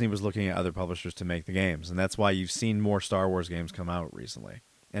 Disney was looking at other publishers to make the games. And that's why you've seen more Star Wars games come out recently.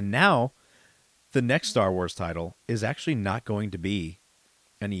 And now, the next Star Wars title is actually not going to be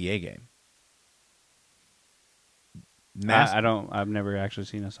an EA game. I've never actually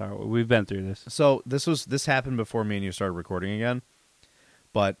seen a Star Wars. We've been through this. So, this happened before me and you started recording again.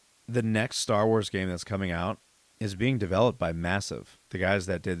 But the next Star Wars game that's coming out is being developed by Massive, the guys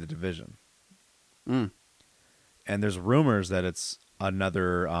that did The Division. Mm. And there's rumors that it's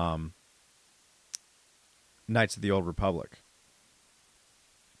another Knights of the Old Republic,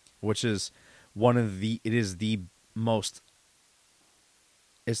 which is it's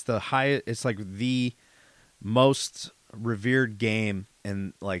like the most revered game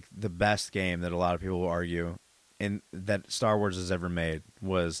and like the best game that a lot of people will argue and that Star Wars has ever made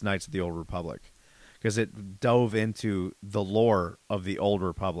was Knights of the Old Republic. Because it dove into the lore of the Old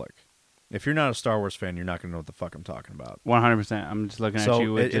Republic. If you're not a Star Wars fan, you're not going to know what the fuck I'm talking about. 100%. I'm just looking at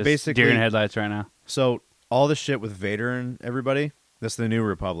you with just deer in headlights right now. So all the shit with Vader and everybody, that's the New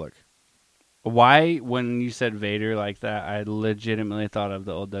Republic. Why, when you said Vader like that, I legitimately thought of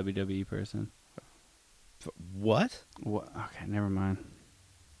the old WWE person. What? Okay, never mind.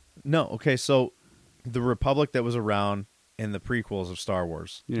 No, okay, so the Republic that was around in the prequels of Star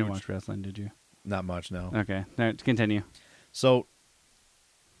Wars. You didn't watch wrestling, did you? Not much, no. Okay, continue. So,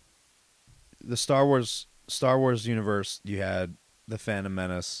 the Star Wars universe, you had the Phantom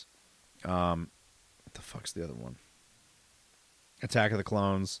Menace. What the fuck's the other one? Attack of the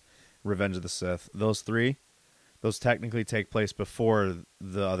Clones, Revenge of the Sith. Those 3, those technically take place before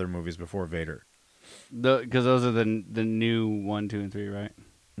the other movies, before Vader. Because those are the new 1, 2, and 3, right?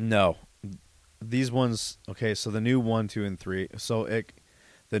 No. These ones, okay, so the new 1, 2, and 3. So,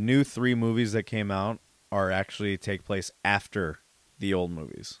 the new 3 movies that came out actually take place after the old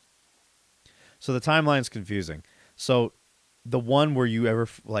movies. So the timeline's confusing. So the one where you ever,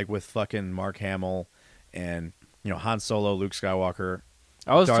 like with fucking Mark Hamill and, Han Solo, Luke Skywalker,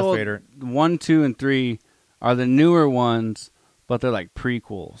 I was Darth told Vader. 1, 2, and 3 are the newer ones, but they're like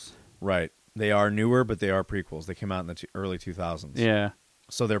prequels. Right. They are newer, but they are prequels. They came out in the early 2000s. Yeah.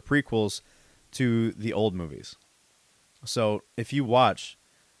 So they're prequels to the old movies. So if you watch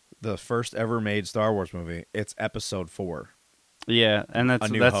the first ever made Star Wars movie. It's Episode 4. Yeah, and A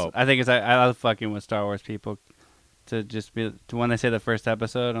New that's Hope. I think it's I love fucking with Star Wars people to just be to when they say the first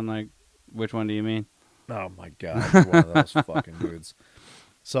episode, I'm like, which one do you mean? Oh my god, you're one of those fucking dudes.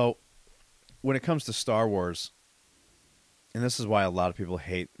 So, when it comes to Star Wars, and this is why a lot of people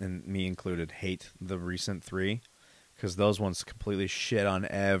hate, and me included, hate the recent 3, because those ones completely shit on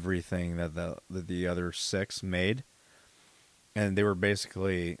everything that the other 6 made, and they were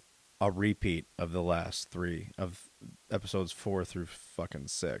basically a repeat of the last 3 of episodes 4 through fucking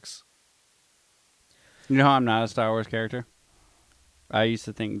 6. You know how I'm not a Star Wars character? I used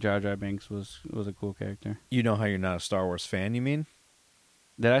to think Jar Jar Binks was a cool character. You know how you're not a Star Wars fan, you mean?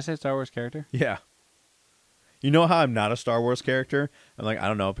 Did I say Star Wars character? Yeah. You know how I'm not a Star Wars character? I'm like, I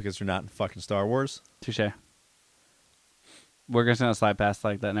don't know, because you're not in fucking Star Wars. Touche. We're just gonna slide past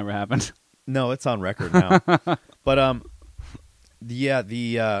like that never happened. No, it's on record now. But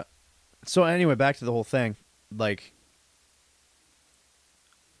so anyway, back to the whole thing. Like,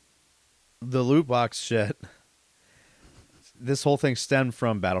 the loot box shit. This whole thing stemmed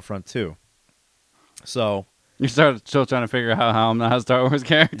from Battlefront 2. So You started still trying to figure out how I'm not a Star Wars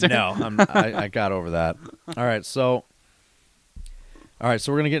character. no, I got over that. All right, so we're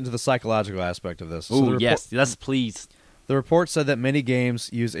gonna get into the psychological aspect of this. Ooh, yes, please. The report said that many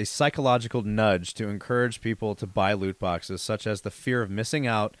games use a psychological nudge to encourage people to buy loot boxes, such as the fear of missing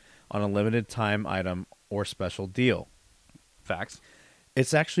out on a limited time item or special deal. Facts.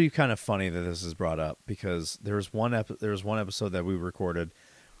 It's actually kind of funny that this is brought up because there was one episode that we recorded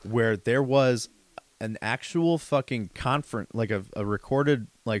where there was an actual fucking conference, like a recorded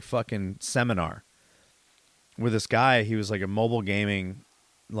like fucking seminar with this guy. He was like a mobile gaming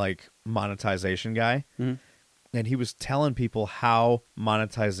like monetization guy. Mm-hmm. And he was telling people how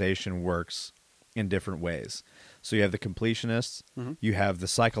monetization works in different ways. So you have the completionists, you have the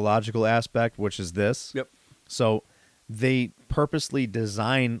psychological aspect, which is this. Yep. So they purposely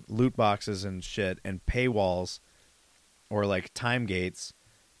design loot boxes and shit and paywalls or like time gates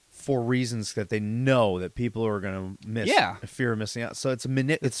for reasons that they know that people are going to miss. Yeah. A fear of missing out. So it's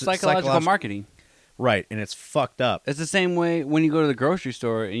psychological marketing. Right, and it's fucked up. It's the same way when you go to the grocery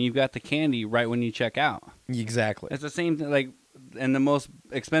store and you've got the candy right when you check out. Exactly. It's the same thing, like, and the most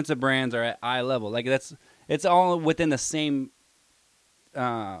expensive brands are at eye level. Like, it's all within the same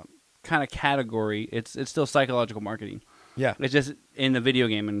kind of category. It's still psychological marketing. Yeah. It's just in the video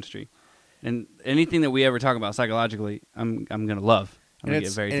game industry. And anything that we ever talk about psychologically, I'm going to love. I'm going to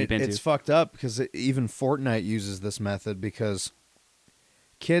get very deep into. It's fucked up because even Fortnite uses this method because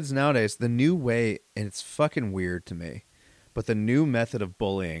kids nowadays, the new way, and it's fucking weird to me, but the new method of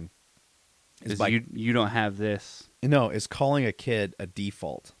bullying is by you don't have this. No, is calling a kid a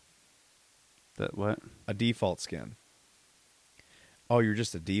default. What? A default skin. Oh, you're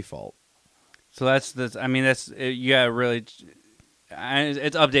just a default. So that's I mean you gotta really.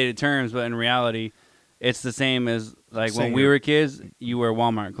 It's updated terms, but in reality, it's the same as like when we were kids. You wear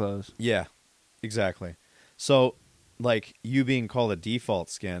Walmart clothes. Yeah, exactly. So, like you being called a default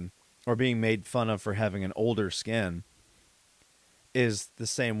skin or being made fun of for having an older skin is the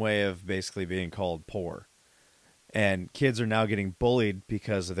same way of basically being called poor. And kids are now getting bullied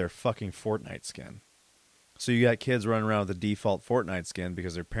because of their fucking Fortnite skin. So you got kids running around with a default Fortnite skin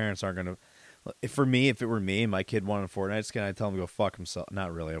because their parents aren't going to... For me, if it were me, my kid wanted a Fortnite skin, I'd tell him to go fuck himself.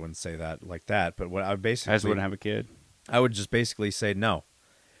 Not really, I wouldn't say that like that. But what I would basically... I just wouldn't have a kid. I would just basically say no.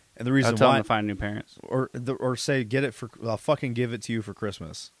 And the reason I'll tell why... them to find new parents. Or say, get it for... I'll fucking give it to you for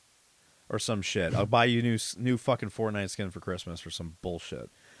Christmas. Or some shit. I'll buy you new fucking Fortnite skin for Christmas or some bullshit.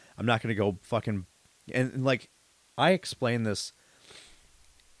 I'm not going to go fucking... And like, I explain this...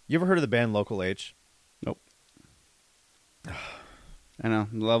 You ever heard of the band Local H? Nope. I know.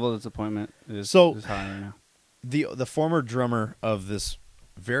 The level of disappointment is high right now. The former drummer of this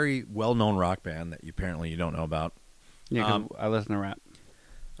very well-known rock band that apparently you don't know about. Yeah, 'cause I listen to rap.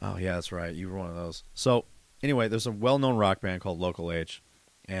 Oh, yeah, that's right. You were one of those. So, anyway, there's a well-known rock band called Local H,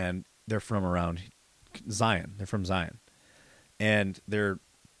 and they're from around Zion. They're from Zion. And they're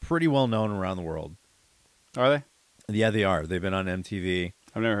pretty well-known around the world. Are they? Yeah, they are. They've been on MTV.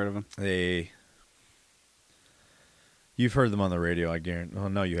 I've never heard of them. You've heard them on the radio, I guarantee. Oh,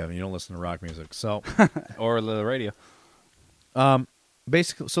 no, you haven't. You don't listen to rock music. So, or the radio.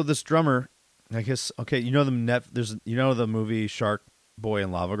 Basically, so this drummer, I guess. Okay, you know the movie Shark Boy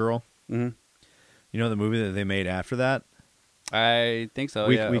and Lava Girl. Mm-hmm. You know the movie that they made after that. I think so.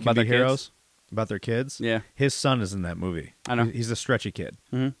 We yeah, Can about Be their Heroes. Kids? About their kids. Yeah, his son is in that movie. I know. He's a stretchy kid.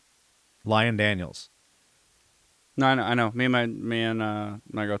 Mm-hmm. Lion Daniels. No, I know. Me and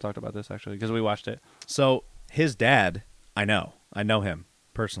my girl talked about this actually because we watched it. So his dad, I know him.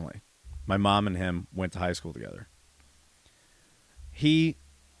 personally. My mom and him went to high school together. Me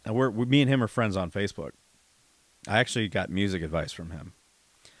and him are friends on Facebook. I actually got music advice from him.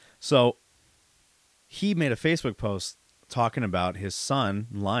 So he made a Facebook post talking about his son,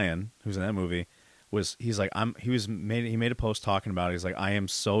 Lion, who's in that movie. He made a post talking about it. He's like, I am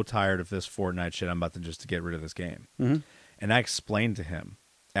so tired of this Fortnite shit. I'm about to get rid of this game. Mm-hmm. And I explained to him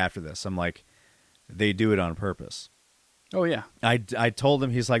after this, I'm like, they do it on purpose. Oh, yeah. I told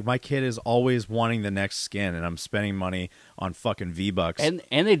him, he's like, my kid is always wanting the next skin, and I'm spending money on fucking V-Bucks. And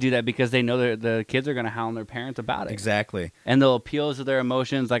they do that because they know the kids are going to hound their parents about it. Exactly. And they'll appeal to their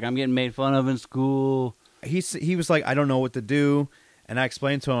emotions, like, I'm getting made fun of in school. He was like, I don't know what to do. And I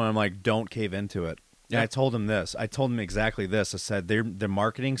explained to him, I'm like, don't cave into it. And I told him this. I told him exactly this. I said, the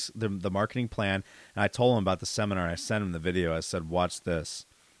marketing plan, and I told him about the seminar. I sent him the video. I said, watch this.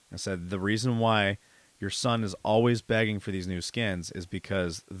 I said, the reason why your son is always begging for these new skins is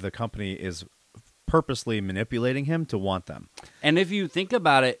because the company is purposely manipulating him to want them. And if you think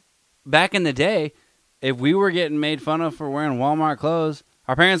about it, back in the day, if we were getting made fun of for wearing Walmart clothes,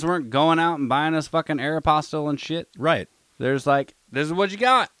 our parents weren't going out and buying us fucking Aeropostale and shit. Right. There's like, this is what you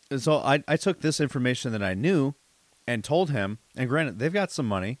got. And so I took this information that I knew and told him, and granted, they've got some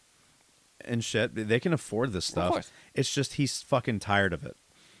money and shit. They can afford this stuff. Of course. It's just he's fucking tired of it.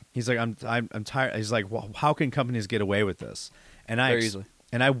 He's like, I'm tired. He's like, well, how can companies get away with this? And Very easily.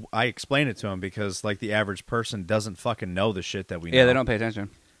 And I explained it to him because like the average person doesn't fucking know the shit that we know. Yeah, they don't pay attention.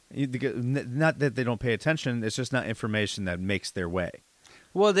 Not that they don't pay attention. It's just not information that makes their way.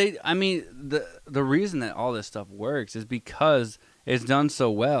 Well, the reason that all this stuff works is because it's done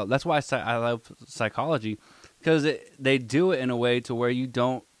so well. That's why I love psychology, because they do it in a way to where you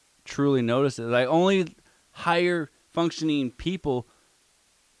don't truly notice it. Like only higher functioning people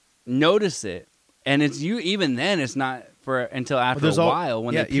notice it, and it's you. Even then, it's not until after a while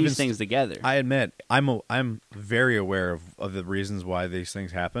when they piece things together. I admit, I'm very aware of the reasons why these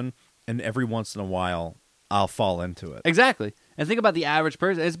things happen, and every once in a while, I'll fall into it. Exactly. And think about the average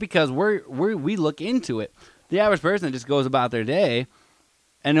person. It's because we look into it. The average person just goes about their day,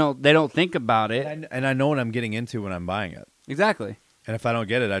 and they don't think about it. And I know what I'm getting into when I'm buying it. Exactly. And if I don't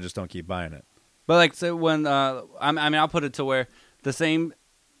get it, I just don't keep buying it. But like, so when I'll put it to where the same.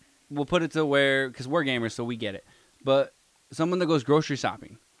 We'll put it to where, because we're gamers, so we get it. But someone that goes grocery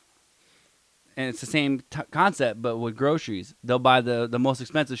shopping, and it's the same concept, but with groceries, they'll buy the most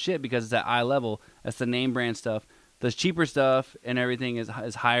expensive shit because it's at eye level. That's the name brand stuff. The cheaper stuff and everything is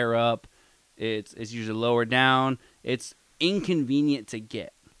higher up. It's usually lower down. It's inconvenient to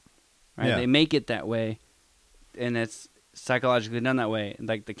get. Right? Yeah. They make it that way, and it's psychologically done that way.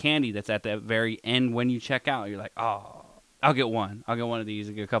 Like the candy that's at the very end when you check out, you're like, oh, I'll get one. I'll get one of these.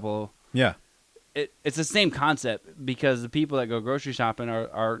 I'll get a couple. Yeah. It's the same concept because the people that go grocery shopping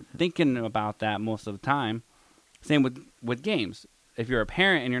are thinking about that most of the time. Same with games. If you're a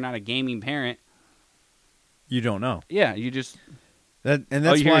parent and you're not a gaming parent, you don't know. Yeah, you just that's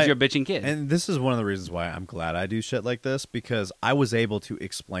here's your bitching kid. And this is one of the reasons why I'm glad I do shit like this, because I was able to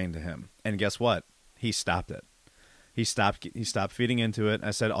explain to him, and guess what? He stopped it. He stopped feeding into it.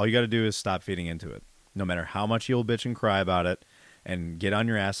 I said, all you got to do is stop feeding into it. No matter how much you'll bitch and cry about it and get on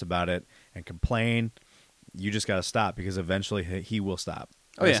your ass about it and complain, you just got to stop, because eventually he will stop.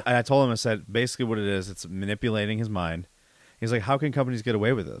 Oh, yeah. And I told him, I said, basically what it is, it's manipulating his mind. He's like, how can companies get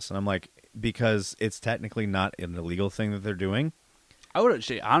away with this? And I'm like, because it's technically not an illegal thing that they're doing.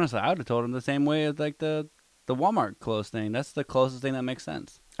 Honestly, I would have told him the same way as like the Walmart clothes thing. That's the closest thing that makes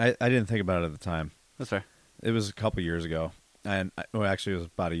sense. I didn't think about it at the time. That's fair. It was a couple years ago. Actually, it was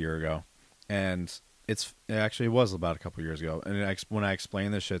about a year ago. And it actually was about a couple years ago. And when I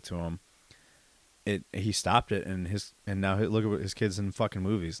explained this shit to him, he stopped it, and now look at his kid's in fucking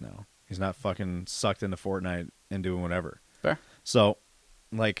movies now. He's not fucking sucked into Fortnite and doing whatever. Fair. So,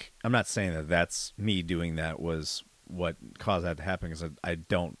 like, I'm not saying that that's me doing that was what caused that to happen, because I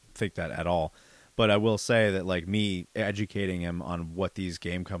don't think that at all. But I will say that, like, me educating him on what these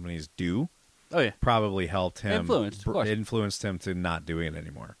game companies do, probably helped him. Influenced him to not doing it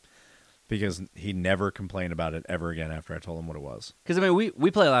anymore. Because he never complained about it ever again after I told him what it was. Because I mean,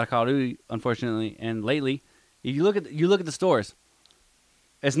 we play a lot of Call of Duty, unfortunately, and lately, if you look at the stores,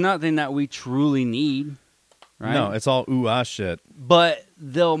 it's nothing that we truly need, right? No, it's all ooh-ah shit. But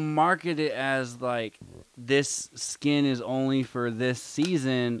they'll market it as like this skin is only for this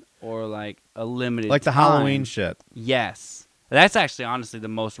season, or like a limited like the time. Halloween shit. Yes, that's actually honestly the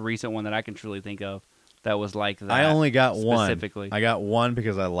most recent one that I can truly think of. That was like that. I only got specifically. one. I got one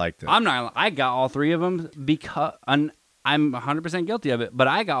because I liked it. I got all three of them because I'm 100% guilty of it. But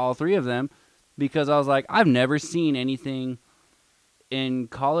I got all three of them because I was like, I've never seen anything in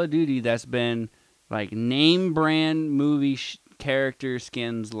Call of Duty that's been like name brand movie character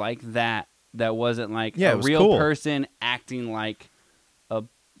skins like that wasn't like Yeah, a it was real cool. person acting like a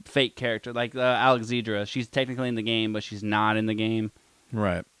fake character. Like Alexandra, she's technically in the game, but she's not in the game.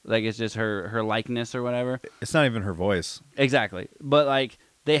 Right. Like it's just her likeness or whatever. It's not even her voice. Exactly. But like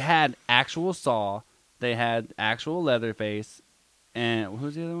they had actual Saw, they had actual Leatherface, and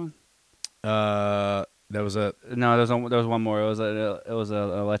who's the other one? That was a No, there was one more. It was an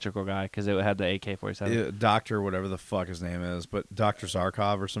electrical guy because it had the AK-47. doctor, whatever the fuck his name is, but Dr.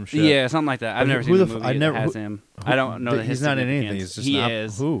 Zarkov or some shit. Yeah, something like that. I've never seen the movie that has him. I don't know that he's not in anything. He's just not.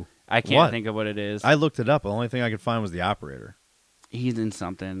 Is. Who? I can't think of what it is. I looked it up. The only thing I could find was the operator. He's in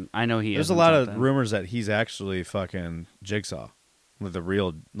something. I know he is. There's a lot of rumors that he's actually fucking Jigsaw, with the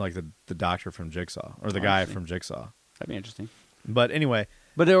real, like the doctor from Jigsaw or the guy from Jigsaw. That'd be interesting. But anyway,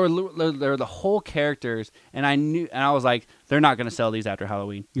 but there were the whole characters, and I was like, they're not going to sell these after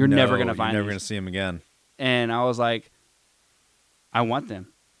Halloween. You're never going to find. You're never going to see them again. And I was like, I want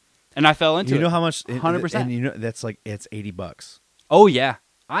them, and I fell into it. You know how much? 100%. And you know that's like it's $80. Oh yeah,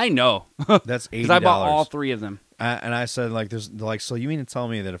 I know. That's $80. Because I bought all 3 of them. And I said, like, there's like, so you mean to tell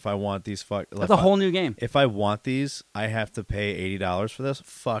me that if I want these that's a whole new game. If I want these, I have to pay $80 for this?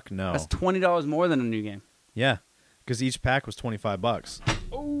 Fuck no. That's $20 more than a new game. Yeah, because each pack was $25.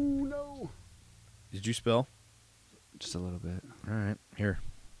 Oh no! Did you spill? Just a little bit. All right, here.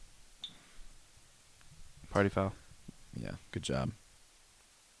 Party foul. Yeah, good job.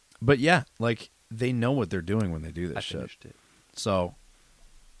 But yeah, like they know what they're doing when they do this I shit. finished it. So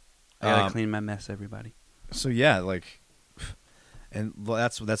I gotta clean my mess, everybody. So yeah, like, and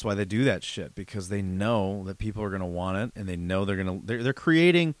that's why they do that shit, because they know that people are gonna want it, and they know they're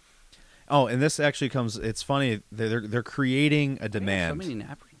creating. Oh, and this actually comes. It's funny. They're creating a demand. So many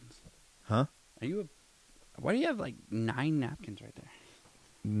napkins. Huh? Why do you have like 9 napkins right there?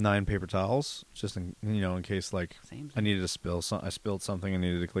 9 paper towels, just in case like Same. I needed to spill. I spilled something. I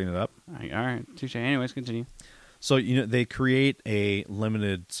needed to clean it up. All right. Touche. Anyways, continue. So they create a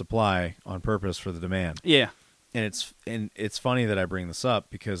limited supply on purpose for the demand. Yeah. And it's funny that I bring this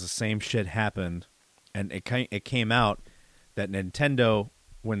up because the same shit happened, and it came out that Nintendo,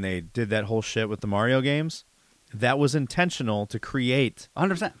 when they did that whole shit with the Mario games, that was intentional to create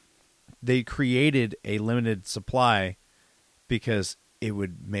 100%. They created a limited supply because it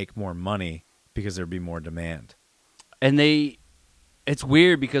would make more money because there'd be more demand. And it's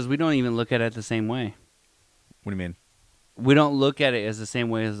weird because we don't even look at it the same way. What do you mean? We don't look at it as the same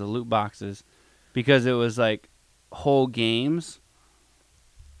way as the loot boxes because it was like whole games.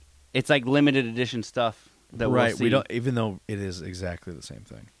 It's like limited edition stuff that we'll see. We don't, even though it is exactly the same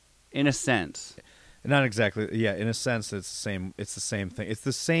thing. In a sense. Not exactly. Yeah, in a sense, it's the same. It's the same thing. It's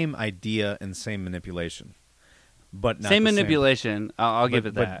the same idea and same manipulation, but not same the manipulation. Same. I'll give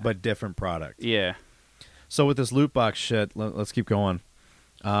it that. But different product. Yeah. So with this loot box shit, let's keep going.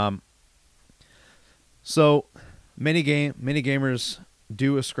 So many gamers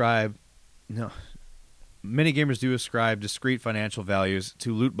do ascribe discrete financial values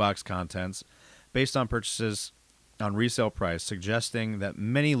to loot box contents based on purchases on resale price, suggesting that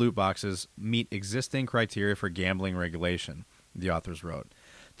many loot boxes meet existing criteria for gambling regulation, the authors wrote.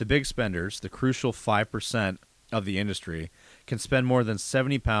 The big spenders, the crucial 5% of the industry, can spend more than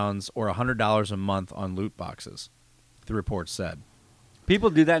 £70 or $100 a month on loot boxes, the report said. People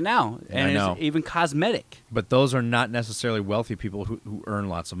do that now, and I know. It's even cosmetic. But those are not necessarily wealthy people who earn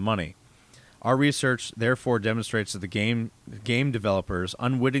lots of money. Our research, therefore, demonstrates that the game developers,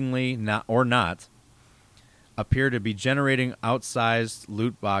 unwittingly not, appear to be generating outsized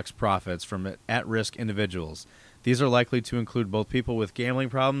loot box profits from at-risk individuals. These are likely to include both people with gambling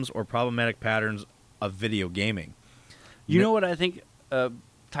problems or problematic patterns of video gaming. You know what I think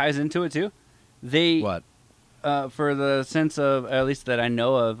ties into it too? What? For the sense of, at least that I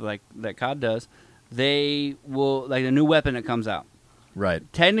know of, like that COD does, they will, like a new weapon that comes out. Right.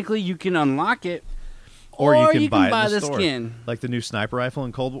 Technically, you can unlock it, or you can buy it in the store. skin. Like the new sniper rifle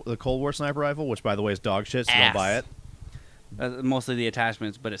in the Cold War sniper rifle, which, by the way, is dog shit, so don't buy it. Mostly the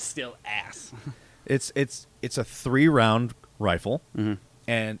attachments, but it's still ass. It's a 3-round rifle, mm-hmm.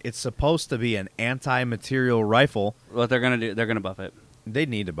 and it's supposed to be an anti-material rifle. What they're gonna do? They're gonna buff it. They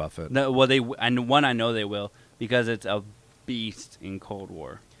need to buff it. No, well, I know they will because it's a beast in Cold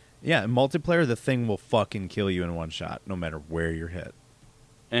War. Yeah, in multiplayer, the thing will fucking kill you in one shot, no matter where you're hit.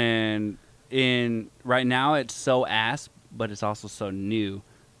 And right now, it's so ass, but it's also so new.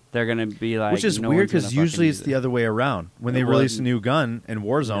 They're gonna be like, which is weird because usually it's the other way around. When they release a new gun in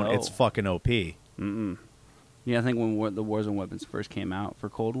Warzone, it's fucking OP. Mm-mm. Yeah, I think when the Warzone weapons first came out for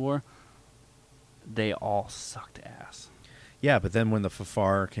Cold War, they all sucked ass. Yeah, but then when the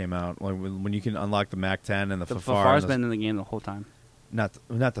Fafar came out, like when you can unlock the Mac 10 and the The Fafar, Fafar's been in the game the whole time. not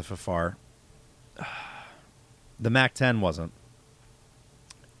the Fafar. The Mac 10 wasn't.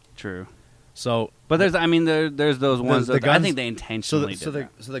 True. So, but there's those ones the that I guns, think they intentionally did that.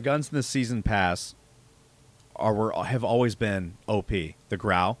 So the guns in the season pass have always been OP. The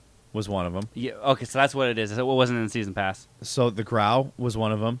Grow was one of them. Yeah. Okay, so that's what it is. It wasn't in the season pass. So the Grow was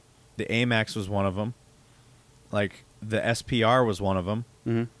one of them. The AMAX was one of them. Like the SPR was one of them.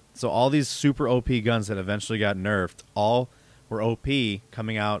 Mm-hmm. So all these super OP guns that eventually got nerfed, all were OP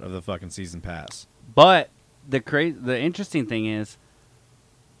coming out of the fucking season pass. But the interesting thing is,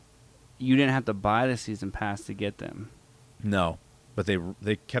 you didn't have to buy the season pass to get them. No, but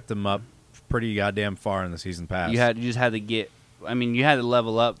they kept them up pretty goddamn far in the season pass. You just had to get. I mean, you had to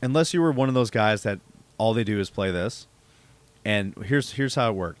level up. Unless you were one of those guys that all they do is play this. And here's how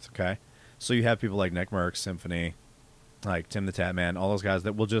it worked. Okay, so you have people like Nick Merckx, Symphony, like Tim the Tatman, all those guys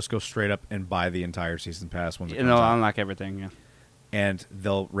that will just go straight up and buy the entire season pass once it comes out. Unlock everything. Yeah. And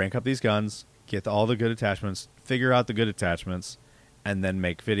they'll rank up these guns, get all the good attachments, figure out the good attachments, and then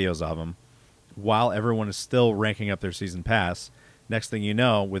make videos of them while everyone is still ranking up their season pass. Next thing you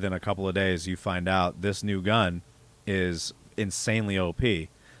know, within a couple of days, you find out this new gun is insanely OP.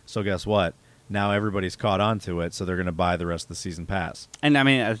 So guess what? Now everybody's caught on to it, so they're going to buy the rest of the season pass. And I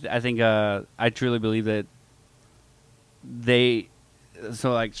mean, I think I truly believe that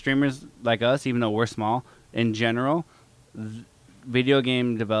like streamers like us, even though we're small, in general, video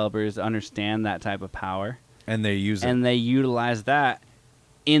game developers understand that type of power. And they use it. And they utilize that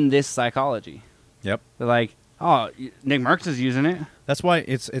in this psychology. Yep. They're like, oh, Nick Merckx is using it. That's why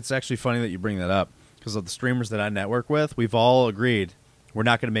it's actually funny that you bring that up, because of the streamers that I network with, we've all agreed we're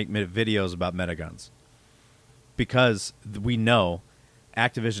not going to make videos about metaguns, because we know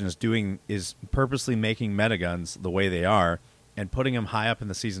Activision is purposely making metaguns the way they are and putting them high up in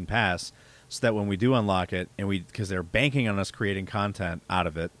the season pass, so that when we do unlock it, and because they're banking on us creating content out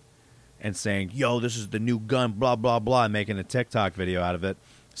of it and saying, yo, this is the new gun, blah blah blah, and making a TikTok video out of it,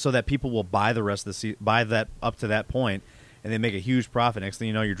 so that people will buy the rest of buy that up to that point, and they make a huge profit. Next thing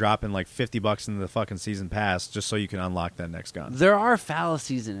you know, you're dropping like $50 into the fucking season pass just so you can unlock that next gun. There are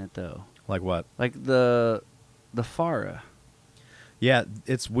fallacies in it, though. Like what? Like the Farah. Yeah,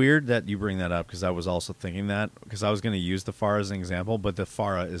 it's weird that you bring that up, because I was also thinking that, because I was going to use the Farah as an example, but the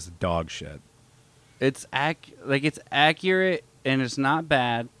Farah is dog shit. It's accurate and it's not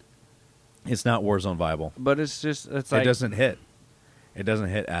bad. It's not Warzone viable, but it's like it doesn't hit. It doesn't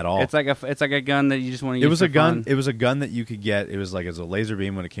hit at all. It's like a gun that you just want to use. It was for a gun. fun. It was a gun that you could get. It was like as a laser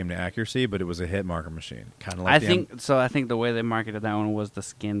beam when it came to accuracy, but it was a hit marker machine, kind of like. I think the way they marketed that one was the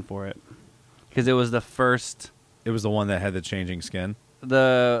skin for it, because it was the first. It was the one that had the changing skin.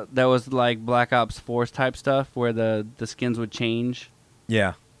 That was like Black Ops 4 type stuff where the skins would change.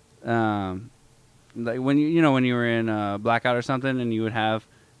 Yeah. Like when you were in Blackout or something, and you would have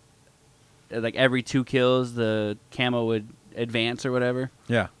like every 2 kills the camo would advance or whatever.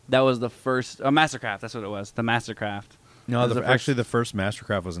 Yeah. That was the first Mastercraft. That's what it was. The Mastercraft. No, actually the first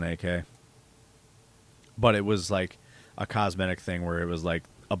Mastercraft was an AK. But it was like a cosmetic thing where it was like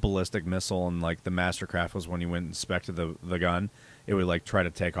a ballistic missile, and like the Mastercraft was when you went and inspected the gun, it would like try to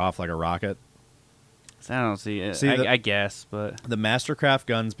take off like a rocket. I don't see it. I guess, but the Mastercraft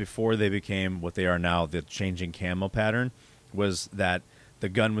guns, before they became what they are now, the changing camo pattern, was that the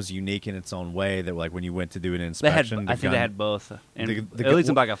gun was unique in its own way. That like when you went to do an inspection, I think they had both. At least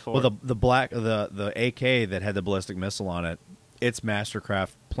in Black Ops 4. Well, the AK that had the ballistic missile on it, its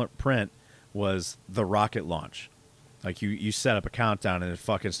Mastercraft print was the rocket launch. Like you set up a countdown and it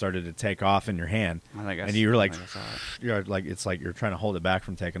fucking started to take off in your hand, and you were like, it's like you're trying to hold it back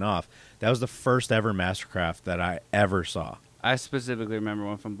from taking off. That was the first ever Mastercraft that I ever saw. I specifically remember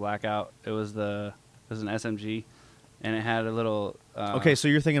one from Blackout. It was an SMG, and it had a little. Okay, so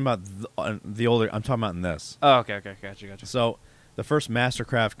you're thinking about the older. I'm talking about in this. Oh, okay, gotcha. So the first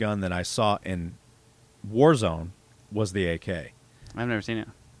Mastercraft gun that I saw in Warzone was the AK. I've never seen it.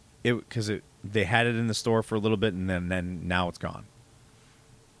 They had it in the store for a little bit, and then now it's gone.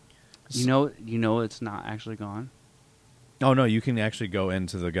 You know, it's not actually gone. Oh no, you can actually go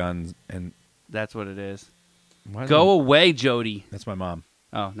into the guns, and that's what it is. Go away, Jody. That's my mom.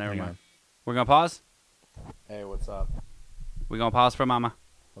 Oh, never mind. We're gonna pause. Hey, what's up? We're gonna pause for Mama.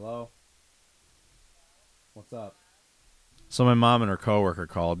 Hello. What's up? So my mom and her coworker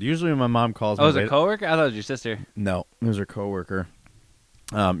called. Usually when my mom calls me... Oh, it was a coworker? I thought it was your sister. No, it was her coworker.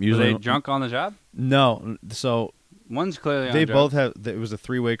 Usually, were they drunk on the job? No. So one's clearly on they drugs. both have... It was a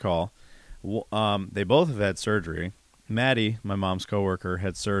 3-way call. They both have had surgery. Maddie, my mom's coworker,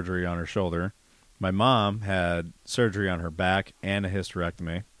 had surgery on her shoulder. My mom had surgery on her back and a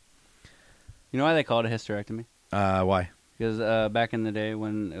hysterectomy. You know why they call it a hysterectomy? Why? Because back in the day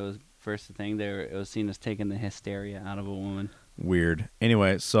when it was first a thing, it was seen as taking the hysteria out of a woman. Weird.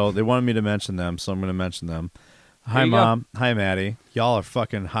 Anyway, so they wanted me to mention them, so I'm going to mention them. Hi, There you Mom. Hi, Maddie. Y'all are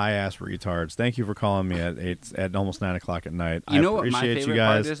fucking high-ass retards. Thank you for calling me at almost 9 o'clock at night. You know I what my appreciate favorite you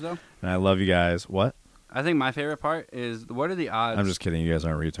guys, part is, though? and I love you guys. What? I think my favorite part is, what are the odds? I'm just kidding. You guys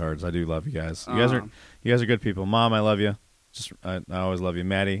aren't retards. I do love you guys. You guys are good people. Mom, I love you. I always love you.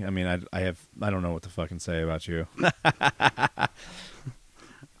 Maddie, I mean, I don't know what to fucking say about you.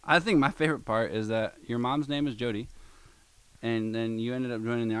 I think my favorite part is that your mom's name is Jody, and then you ended up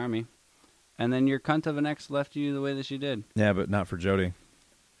joining the Army, and then your cunt of an ex left you the way that she did. Yeah, but not for Jody.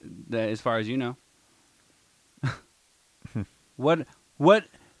 As far as you know. What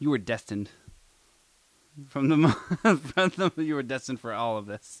you were destined. You were destined for all of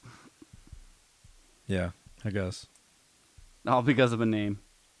this. Yeah, I guess. All because of a name.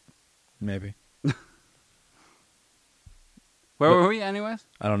 Maybe. Where were we, anyways?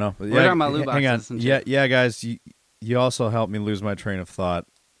 I don't know. But We're talking about loot hang on. boxes and shit. Yeah, guys. You also helped me lose my train of thought,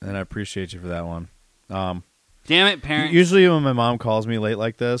 and I appreciate you for that one. Damn it, parents. Usually when my mom calls me late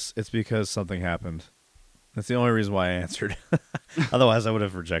like this, it's because something happened. That's the only reason why I answered. Otherwise, I would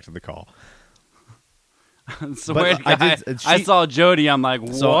have rejected the call. Swear to God, I saw Jody. I'm like,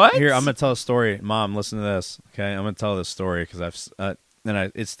 what? So here, I'm gonna tell a story. Mom, listen to this. Okay, I'm gonna tell this story because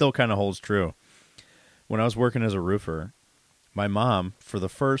it still kind of holds true. When I was working as a roofer, my mom, for the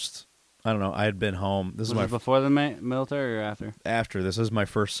first, I don't know, I had been home. This was before the military or after? After. This is my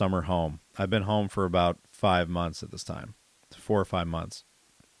first summer home. I've been home for about 5 months at this time, 4 or 5 months.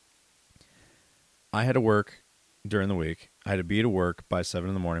 I had to work during the week. I had to be to work by 7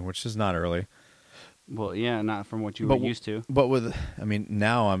 in the morning, which is not early. Well, yeah, not from what you were used to. But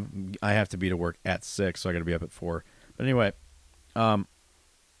now I have to be to work at 6, so I got to be up at 4. But anyway, because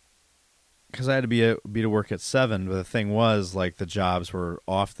I had to be to work at 7. But the thing was, like, the jobs were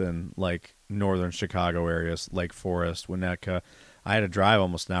often like northern Chicago areas, Lake Forest, Winnetka. I had to drive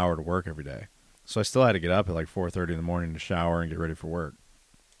almost an hour to work every day, so I still had to get up at like 4:30 in the morning to shower and get ready for work.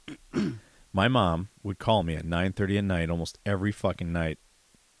 My mom would call me at 9:30 at night almost every fucking night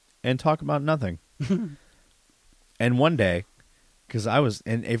and talk about nothing. And one day,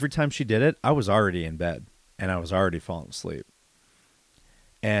 and every time she did it, I was already in bed and I was already falling asleep.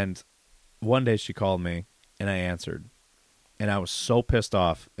 And one day she called me and I answered, and I was so pissed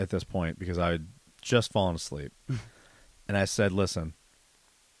off at this point because I had just fallen asleep. And I said, listen,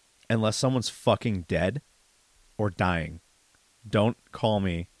 unless someone's fucking dead or dying, don't call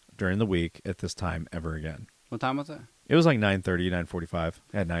me during the week at this time ever again. What time was it? It was like 9:30, 9:45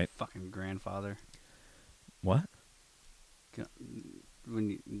 at night. Fucking grandfather. What?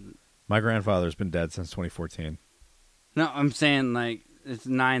 My grandfather's been dead since 2014. No, I'm saying like it's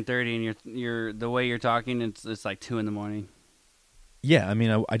 9:30 and you're the way you're talking, it's like 2 in the morning. Yeah, I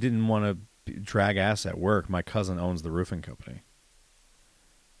mean, I didn't want to drag ass at work. My cousin owns the roofing company,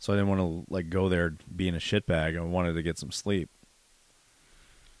 so I didn't want to like go there being a shitbag. I wanted to get some sleep.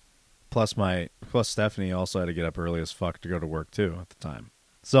 Plus Stephanie also had to get up early as fuck to go to work too at the time.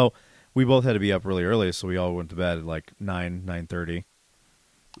 So we both had to be up really early, so we all went to bed at like 9:30.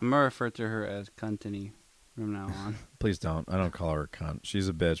 I'm going to refer to her as Cuntiny from now on. Please don't. I don't call her a cunt. She's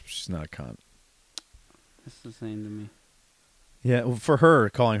a bitch, but she's not a cunt. It's the same to me. Yeah, well, for her,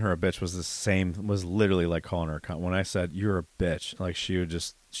 calling her a bitch was literally like calling her a cunt. When I said, you're a bitch, like she'd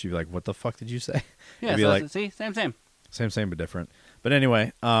be like, what the fuck did you say? Yeah, so like, see, same. Same, but different. But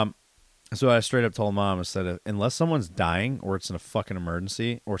anyway, so I straight up told Mom, I said, unless someone's dying or it's in a fucking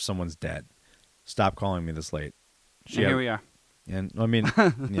emergency or someone's dead, stop calling me this late. Here we are. And I mean,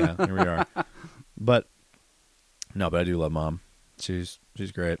 yeah, here we are. But I do love Mom. She's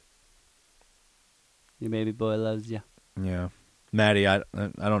great. Your baby boy loves you. Yeah. Maddie, I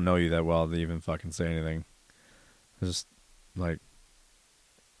don't know you that well to even fucking say anything. It's just like,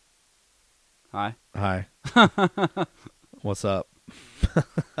 hi. What's up?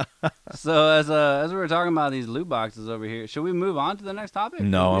 So as we were talking about these loot boxes over here, should we move on to the next topic?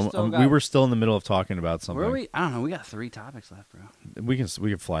 No, we were still in the middle of talking about something. Were we? I don't know. We got 3 topics left, bro. We can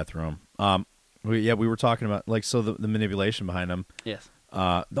fly through them. We were talking about like the manipulation behind them. Yes.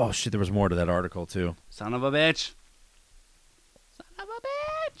 Oh shit, there was more to that article too. Son of a bitch.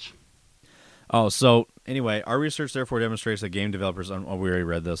 Oh, so anyway, our research therefore demonstrates that game developers. We already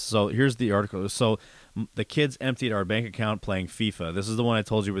read this. So here's the article. So the kids emptied our bank account playing FIFA. This is the one I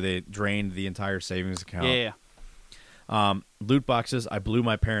told you where they drained the entire savings account. Yeah. Loot boxes. I blew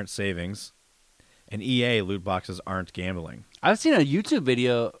my parents' savings. And EA loot boxes aren't gambling. I've seen a YouTube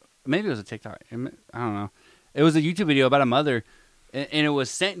video maybe it was a TikTok. I don't know. It was a YouTube video about a mother, and it was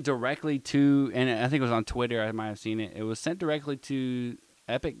sent directly to, and I think it was on Twitter. I might have seen it. It was sent directly to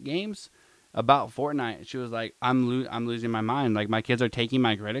Epic Games about Fortnite. She was like, I'm losing my mind. Like, my kids are taking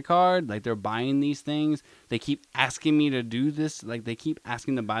my credit card. Like, they're buying these things. They keep asking me to do this. Like, they keep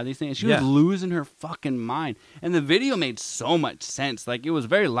asking to buy these things. She was losing her fucking mind. And the video made so much sense. Like, it was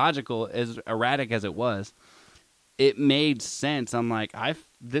very logical, as erratic as it was. It made sense. I'm like,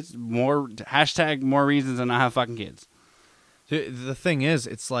 this more hashtag more reasons to not have fucking kids. The thing is,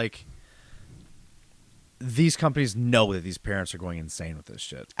 it's like these companies know that these parents are going insane with this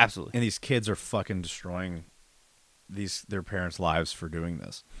shit. Absolutely. And these kids are fucking destroying their parents' lives for doing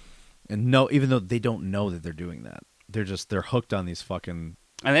this. And no, even though they don't know that they're doing that, they're hooked on these fucking.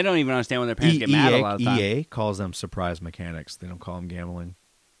 And they don't even understand when their parents get mad a lot of the time. EA calls them surprise mechanics. They don't call them gambling.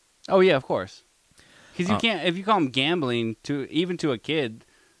 Oh yeah, of course. Because you can't, if you call them gambling even to a kid,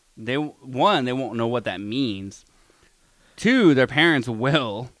 they won't know what that means. 2, their parents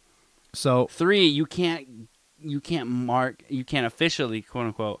will. So 3, you can't officially, quote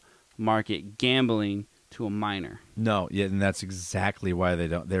unquote, market gambling to a minor. No, yeah, and that's exactly why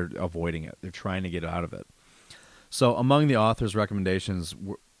they're avoiding it. They're trying to get out of it. So among the author's recommendations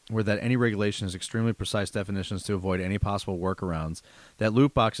were that any regulation has extremely precise definitions to avoid any possible workarounds, that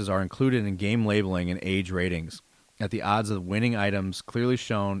loot boxes are included in game labeling and age ratings, that the odds of winning items clearly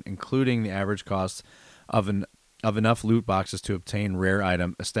shown, including the average cost of enough loot boxes to obtain rare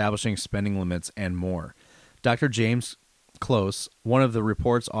item, establishing spending limits, and more. Dr. James Close, one of the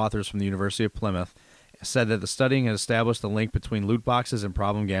report's authors from the University of Plymouth, said that the studying had established the link between loot boxes and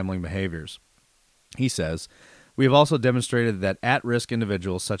problem gambling behaviors. He says, "We have also demonstrated that at-risk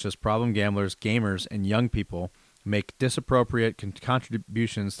individuals such as problem gamblers, gamers, and young people make disappropriate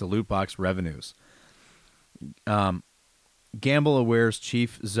contributions to loot box revenues." Gamble Aware's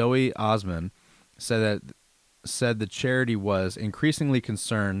chief Zoe Osman said the charity was increasingly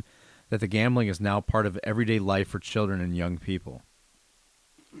concerned that the gambling is now part of everyday life for children and young people.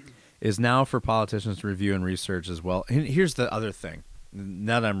 It is now for politicians to review and research as well. And here's the other thing.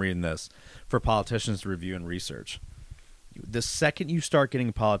 Now that I'm reading this, for politicians to review and research. The second you start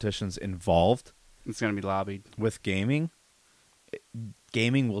getting politicians involved, it's going to be lobbied with gaming.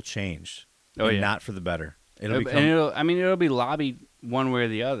 Gaming will change. Oh, yeah. Not for the better. It'll be lobbied one way or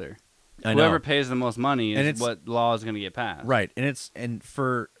the other. I know. Whoever pays the most money is what law is going to get passed. Right. And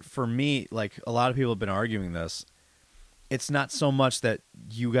for me, like, a lot of people have been arguing this. It's not so much that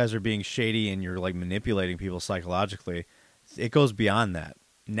you guys are being shady and you're like manipulating people psychologically. It goes beyond that.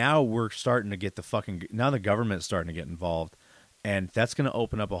 Now we're starting to get now the government's starting to get involved, and that's going to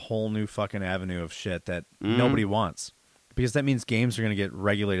open up a whole new fucking avenue of shit that nobody wants, because that means games are going to get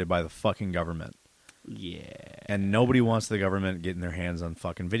regulated by the fucking government. Yeah. And nobody wants the government getting their hands on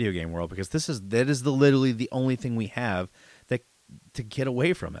fucking video game world, because that is literally the only thing we have that to get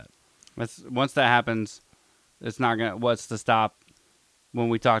away from it. Once that happens, it's not going to, what's to stop when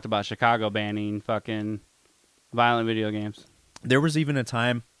we talked about Chicago banning fucking violent video games? There was even a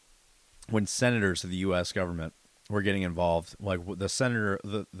time when senators of the U.S. government were getting involved. Like a senator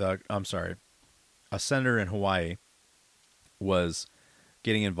in Hawaii was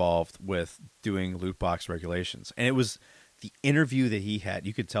getting involved with doing loot box regulations. And it was the interview that he had.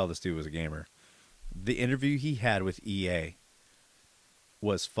 You could tell this dude was a gamer. The interview he had with EA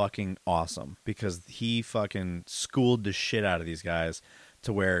was fucking awesome, because he fucking schooled the shit out of these guys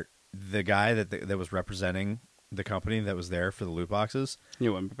to where the guy that was representing the company that was there for the loot boxes, he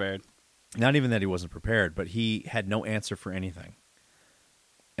wasn't prepared. Not even that he wasn't prepared, but he had no answer for anything.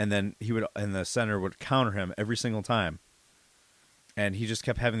 And then the senator would counter him every single time. And he just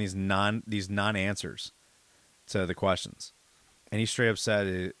kept having these non-answers to the questions. And he straight up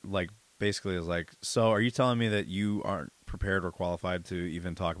said, basically was like, "So are you telling me that you aren't prepared or qualified to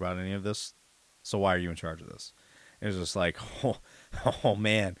even talk about any of this? So why are you in charge of this?" And it was just like, oh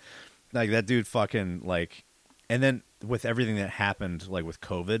man. Like, that dude fucking, like... And then with everything that happened, like with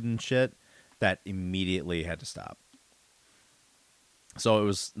COVID and shit, that immediately had to stop. So it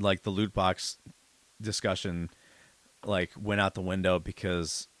was like the loot box discussion like went out the window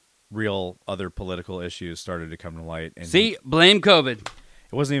because real other political issues started to come to light. And blame COVID.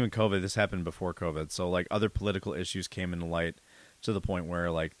 It wasn't even COVID. This happened before COVID. So like other political issues came into light to the point where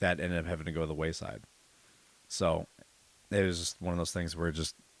like that ended up having to go to the wayside. So it was just one of those things where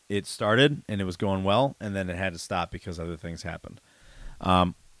it started and it was going well, and then it had to stop because other things happened.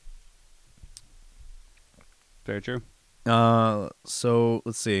 Very true. So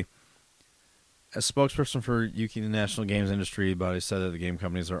let's see. A spokesperson for Yuki, the national games industry body, said that the game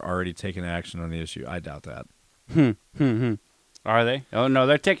companies are already taking action on the issue. I doubt that. Are they? Oh no,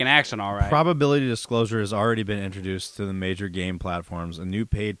 they're taking action. All right. Probability disclosure has already been introduced to the major game platforms. A new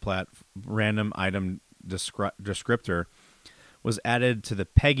paid random item descriptor was added to the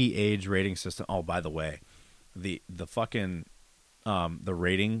PEGI age rating system. Oh, by the way, the fucking the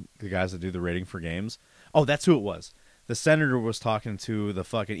rating, the guys that do the rating for games. Oh, that's who it was. The senator was talking to the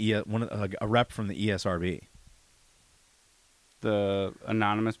fucking a rep from the ESRB. The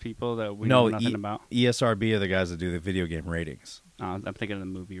anonymous people that we know nothing about. ESRB are the guys that do the video game ratings. I'm thinking of the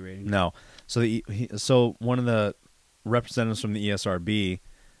movie ratings. No, so one of the representatives from the ESRB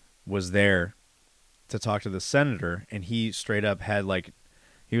was there to talk to the senator, and he straight up had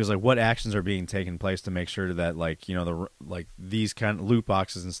he was like, what actions are being taken place to make sure that these kind of loot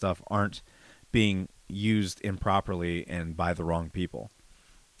boxes and stuff aren't being used improperly and by the wrong people.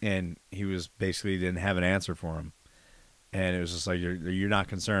 And he was basically didn't have an answer for him. And it was just like, you're not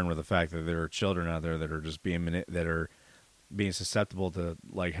concerned with the fact that there are children out there that are just being susceptible to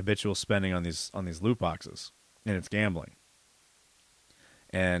habitual spending on these loot boxes, and it's gambling.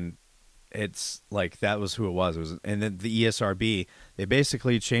 And it's like that was who it was. And then the ESRB, they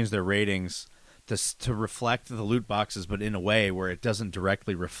basically changed their ratings to reflect the loot boxes, but in a way where it doesn't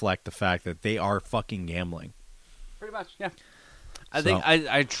directly reflect the fact that they are fucking gambling. Pretty much, yeah.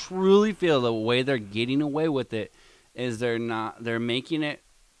 I truly feel the way they're getting away with it is they're making it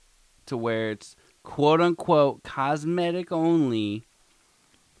to where it's quote unquote cosmetic only,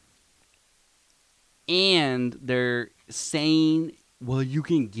 and they're saying, well, you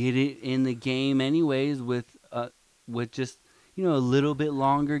can get it in the game anyways with just a little bit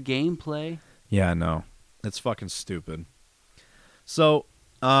longer gameplay. Yeah, no, it's fucking stupid. So,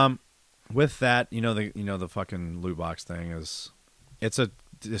 with that, the fucking loot box thing it's a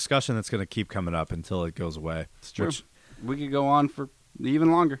discussion that's going to keep coming up until it goes away. It's true. We could go on for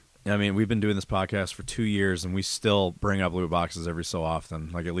even longer. I mean, we've been doing this podcast for 2 years, and we still bring up loot boxes every so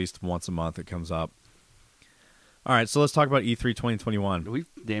often. At least once a month it comes up. All right, so let's talk about E3 2021. We've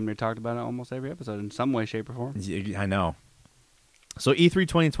damn near talked about it almost every episode in some way, shape, or form. I know. So E3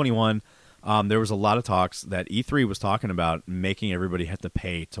 2021, there was a lot of talks that E3 was talking about making everybody have to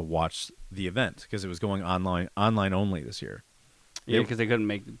pay to watch the event because it was going online only this year. Yeah, because they couldn't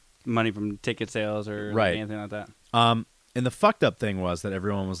make money from ticket sales or anything like that. And the fucked up thing was that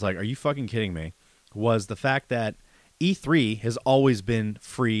everyone was like, are you fucking kidding me? Was the fact that E3 has always been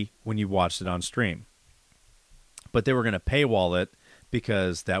free when you watched it on stream. But they were going to paywall it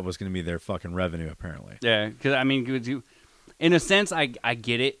because that was going to be their fucking revenue, apparently. Yeah, because, in a sense, I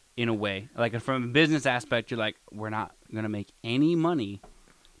get it in a way. From a business aspect, you're like, we're not going to make any money.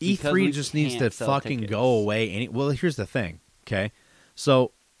 E3 just needs to fucking go away. Well, here's the thing, okay?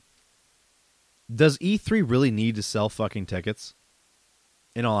 So, does E3 really need to sell fucking tickets?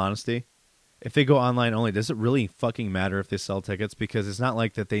 In all honesty? If they go online only, does it really fucking matter if they sell tickets? Because it's not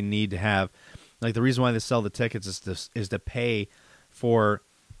like that they need to have... the reason why they sell the tickets is to pay for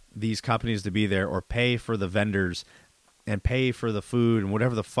these companies to be there, or pay for the vendors and pay for the food and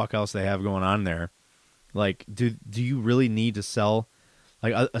whatever the fuck else they have going on there. Do you really need to sell?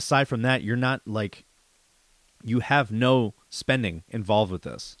 Aside from that, you're not you have no spending involved with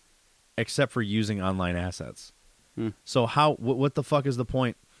this except for using online assets. So what the fuck is the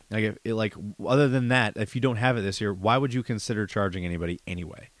point? Other than that, if you don't have it this year, why would you consider charging anybody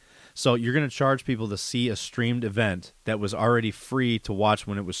anyway? So you're going to charge people to see a streamed event that was already free to watch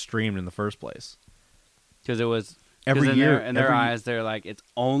when it was streamed in the first place. Because it was every year in their eyes, they're like, it's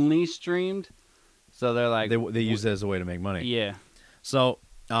only streamed. So they're like, they use it as a way to make money. Yeah. So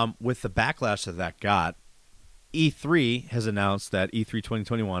with the backlash that got, E3 has announced that E3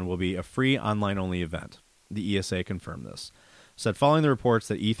 2021 will be a free online-only event. The ESA confirmed this. Said following the reports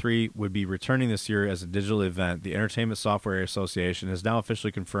that E3 would be returning this year as a digital event, the Entertainment Software Association has now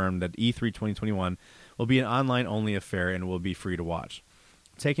officially confirmed that E3 2021 will be an online-only affair and will be free to watch.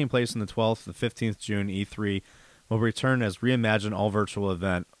 Taking place on the 12th to 15th June, E3 will return as reimagined all-virtual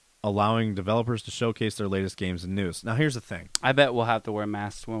event, allowing developers to showcase their latest games and news. Now, here's the thing. I bet we'll have to wear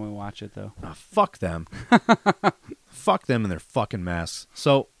masks when we watch it, though. Oh, fuck them. Fuck them and their fucking masks.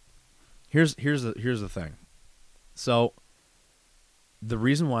 So, here's the thing. So, the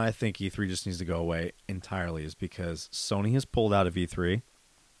reason why I think E3 just needs to go away entirely is because Sony has pulled out of E3.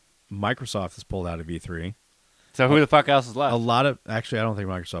 Microsoft has pulled out of E3. So who the fuck else is left? Actually, I don't think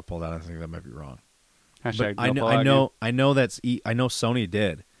Microsoft pulled out. I think that might be wrong. Hashtag but no I know Sony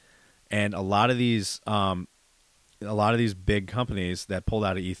did, and a lot of these big companies that pulled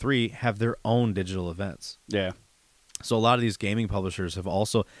out of E3 have their own digital events. Yeah. So a lot of these gaming publishers have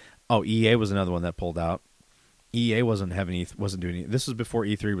also. Oh, EA was another one that pulled out. EA wasn't doing it. This was before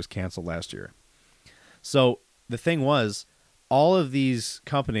E3 was canceled last year. So the thing was, all of these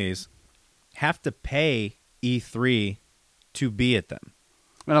companies have to pay E3 to be at them.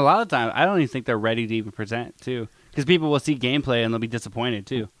 And a lot of times, I don't even think they're ready to even present, too. Because people will see gameplay and they'll be disappointed,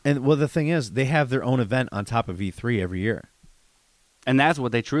 too. And well, the thing is, they have their own event on top of E3 every year. And that's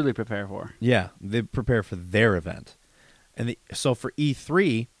what they truly prepare for. Yeah, they prepare for their event. And so for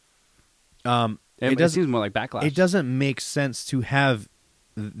E3, it seems more like Backlash. It doesn't make sense to have.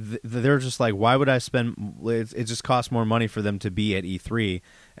 They're just like, why would I spend? It just costs more money for them to be at E3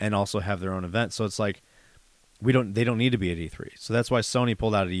 and also have their own event. So it's like they don't need to be at E3. So that's why Sony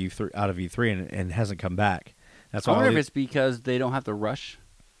pulled out of E3 and hasn't come back. That's why I wonder if it's because they don't have to rush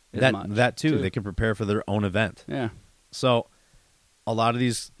as much. That too. They can prepare for their own event. Yeah. So a lot of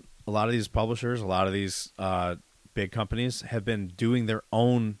these publishers, a lot of these big companies have been doing their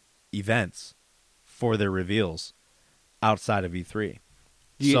own events for their reveals outside of E3.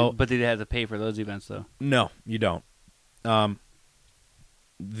 But they have to pay for those events, though. No, you don't.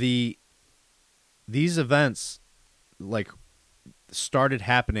 These events started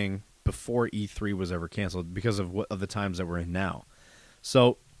happening before E3 was ever canceled because of the times that we're in now.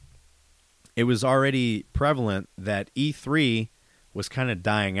 So it was already prevalent that E3 was kind of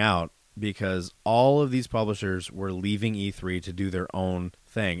dying out because all of these publishers were leaving E3 to do their own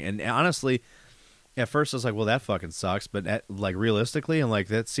thing. And honestly, at first I was like, well, that fucking sucks. But realistically, I'm like,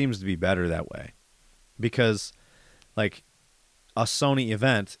 that seems to be better that way. Because a Sony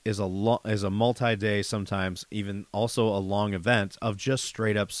event is a multi-day, sometimes even also a long event of just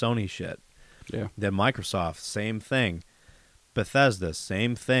straight up Sony shit. Yeah. Then Microsoft, same thing. Bethesda,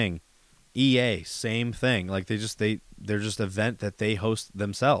 same thing. EA, same thing. They're just event that they host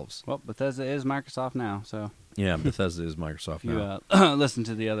themselves. Well, Bethesda is Microsoft now, so yeah, Bethesda is Microsoft now. You listen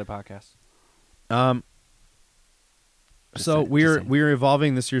to the other podcasts. So we're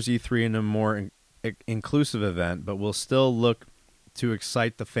evolving this year's E3 in a more inclusive event, but we'll still look to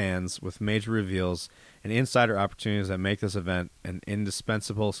excite the fans with major reveals and insider opportunities that make this event an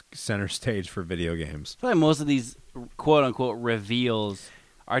indispensable center stage for video games. I feel like most of these quote-unquote reveals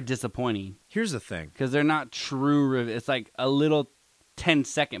are disappointing. Here's the thing. Because they're not true it's like a little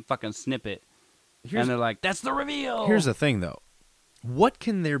 10-second fucking snippet. And they're like, that's the reveal! Here's the thing, though. What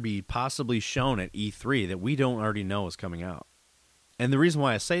can there be possibly shown at E3 that we don't already know is coming out? And the reason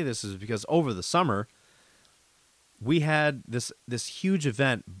why I say this is because over the summer, we had this huge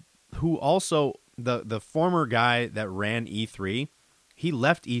event who also, the former guy that ran E3, he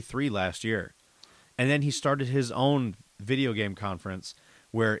left E3 last year. And then he started his own video game conference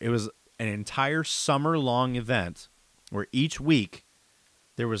where it was an entire summer-long event where each week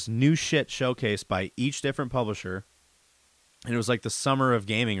there was new shit showcased by each different publisher. And it was like the summer of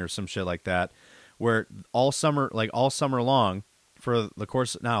gaming or some shit like that, where all summer long, for the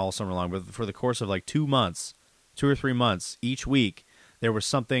course, not all summer long, but for the course of 2 months, 2 or 3 months, each week, there was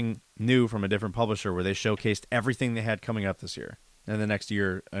something new from a different publisher where they showcased everything they had coming up this year and the next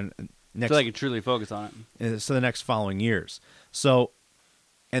year. So they could truly focus on it. So the next following years. So,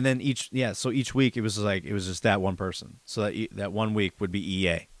 and then each week it was just that one person. So that 1 week would be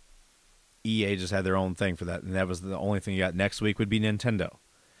EA. EA just had their own thing for that, and that was the only thing you got. Next week would be Nintendo,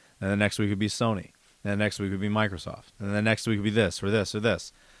 and the next week would be Sony, and the next week would be Microsoft, and the next week would be this or this or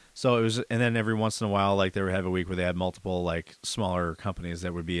this. So it was, and then every once in a while, they would have a week where they had multiple smaller companies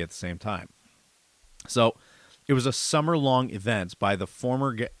that would be at the same time. So it was a summer-long event by the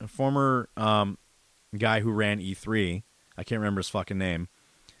former guy who ran E3. I can't remember his fucking name.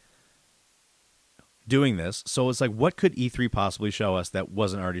 Doing this, so it's what could E3 possibly show us that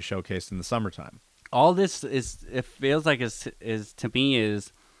wasn't already showcased in the summertime? All this it feels like is to me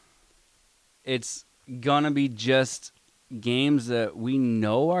is it's gonna be just games that we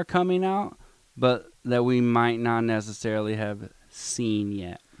know are coming out, but that we might not necessarily have seen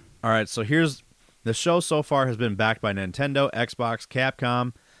yet. All right, so here's the show so far has been backed by Nintendo, Xbox,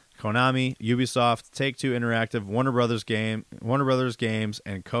 Capcom, Konami, Ubisoft, Take-Two Interactive, Warner Brothers Games,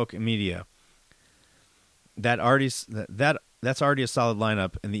 and Koch Media. That's already a solid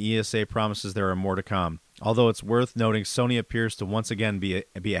lineup, and the ESA promises there are more to come. Although it's worth noting, Sony appears to once again be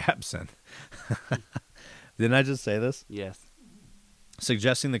absent. Didn't I just say this? Yes.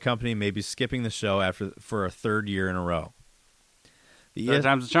 Suggesting the company may be skipping the show for a third year in a row. Third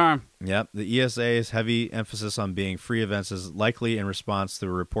time's the charm. Yep. The ESA's heavy emphasis on being free events is likely in response to a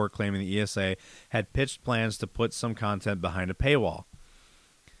report claiming the ESA had pitched plans to put some content behind a paywall.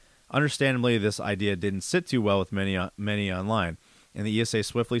 Understandably, this idea didn't sit too well with many online, and the ESA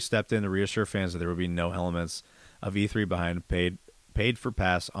swiftly stepped in to reassure fans that there would be no elements of E3 behind paid for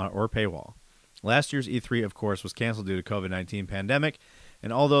pass or paywall. Last year's E3, of course, was canceled due to COVID-19 pandemic,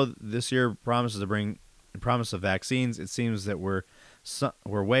 and although this year promises to bring and promise of vaccines, it seems that we're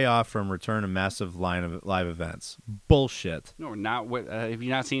way off from return to massive line of live events. Bullshit. No, we're not. Have you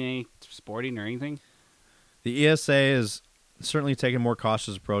not seen any sporting or anything? The ESA is certainly taking a more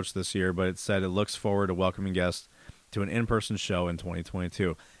cautious approach this year, but it said it looks forward to welcoming guests to an in-person show in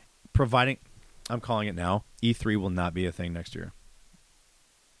 2022. Providing, I'm calling it now, E3 will not be a thing next year.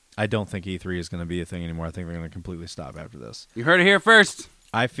 I don't think E3 is going to be a thing anymore. I think they're going to completely stop after this. You heard it here first.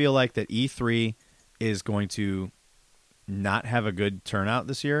 I feel like that E3 is going to not have a good turnout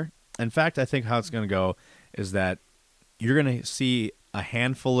this year. In fact, I think how it's going to go is that you're going to see a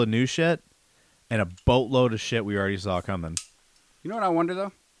handful of new shit and a boatload of shit we already saw coming. You know what I wonder,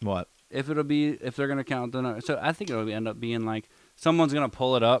 though? What? If they're going to count the number. So I think it'll end up being like someone's going to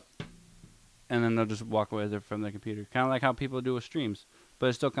pull it up and then they'll just walk away from their computer. Kind of like how people do with streams. But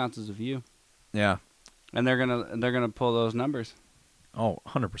it still counts as a view. Yeah. And they're gonna pull those numbers. Oh,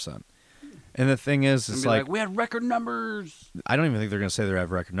 100%. And the thing is, it's like we had record numbers. I don't even think they're going to say they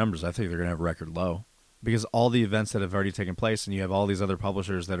have record numbers. I think they're going to have record low. Because all the events that have already taken place, and you have all these other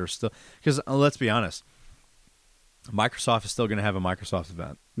publishers that are still... Because let's be honest, Microsoft is still going to have a Microsoft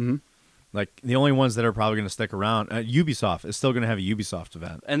event. Mm-hmm. Like, the only ones that are probably going to stick around... Ubisoft is still going to have a Ubisoft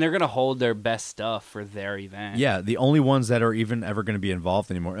event. And they're going to hold their best stuff for their event. Yeah, the only ones that are even ever going to be involved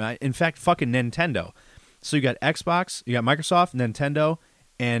anymore. In fact, fucking Nintendo. So you got Xbox, you got Microsoft, Nintendo,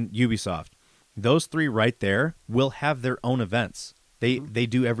 and Ubisoft. Those three right there will have their own events. They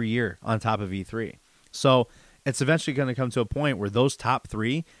do every year on top of E3. So it's eventually going to come to a point where those top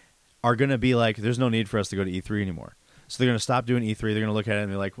three are going to be like, there's no need for us to go to E3 anymore. So they're going to stop doing E3. They're going to look at it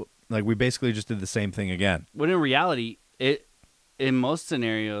and be like we basically just did the same thing again. When in reality, in most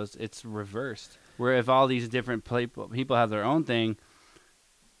scenarios, it's reversed. Where if all these different people have their own thing,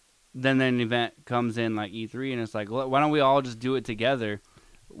 then an event comes in like E3 and it's like, why don't we all just do it together?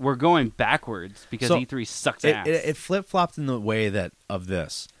 We're going backwards because E3 sucks ass. It flip-flopped in the way that of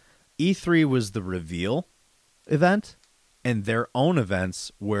this. E3 was the reveal event, and their own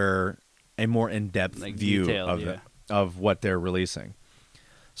events were a more in-depth view of what they're releasing.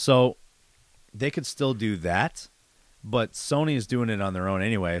 So they could still do that, but Sony is doing it on their own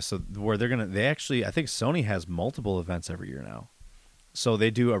anyway. So where I think Sony has multiple events every year now. So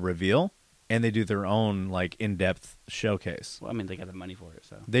they do a reveal, and they do their own like in-depth showcase. Well, I mean, they got the money for it,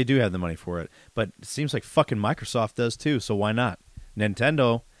 so they do have the money for it. But it seems like fucking Microsoft does too. So why not?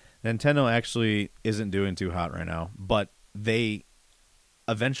 Nintendo actually isn't doing too hot right now, but they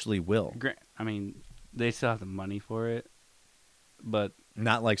eventually will. I mean, they still have the money for it, but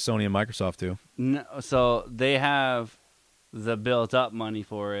not like Sony and Microsoft do. No, so they have the built-up money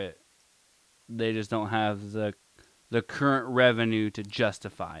for it. They just don't have the current revenue to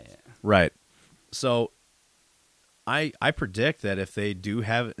justify it. Right. So I predict that if they do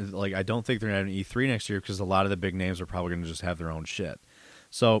have, like, I don't think they're going to have an E3 next year because a lot of the big names are probably going to just have their own shit.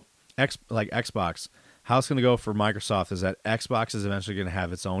 So, Xbox, how it's going to go for Microsoft is that Xbox is eventually going to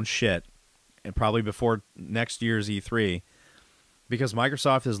have its own shit, and probably before next year's E3, because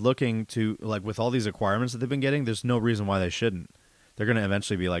Microsoft is looking to, like, with all these acquirements that they've been getting, there's no reason why they shouldn't. They're going to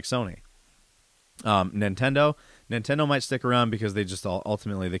eventually be like Sony. Nintendo might stick around because they just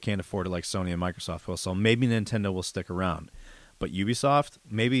ultimately they can't afford it like Sony and Microsoft will. So maybe Nintendo will stick around, but Ubisoft,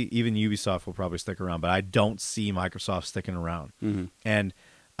 maybe even Ubisoft will probably stick around. But I don't see Microsoft sticking around, and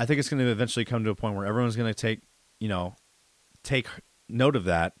I think it's going to eventually come to a point where everyone's going to take note of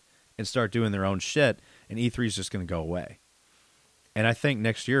that and start doing their own shit, and E3 is just going to go away. And I think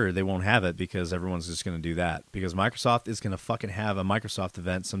next year they won't have it because everyone's just going to do that because Microsoft is going to fucking have a Microsoft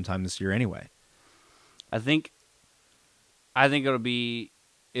event sometime this year anyway. I think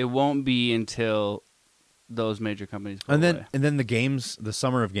it won't be until those major companies go away. And then the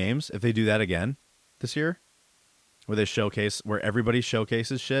summer of games, if they do that again this year, where everybody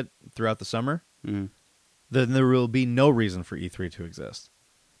showcases shit throughout the summer, then there will be no reason for E3 to exist.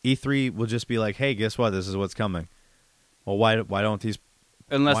 E3 will just be like, hey, guess what? This is what's coming. Well, why don't these?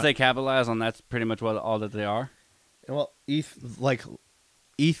 Unless they capitalize on that's pretty much all that they are. Well,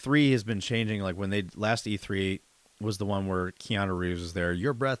 E3 has been changing. Like when last E3 was the one where Keanu Reeves was there.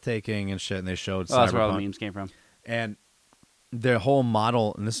 You're breathtaking and shit, and they showed Cyberpunk. That's where all the memes came from. And the whole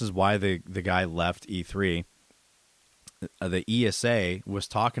model, and this is why the guy left E3. The ESA was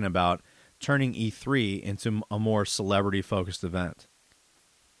talking about turning E3 into a more celebrity-focused event.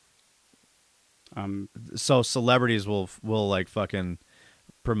 So celebrities will like fucking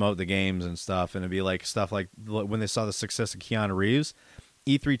promote the games and stuff, and it'd be like stuff like when they saw the success of Keanu Reeves.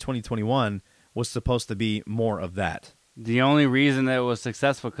 E3 2021 was supposed to be more of that. The only reason that it was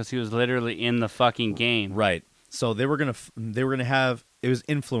successful because he was literally in the fucking game. Right. So they were gonna have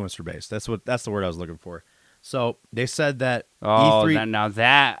influencer based. That's the word I was looking for. So they said that now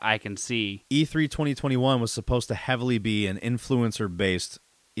that I can see. E3 2021 was supposed to heavily be an influencer based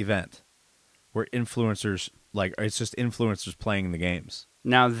event where influencers, like, it's just influencers playing the games.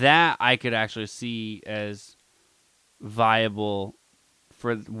 Now that I could actually see as viable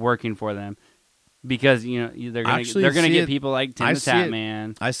for working for them, because they're gonna get people like Tim the Tap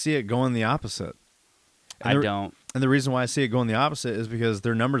Man. I see it going the opposite. I don't. And the reason why I see it going the opposite is because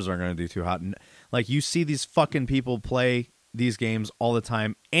their numbers aren't going to do too hot. And, like, you see these fucking people play these games all the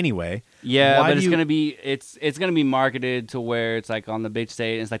time anyway. Yeah, but it's gonna be marketed to where it's like on the big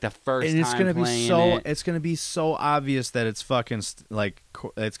stage. And it's like the first and it's time gonna playing be so it. It's gonna be so obvious that it's fucking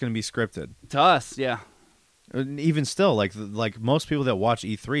it's gonna be scripted to us. Yeah. Even still, like most people that watch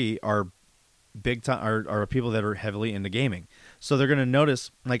E3 are big time are people that are heavily into gaming, so they're gonna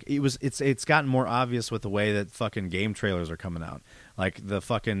notice. Like, it's gotten more obvious with the way that fucking game trailers are coming out, like the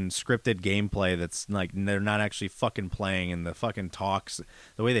fucking scripted gameplay that's like they're not actually fucking playing, and the fucking talks,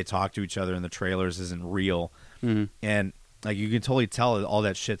 the way they talk to each other in the trailers isn't real. Mm-hmm. And like you can totally tell that all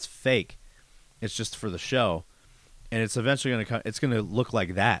that shit's fake. It's just for the show, and it's eventually gonna look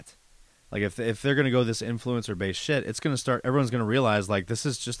like that. Like if they're gonna go this influencer based shit, it's gonna start. Everyone's gonna realize like this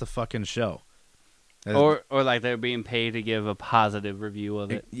is just a fucking show. Or like they're being paid to give a positive review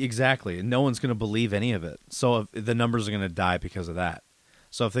of it. Exactly. And no one's going to believe any of it. So the numbers are going to die because of that.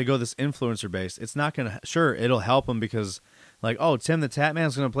 So if they go this influencer based, it's not going to... Sure, it'll help them because, like, oh, Tim the Tap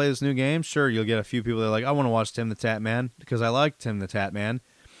Man's going to play this new game? Sure, you'll get a few people that are like, I want to watch Tim the Tap Man because I like Tim the Tap Man.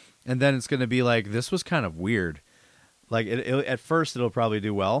 And then it's going to be like, this was kind of weird. Like, at first, it'll probably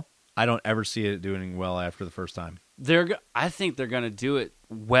do well. I don't ever see it doing well after the first time. I think they're going to do it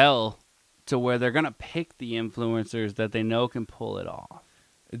well, to where they're going to pick the influencers that they know can pull it off.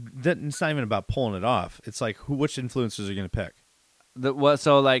 It's not even about pulling it off. It's like, which influencers are you going to pick?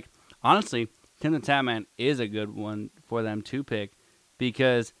 Honestly, Tim the Tap Man is a good one for them to pick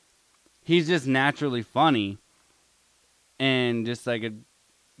because he's just naturally funny and just like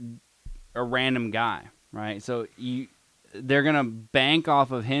a random guy, right? So they're going to bank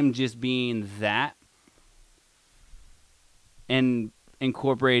off of him just being that and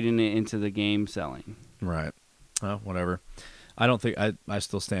incorporating it into the game selling. Right. Well, whatever. I don't think I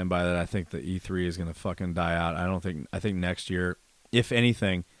still stand by that. I think the E3 is going to fucking die out. I think next year, if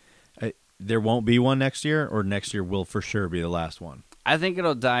anything, there won't be one next year, or next year will for sure be the last one. I think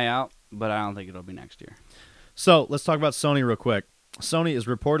it'll die out, but I don't think it'll be next year. So let's talk about Sony real quick. Sony is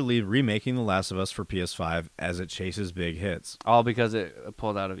reportedly remaking The Last of Us for PS5 as it chases big hits. All because it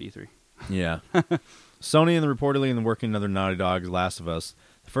pulled out of E3. Yeah. Sony and reportedly in the working another Naughty Dog's Last of Us.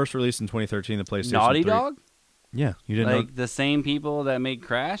 The first released in 2013, the PlayStation Naughty 3. Dog? Yeah, you didn't know? The same people that made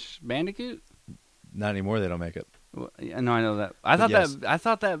Crash Bandicoot? Not anymore. They don't make it. Well, no, I know that. I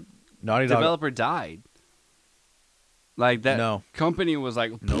thought that Naughty Dog developer died. Like that. No. Company was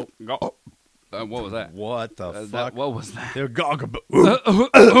like, nope. What was that? What the fuck? What was that? They're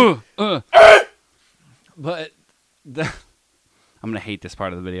But I'm gonna hate this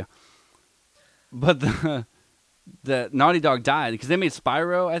part of the video. But the Naughty Dog died because they made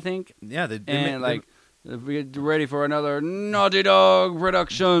Spyro, I think. Yeah, we're ready for another Naughty Dog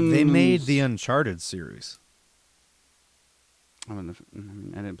production. They made the Uncharted series. I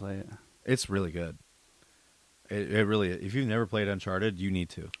didn't play it. It's really good. It really is. If you've never played Uncharted, you need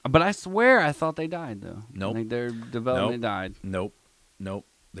to. But I swear I thought they died, though. Nope. Like their development died. Nope.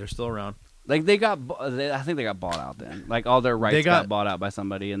 They're still around. Like I think they got bought out then. Like all their rights got bought out by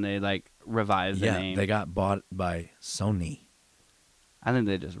somebody, and they like revived the name. Yeah, they got bought by Sony. I think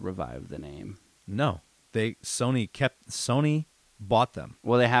they just revived the name. No, Sony bought them.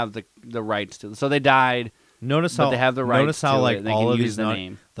 Well, they have the rights to. So they died. Notice how they have the rights. Notice how to like it, they all can of use these the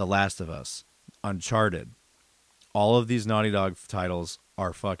name. The Last of Us, Uncharted, all of these Naughty Dog titles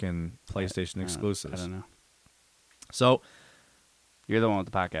are fucking PlayStation exclusives. I don't know. So you're the one with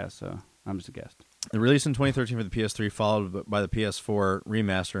the podcast, so I'm just a guest. The release in 2013 for the PS3, followed by the PS4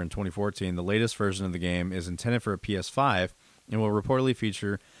 remaster in 2014. The latest version of the game is intended for a PS5 and will reportedly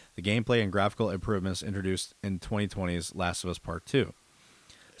feature the gameplay and graphical improvements introduced in 2020's Last of Us Part 2.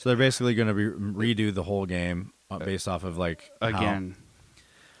 So they're basically going to redo the whole game based off of like again.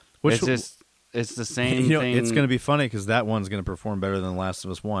 It's the same thing. It's going to be funny because that one's going to perform better than Last of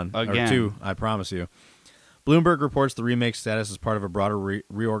Us 1 again. Or 2. I promise you. Bloomberg reports the remake status is part of a broader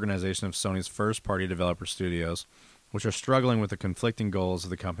reorganization of Sony's first-party developer studios, which are struggling with the conflicting goals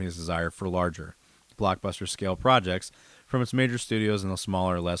of the company's desire for larger, blockbuster-scale projects from its major studios and the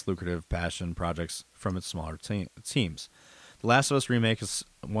smaller, less lucrative passion projects from its smaller teams. The Last of Us remake is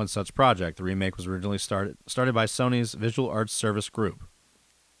one such project. The remake was originally started by Sony's Visual Arts Service Group,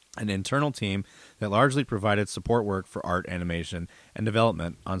 an internal team that largely provided support work for art, animation, and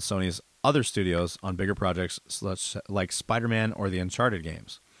development on Sony's other studios on bigger projects such like Spider-Man or the Uncharted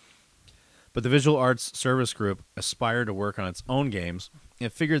games. But the Visual Arts Service Group aspired to work on its own games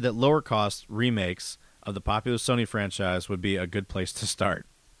and figured that lower-cost remakes of the popular Sony franchise would be a good place to start.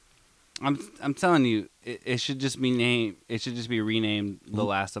 I'm telling you, it should just be named. It should just be renamed The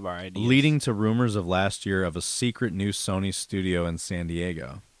Last of Our Ideas. Leading to rumors of last year of a secret new Sony studio in San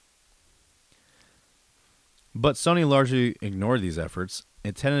Diego. But Sony largely ignored these efforts.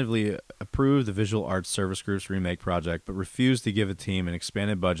 It tentatively approved the Visual Arts Service Group's remake project, but refused to give a team an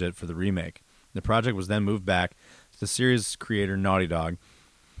expanded budget for the remake. The project was then moved back to the series creator Naughty Dog,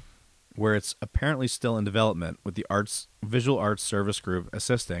 where it's apparently still in development, with the Visual Arts Service Group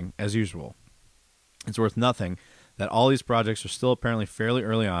assisting, as usual. It's worth nothing that all these projects are still apparently fairly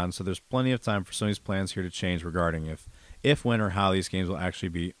early on, so there's plenty of time for Sony's plans here to change regarding if, when, or how these games will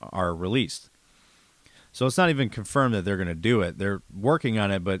actually are released. So it's not even confirmed that they're going to do it. They're working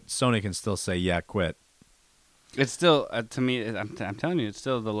on it, but Sony can still say, yeah, quit. It's still, to me, I'm telling you, it's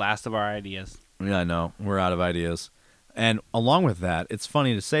still The Last of Our Ideas. Yeah, I know. We're out of ideas. And along with that, it's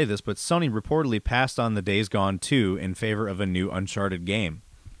funny to say this, but Sony reportedly passed on the Days Gone 2 in favor of a new Uncharted game.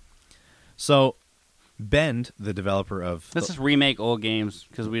 So, Bend, the developer of... Let's just remake old games,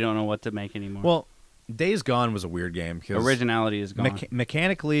 because we don't know what to make anymore. Well, Days Gone was a weird game. Originality is gone.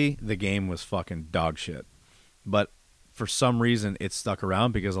 Mechanically, the game was fucking dog shit. But for some reason, it stuck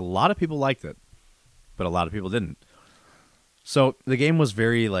around because a lot of people liked it. But a lot of people didn't. So, the game was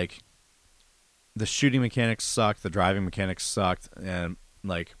very, like... The shooting mechanics sucked, the driving mechanics sucked, and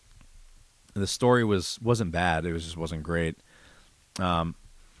like the story wasn't bad. It just wasn't great. So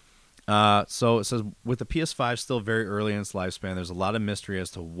it says with the PS5 still very early in its lifespan, there's a lot of mystery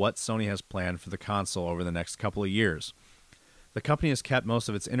as to what Sony has planned for the console over the next couple of years. The company has kept most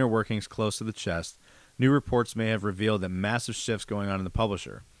of its inner workings close to the chest. New reports may have revealed that massive shifts going on in the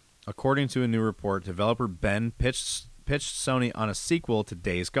publisher. According to a new report, developer Ben pitched Sony on a sequel to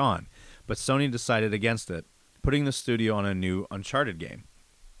Days Gone, but Sony decided against it, putting the studio on a new Uncharted game.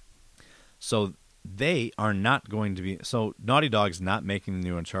 So they are not going to be... So Naughty Dog's not making the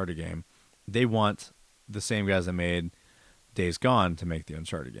new Uncharted game. They want the same guys that made Days Gone to make the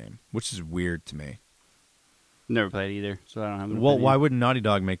Uncharted game, which is weird to me. Never played either, so I don't have an Well, opinion. why wouldn't Naughty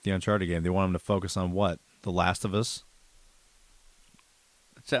Dog make the Uncharted game? They want them to focus on what? The Last of Us?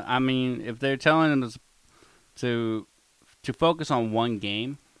 So, I mean, if they're telling them to focus on one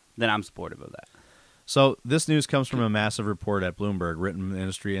game, then I'm supportive of that. So this news comes from a massive report at Bloomberg, written by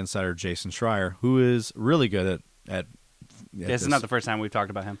industry insider Jason Schreier, who is really good at This is not the first time we've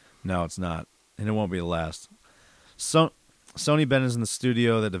talked about him. No, it's not. And it won't be the last. So, Sony Bend is in the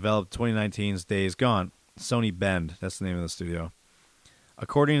studio that developed 2019's Days Gone. Sony Bend, that's the name of the studio.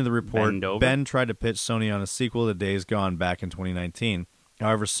 According to the report, Ben tried to pitch Sony on a sequel to Days Gone back in 2019.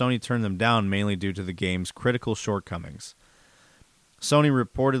 However, Sony turned them down mainly due to the game's critical shortcomings. Sony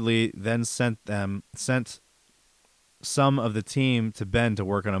reportedly then sent some of the team to Bend to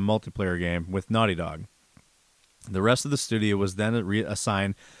work on a multiplayer game with Naughty Dog. The rest of the studio was then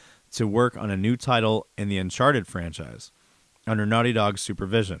reassigned to work on a new title in the Uncharted franchise under Naughty Dog's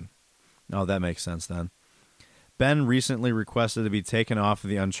supervision. Oh, that makes sense then. Ben recently requested to be taken off of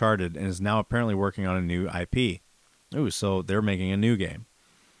the Uncharted and is now apparently working on a new IP. Ooh, so they're making a new game.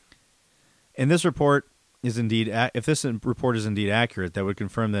 If this report is indeed accurate, that would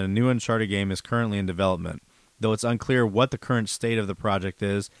confirm that a new Uncharted game is currently in development, though it's unclear what the current state of the project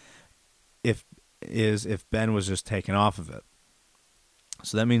is if Ben was just taken off of it.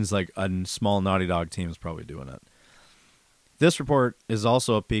 So that means like a small Naughty Dog team is probably doing it. This report is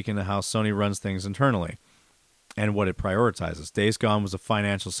also a peek into how Sony runs things internally and what it prioritizes. Days Gone was a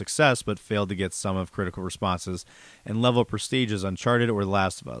financial success, but failed to get some of critical responses and level of prestige as Uncharted or The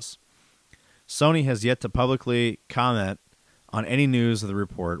Last of Us. Sony has yet to publicly comment on any news of the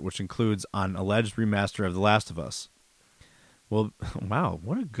report, which includes on alleged remaster of The Last of Us. Well, wow,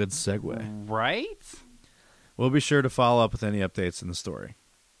 what a good segue. Right? We'll be sure to follow up with any updates in the story.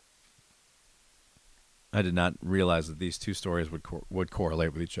 I did not realize that these two stories would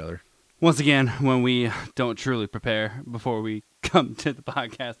correlate with each other. Once again, when we don't truly prepare before we come to the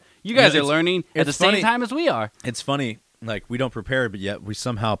podcast, you guys are learning at the same time as we are. It's funny, like we don't prepare, but yet we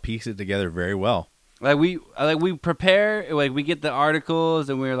somehow piece it together very well. Like we prepare, like we get the articles,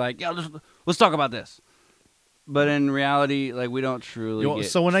 and we're like, yeah, let's talk about this. But in reality, like we don't truly.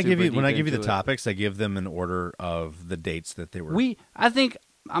 So when I give you the topics, I give them in order of the dates that they were. I think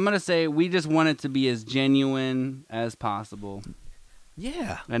I'm gonna say we just want it to be as genuine as possible.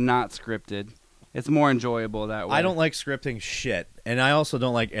 Yeah. And not scripted. It's more enjoyable that way. I don't like scripting shit, and I also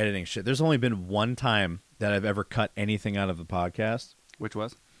don't like editing shit. There's only been one time that I've ever cut anything out of the podcast. Which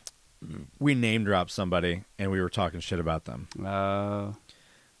was? We name dropped somebody, and we were talking shit about them.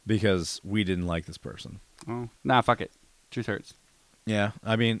 Because we didn't like this person. Oh. Nah, fuck it. Truth hurts. Yeah,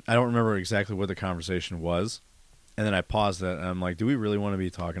 I mean, I don't remember exactly what the conversation was, and then I paused it, and I'm like, do we really want to be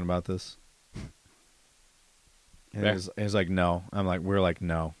talking about this? And it was like, no. I'm like, we're like,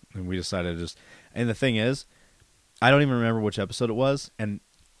 no. And we decided to just... And the thing is, I don't even remember which episode it was, and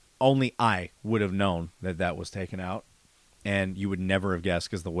only I would have known that that was taken out, and you would never have guessed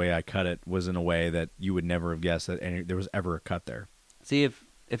because the way I cut it was in a way that you would never have guessed that there was ever a cut there. See, if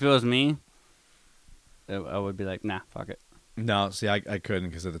it was me, I would be like, nah, fuck it. No, see, I couldn't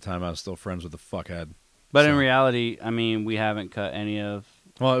because at the time I was still friends with the fuckhead. But in reality, I mean, we haven't cut any of...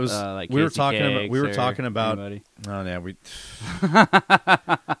 Well, it was like we were Casey talking about anybody. Oh yeah,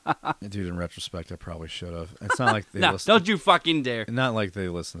 dude, in retrospect I probably should have. It's not like they No, listen. don't you fucking dare. Not like they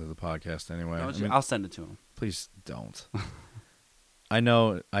listen to the podcast anyway. I mean, I'll send it to him. please don't. I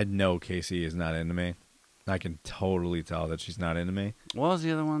know Casey is not into me. I can totally tell that she's not into me. What was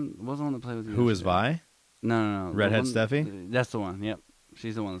the other one? What was the one that played with you? Who is Vi? No. Redhead Steffi? That's the one, yep.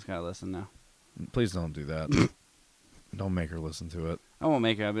 She's the one that's got to listen now. Please don't do that. Don't make her listen to it. I won't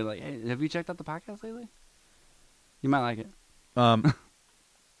make her. I'll be like, hey, have you checked out the podcast lately? You might like it.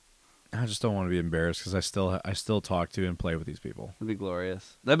 I just don't want to be embarrassed because I still talk to and play with these people. That'd be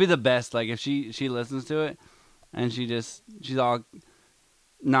glorious. That'd be the best. Like if she listens to it and she's all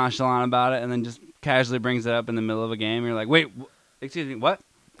nonchalant about it and then just casually brings it up in the middle of a game. You're like, wait, excuse me, what?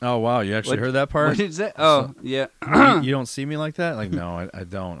 Oh wow, you actually heard that part? What did you say? Oh, yeah. You don't see me like that? Like no, I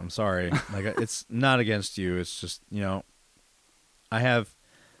don't. I'm sorry. Like it's not against you. It's just I have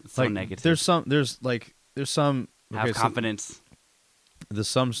It's so like negative. there's some Have confidence. The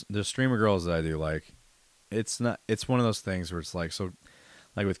streamer girls that I do like. It's one of those things where it's like so,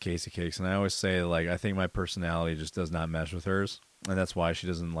 like with Casey Cakes, and I always say like I think my personality just does not mesh with hers, and that's why she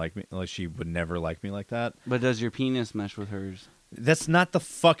doesn't like me. Like she would never like me like that. But does your penis mesh with hers? That's not the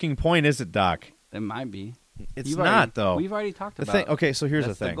fucking point, is it, Doc? It might be. It's not though. We've already talked about thing. Okay, so here's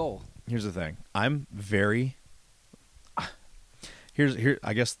that's the thing. The goal. Here's the thing. I'm very. Here.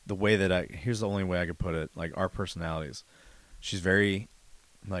 I guess here's the only way I could put it. Like our personalities. She's very,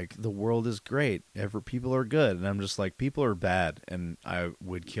 like the world is great. People are good, and I'm just like people are bad, and I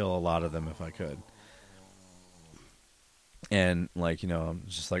would kill a lot of them if I could. And like I'm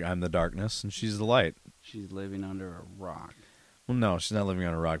just like I'm the darkness, and she's the light. She's living under a rock. Well, no, she's not living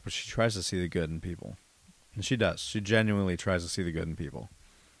on a rock, but she tries to see the good in people. And she does. She genuinely tries to see the good in people.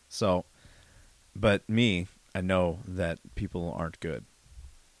 So, but me, I know that people aren't good.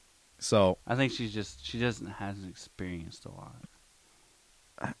 So I think she hasn't experienced a lot.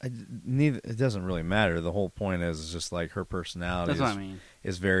 It doesn't really matter. The whole point is just like her personality. That's what I mean.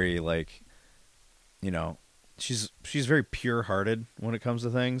 Is very like, she's very pure-hearted when it comes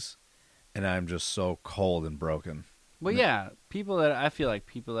to things, and I'm just so cold and broken. Well, yeah, I feel like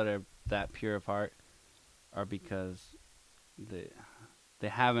people that are that pure of heart are because they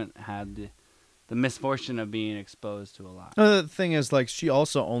haven't had the misfortune of being exposed to a lot. No, the thing is, like, she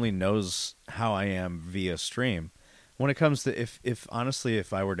also only knows how I am via stream. When it comes to if honestly,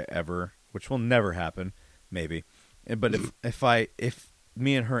 if I were to ever, which will never happen, maybe, but if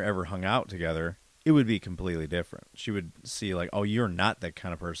me and her ever hung out together, it would be completely different. She would see like, oh, you're not that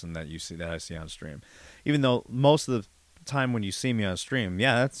kind of person that I see on stream. Even though most of the time when you see me on stream,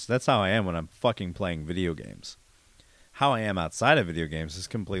 yeah, that's how I am when I'm fucking playing video games. How I am outside of video games is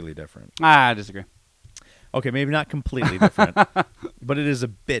completely different. I disagree. Okay, maybe not completely different, but it is a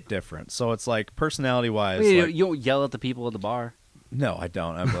bit different. So it's like personality-wise. You like, don't yell at the people at the bar. No, I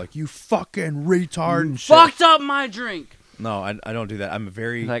don't. I'm like, you fucking retard and shit. Fucked up my drink. No, I don't do that. I'm a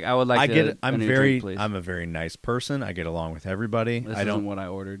very like I would like. I'm a very nice person. I get along with everybody. This isn't what I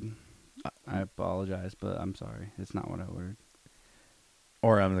ordered. I apologize, but I'm sorry. It's not what I ordered.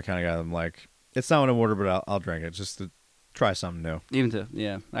 Or I'm the kind of guy that I'm like, it's not what I ordered, but I'll drink it just to try something new.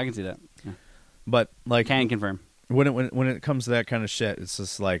 Yeah, I can see that. Yeah. But like, can confirm when it comes to that kind of shit, it's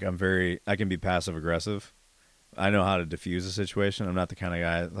just like I can be passive aggressive. I know how to diffuse a situation. I'm not the kind of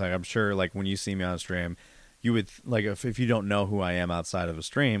guy like I'm sure like when you see me on stream, you would like if you don't know who I am outside of a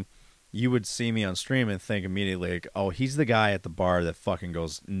stream, you would see me on stream and think immediately like, oh, he's the guy at the bar that fucking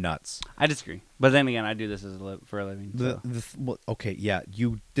goes nuts. I disagree, but then again, I do this for a living. So. Well, okay, yeah,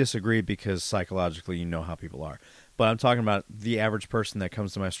 you disagree because psychologically you know how people are. But I'm talking about the average person that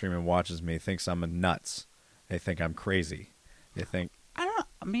comes to my stream and watches me thinks I'm a nuts. They think I'm crazy. They think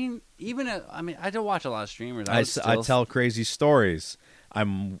I mean, I don't watch a lot of streamers. I tell crazy stories.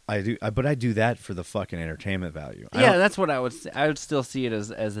 But I do that for the fucking entertainment value. Yeah, that's what I would say. I would still see it as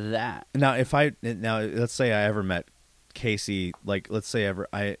that. Now, let's say I ever met Casey, like let's say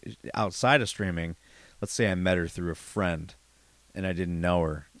outside of streaming, let's say I met her through a friend, and I didn't know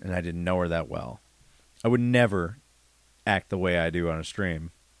her, and I didn't know her that well. I would never act the way I do on a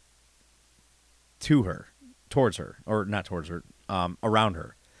stream to her, towards her, or not towards her, around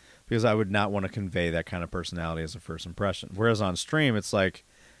her, because I would not want to convey that kind of personality as a first impression. Whereas on stream, it's like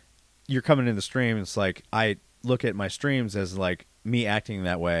you're coming in the stream. It's like I look at my streams as like me acting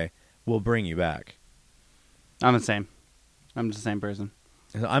that way will bring you back. I'm the same. I'm the same person.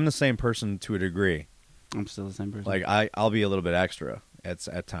 I'm the same person to a degree. I'm still the same person. Like I'll be a little bit extra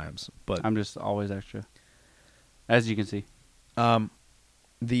at times, but I'm just always extra, as you can see.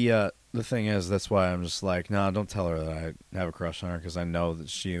 The thing is, that's why I'm just like, no, don't tell her that I have a crush on her, because I know that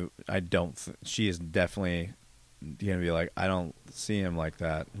she is definitely gonna be like, I don't see him like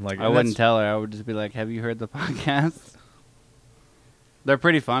that. Like I wouldn't tell her. I would just be like, have you heard the podcast? They're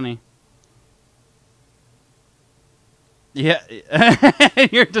pretty funny. Yeah,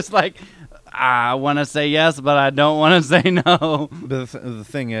 you're just like, I want to say yes, but I don't want to say no. But the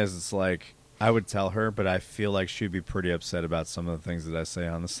thing is, it's like I would tell her, but I feel like she'd be pretty upset about some of the things that I say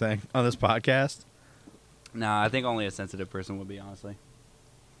on this podcast. No, I think only a sensitive person would be, honestly,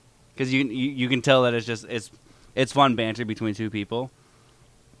 because you can tell that it's fun banter between two people,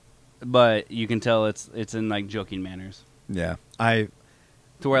 but you can tell it's in like joking manners. Yeah,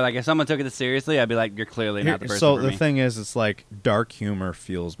 to where, like, if someone took it seriously, I'd be like, you're clearly not the person for me. So the thing is, it's like dark humor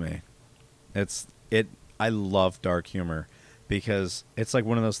fuels me. I love dark humor because it's like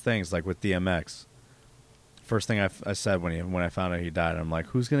one of those things, like with DMX. First thing I said when I found out he died, I'm like,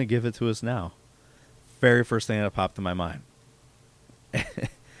 who's going to give it to us now? Very first thing that popped in my mind.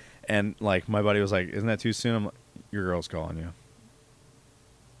 And, like, my buddy was like, isn't that too soon? I'm like, your girl's calling you.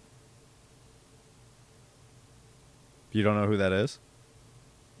 You don't know who that is?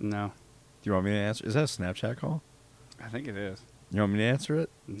 No. Do you want me to answer? Is that a Snapchat call? I think it is. You want me to answer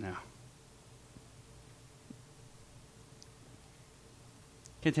it? No.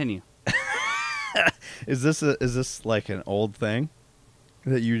 Continue. Is this like an old thing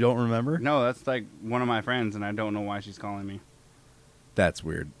that you don't remember? No, that's like one of my friends, and I don't know why she's calling me. That's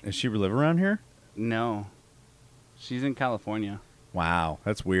weird. Does she live around here? No. She's in California. Wow,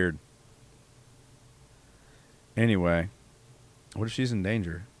 that's weird. Anyway, what if she's in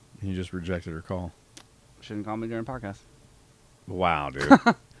danger and you just rejected her call? Shouldn't call me during podcast. Wow, dude.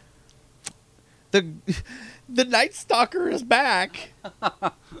 The Night Stalker is back.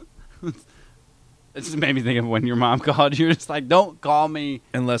 It just made me think of when your mom called you. It's like, don't call me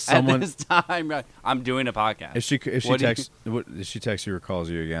unless someone at this time. I'm doing a podcast. If she texts you or calls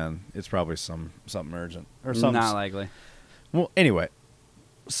you again, it's probably something urgent or something. Not likely. Well, anyway,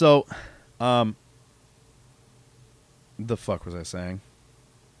 so the fuck was I saying?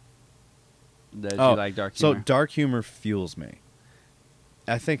 That you like dark humor. So dark humor fuels me.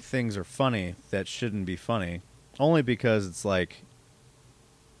 I think things are funny that shouldn't be funny, only because it's like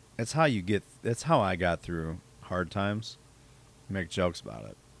that's how I got through hard times. Make jokes about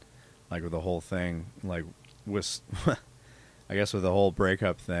it, like with the whole thing, like with I guess with the whole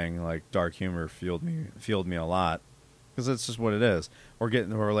breakup thing, like dark humor fueled me a lot, because that's just what it is. Or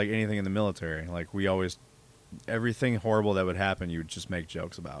like anything in the military, like everything horrible that would happen, you would just make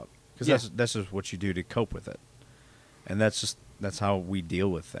jokes about, because that's just what you do to cope with it, and that's how we deal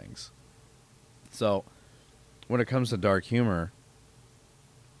with things. So when it comes to dark humor,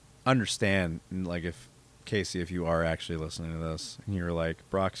 understand, like, if Casey, if you are actually listening to this and you're like,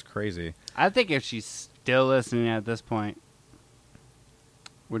 Brock's crazy, I think if she's still listening at this point,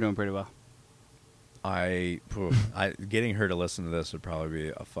 we're doing pretty well. Getting her to listen to this would probably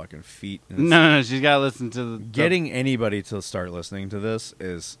be a fucking feat. No, she's got to listen to getting anybody to start listening to this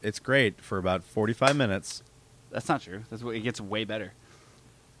it's great for about 45 minutes. That's not true. It gets way better.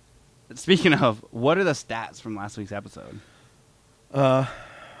 Speaking of, what are the stats from last week's episode? I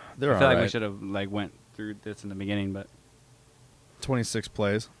feel like we should have went through this in the beginning, but 26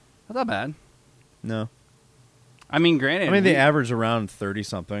 plays. That's not bad. No. I mean, granted, they average around 30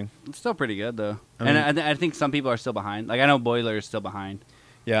 something. It's still pretty good though. I think some people are still behind. Like, I know Boiler is still behind.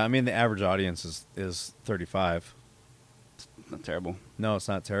 Yeah, I mean, the average audience is 35. It's not terrible. No, it's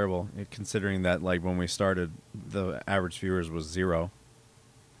not terrible, considering that, like, when we started, the average viewers was 0.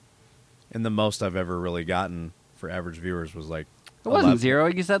 And the most I've ever really gotten for average viewers was like it wasn't 0.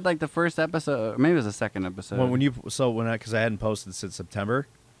 You said like the first episode, or maybe it was the second episode. Because I hadn't posted since September,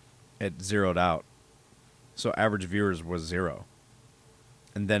 it zeroed out. So average viewers was 0.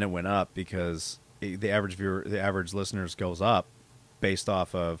 and then it went up because the average listeners goes up based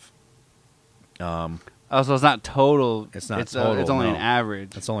off of. Oh, so it's not total. It's not total. It's only no. an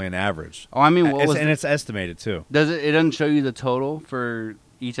average. It's only an average. Oh, I mean, it's estimated too. Does it? It doesn't show you the total for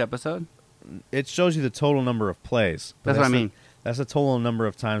each episode. It shows you the total number of plays. That's what I mean. That's the total number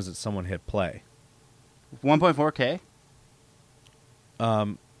of times that someone hit play. 1.4K.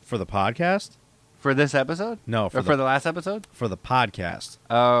 For the podcast. For this episode? No, for the last episode. For the podcast.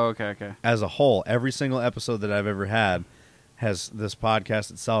 Oh, okay. As a whole, every single episode that I've ever had this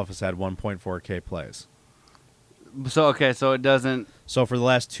podcast itself has had 1.4K plays. So it doesn't. So for the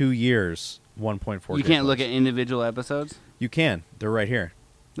last 2 years, 1.4K. You can't look at individual episodes. You can. They're right here.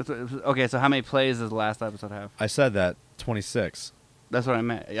 Okay, so how many plays does the last episode have? I said that 26. That's what I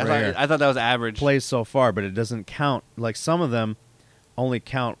meant. Right I thought that was average plays so far, but it doesn't count. Like some of them only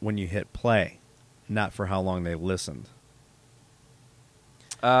count when you hit play, not for how long they listened.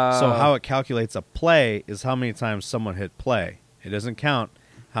 So how it calculates a play is how many times someone hit play. It doesn't count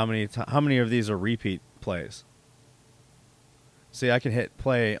how many of these are repeat plays. See, I can hit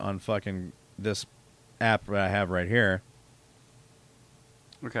play on fucking this app that I have right here.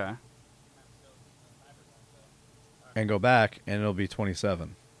 Okay. And go back, and it'll be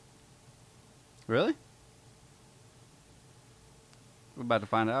 27. Really? We're about to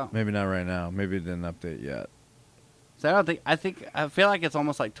find out. Maybe not right now. Maybe it didn't update yet. So I feel like it's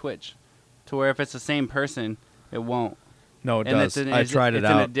almost like Twitch, to where if it's the same person, it won't. No, it does. I tried it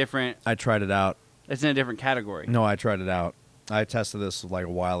out. It's in a different. I tried it out. It's in a different category. No, I tried it out. I tested this like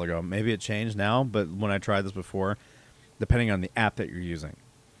a while ago. Maybe it changed now, but when I tried this before, depending on the app that you're using.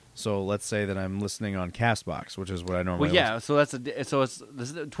 So let's say that I'm listening on Castbox, which is what I normally. Well, yeah.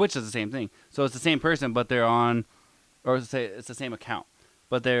 Twitch is the same thing. So it's the same person, but they're on, or say it's the same account,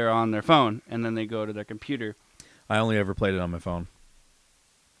 but they're on their phone, and then they go to their computer. I only ever played it on my phone.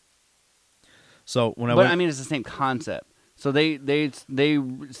 So when I mean, it's the same concept. So they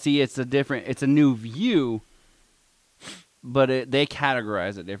see it's a new view, but they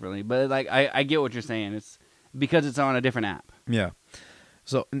categorize it differently. But like I get what you're saying. It's because it's on a different app. Yeah.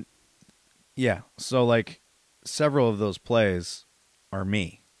 So, yeah. So, like, several of those plays are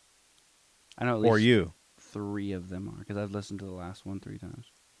me. I know at least or you. 3 of them are, because I've listened to the last one 3 times.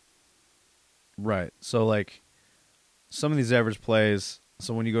 Right. So, like, some of these average plays,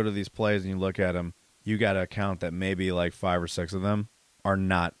 so when you go to these plays and you look at them, you got to count that maybe, like, 5 or 6 of them are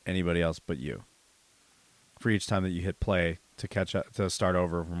not anybody else but you. For each time that you hit play to catch up, to start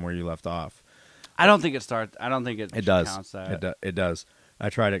over from where you left off. I don't think it starts. I don't think it does. Counts that. It does. I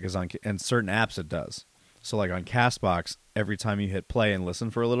tried it because in certain apps it does. So like on Castbox, every time you hit play and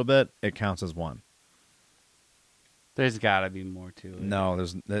listen for a little bit, it counts as 1. There's got to be more to it. No,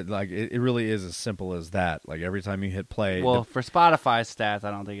 it really is as simple as that. Like every time you hit play. Well, for Spotify stats,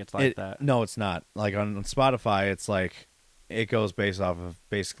 I don't think it's like that. No, it's not. Like on Spotify, it's like it goes based off of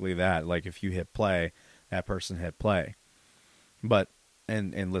basically that. Like if you hit play, that person hit play, but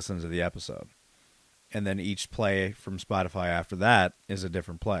and listen to the episode. And then each play from Spotify after that is a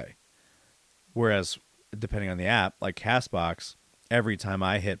different play. Whereas, depending on the app, like Castbox, every time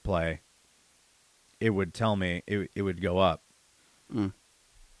I hit play, it would tell me, it would go up. Mm.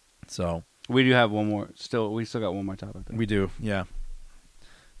 So. We do have one more. We still got one more topic. There. We do, yeah.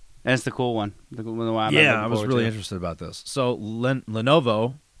 And it's the cool one. I was really interested about this. So,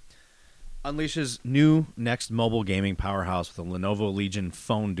 Lenovo unleashes new next mobile gaming powerhouse with a Lenovo Legion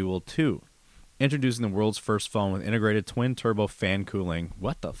Phone Duel 2. Introducing the world's first phone with integrated twin-turbo fan cooling.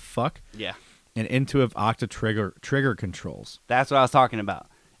 What the fuck? Yeah. And intuitive octa trigger controls. That's what I was talking about.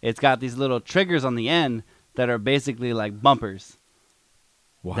 It's got these little triggers on the end that are basically like bumpers.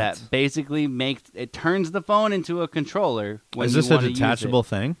 What? That basically it turns the phone into a controller. When Is this a detachable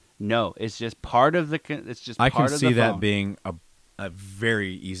thing? No, it's just part of the. It's just. I part can of see the that phone. being a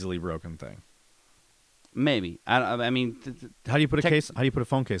very easily broken thing. Maybe. I mean, how do you put a case? How do you put a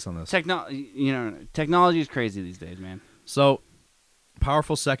phone case on this? Technology is crazy these days, man. So,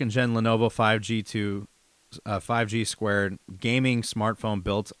 powerful second-gen Lenovo 5G squared gaming smartphone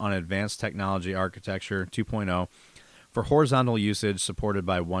built on advanced technology architecture 2.0 for horizontal usage, supported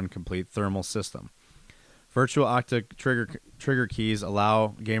by one complete thermal system. Virtual octa trigger keys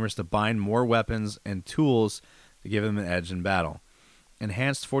allow gamers to bind more weapons and tools to give them an edge in battle.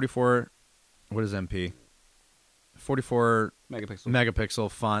 Enhanced 44. What is MP? 44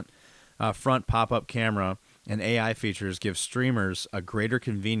 megapixel front pop-up camera and AI features give streamers a greater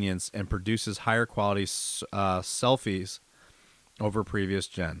convenience and produces higher quality selfies over previous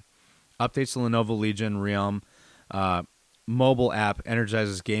gen. Updates to Lenovo Legion Realm mobile app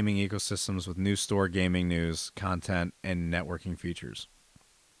energizes gaming ecosystems with new store gaming news, content, and networking features.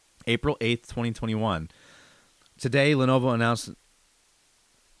 April 8th, 2021. Today, Lenovo announced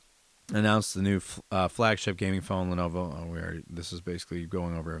the new flagship gaming phone, Lenovo. This is basically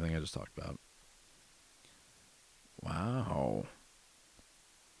going over everything I just talked about. Wow.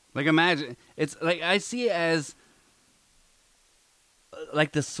 Like, imagine, it's like, I see it as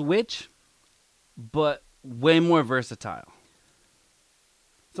like the Switch, but way more versatile.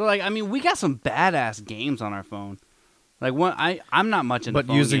 So, like, I mean, we got some badass games on our phone. Like, I'm not much into phone games.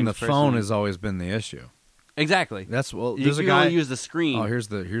 But using the phone personally. has always been the issue. Exactly. There's you a guy. only use the screen. Oh, here's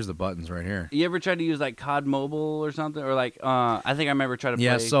the buttons right here. You ever tried to use like COD Mobile or something, or like I think I remember trying to play.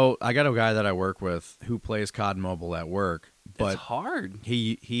 Yeah, so I got a guy that I work with who plays COD Mobile at work, but it's hard.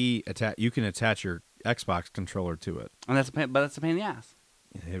 You can attach your Xbox controller to it, And that's a pain in the ass.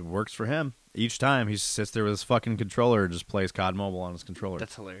 It works for him each time. He sits there with his fucking controller and just plays COD Mobile on his controller.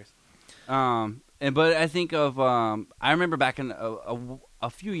 That's hilarious. But I think of I remember back in a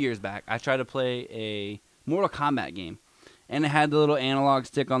few years back, I tried to play a Mortal Kombat game, and it had the little analog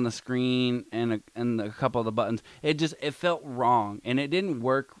stick on the screen and a couple of the buttons. It felt wrong, and it didn't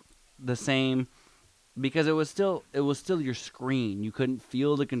work the same because it was still your screen. You couldn't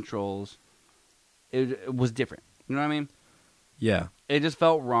feel the controls. It was different. You know what I mean? Yeah. It just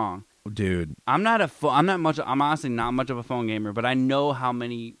felt wrong. Dude, I'm honestly not much of a phone gamer, but I know how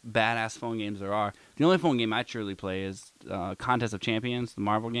many badass phone games there are. The only phone game I truly play is Contest of Champions, the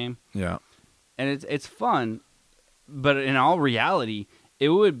Marvel game. yeah. And it's fun, but in all reality, it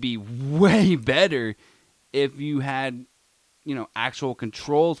would be way better if you had, actual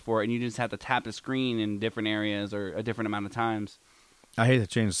controls for it, and you just have to tap the screen in different areas or a different amount of times. I hate to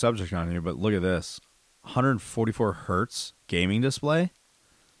change the subject on you, but look at this. 144 hertz gaming display.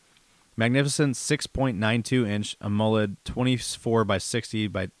 Magnificent 6.92-inch AMOLED 2460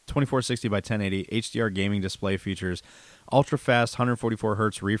 by 1080 HDR gaming display features ultra-fast 144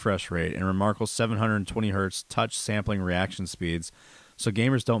 hertz refresh rate and remarkable 720 hertz touch sampling reaction speeds, so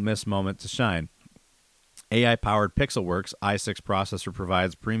gamers don't miss moment to shine. AI-powered Pixelworks i6 processor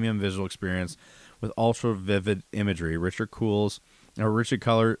provides premium visual experience with ultra-vivid imagery, richer colors,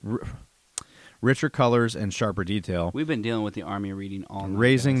 and sharper detail. We've been dealing with the Army reading all night,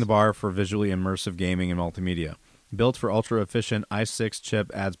 raising guys. the bar for visually immersive gaming and multimedia. Built for ultra-efficient i6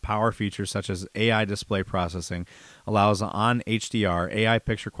 chip, adds power features such as AI display processing, allows on HDR, AI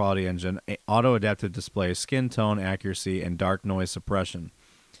picture quality engine, auto-adaptive display, skin tone accuracy, and dark noise suppression.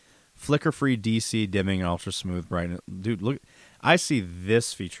 Flicker-free DC dimming and ultra-smooth brightness. Dude, look, I see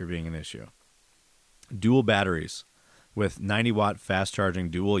this feature being an issue. Dual batteries with 90-watt fast-charging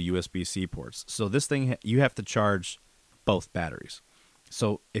dual USB-C ports. So this thing, you have to charge both batteries.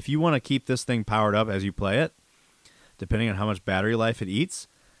 So if you want to keep this thing powered up as you play it, depending on how much battery life it eats,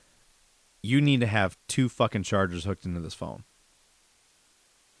 you need to have two fucking chargers hooked into this phone.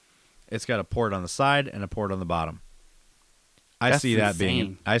 It's got a port on the side and a port on the bottom. That's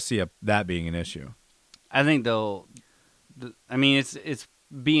insane. That being an issue. I think it's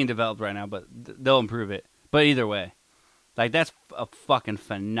being developed right now, but they'll improve it. But either way, like, that's a fucking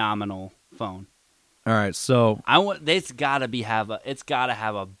phenomenal phone. All right, so it's gotta have a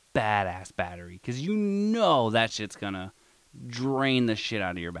badass battery, because that shit's gonna drain the shit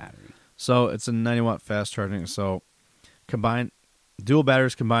out of your battery. So it's a 90-watt fast charging. So dual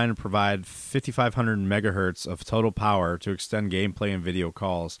batteries combined provide 5,500 megahertz of total power to extend gameplay and video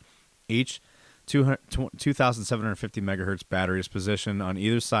calls. Each 2,750 megahertz battery is positioned on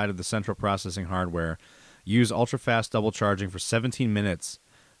either side of the central processing hardware. Use ultra-fast double charging for 17 minutes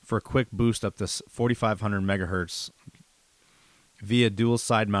for a quick boost up to 4,500 megahertz via dual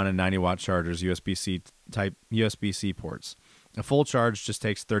side-mounted 90-watt chargers, USB-C ports. A full charge just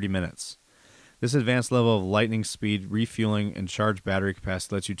takes 30 minutes. This advanced level of lightning speed, refueling, and charged battery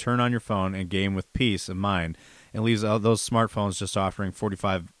capacity lets you turn on your phone and game with peace of mind, and leaves those smartphones just offering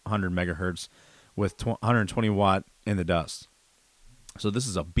 4,500 megahertz with 120 watt in the dust. So this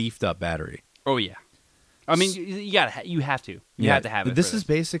is a beefed up battery. Oh yeah, I mean you have to have it. This is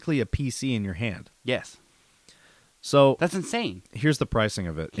basically a PC in your hand. Yes. So that's insane. Here's the pricing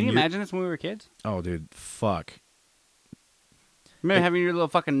of it. Can you imagine this when we were kids? Oh, dude, fuck. Remember having your little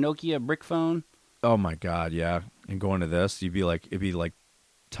fucking Nokia brick phone? Oh my god, yeah. And going to this, it'd be like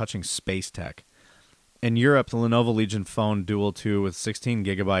touching space tech. In Europe, the Lenovo Legion Phone Dual 2 with 16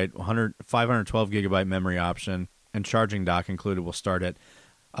 gigabyte, 512 gigabyte memory option and charging dock included will start at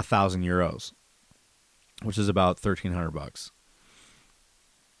 €1,000, which is about $1,300.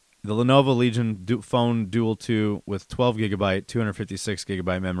 The Lenovo Legion Phone Dual 2 with 12 gigabyte, 256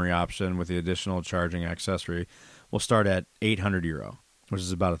 gigabyte memory option with the additional charging accessory will start at €800, which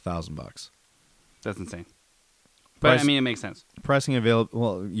is about $1,000. That's insane. But I mean, it makes sense. Pricing available.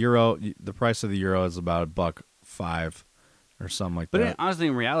 Well, euro. The price of the euro is about $1.05 or something like that. But honestly,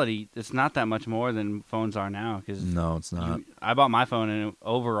 in reality, it's not that much more than phones are now. Cause no, it's not. I bought my phone, and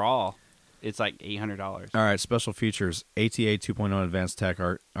overall, it's like $800. All right, special features: ATA 2.0 advanced tech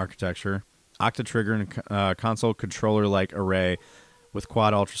architecture, octa trigger and console controller like array with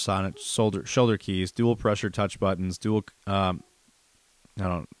quad ultrasonic shoulder keys, dual pressure touch buttons, dual. I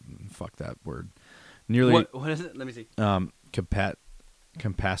don't fuck that word. Nearly. What is it? Let me see. Capacitance.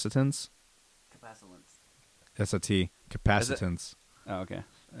 Capacitance. That's a T. Capacitance. Oh, okay.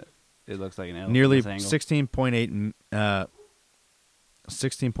 It looks like an L. Nearly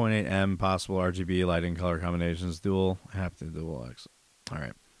 16.8 M possible RGB lighting color combinations. Dual X. All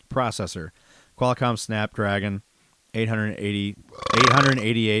right. Processor. Qualcomm Snapdragon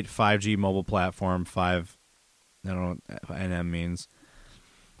 888 5G mobile platform. I don't know what NM means.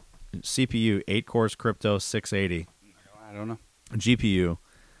 CPU 8 cores Crypto 680. I don't know. GPU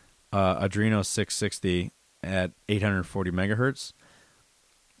Adreno 660 at 840 megahertz.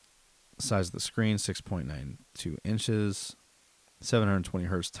 Size of the screen 6.92 inches. 720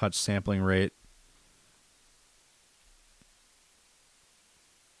 hertz touch sampling rate.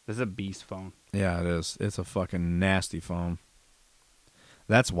 This is a beast phone. Yeah, it is. It's a fucking nasty phone.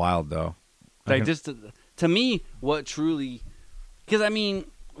 That's wild, though. Like, just to me, what truly... Because, I mean,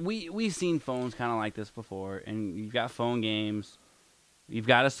 we've seen phones kind of like this before, and you've got phone games. You've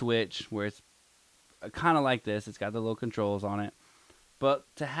got a Switch where it's kind of like this. It's got the little controls on it. But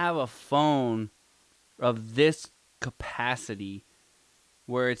to have a phone of this capacity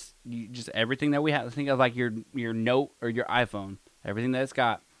where it's just everything that we have, think of like your Note or your iPhone, everything that it's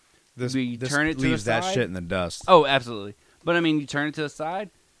got. This turn it to leaves the that side. shit in the dust. Oh, absolutely. But I mean, you turn it to the side,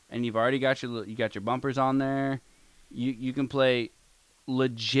 and you've already got your bumpers on there. You can play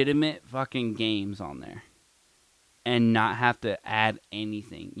legitimate fucking games on there, and not have to add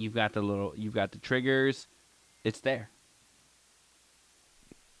anything. You've got the triggers. It's there.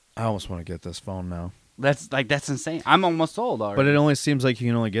 I almost want to get this phone now. That's insane. I'm almost sold already. But it only seems like you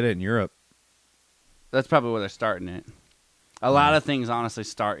can only get it in Europe. That's probably where they're starting it. A lot of things honestly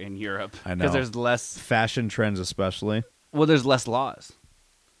start in Europe. I know. Because there's less... Fashion trends especially. Well, there's less laws.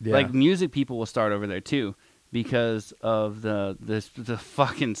 Yeah. Like, music people will start over there, too, because of the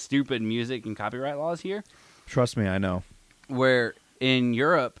fucking stupid music and copyright laws here. Trust me, I know. Where in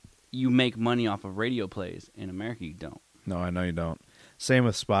Europe, you make money off of radio plays. In America, you don't. No, I know you don't. Same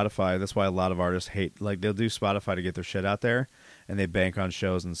with Spotify. That's why a lot of artists hate... Like, they'll do Spotify to get their shit out there, and they bank on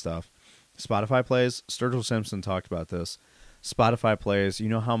shows and stuff. Spotify plays... Sturgill Simpson talked about this. Spotify plays... You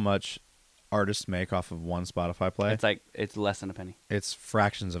know how much artists make off of one Spotify play? It's less than a penny. It's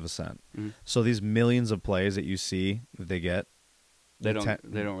fractions of a cent. Mm-hmm. So these millions of plays that you see that they get... They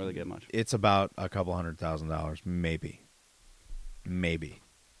don't really get much. It's about a couple $100,000, maybe.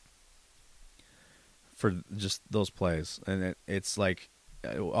 For just those plays. And it's like...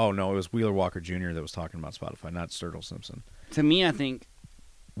 Oh, no, it was Wheeler Walker Jr. that was talking about Spotify, not Sturgill Simpson. To me, I think...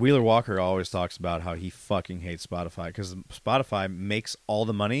 Wheeler Walker always talks about how he fucking hates Spotify because Spotify makes all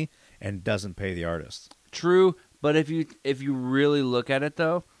the money and doesn't pay the artists. True, but if you really look at it,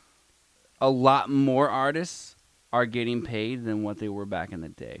 though, a lot more artists are getting paid than what they were back in the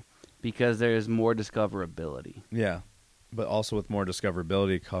day because there's more discoverability. Yeah, but also with more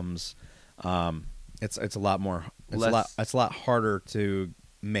discoverability comes, it's a lot more. It's a lot harder to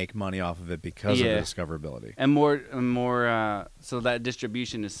make money off of it because of the discoverability and more. So that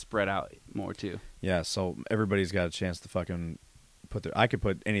distribution is spread out more too. Yeah, so everybody's got a chance to fucking put their. I could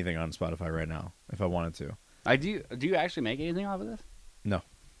put anything on Spotify right now if I wanted to. Do you actually make anything off of this? No,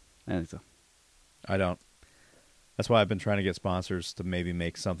 I think so. I don't. That's why I've been trying to get sponsors to maybe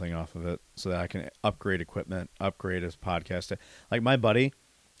make something off of it so that I can upgrade equipment, upgrade his podcast. Like my buddy,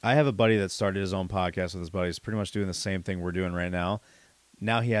 I have a buddy that started his own podcast with his buddies, pretty much doing the same thing we're doing right now.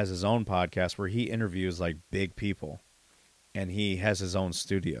 Now he has his own podcast where he interviews like big people, and he has his own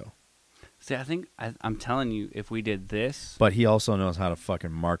studio. See, I think I'm telling you, if we did this, but he also knows how to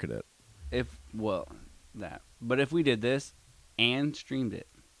fucking market it. But if we did this and streamed it,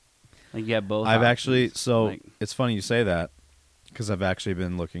 like you have both. It's funny you say that because I've actually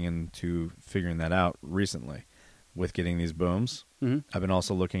been looking into figuring that out recently with getting these booms. Mm-hmm. I've been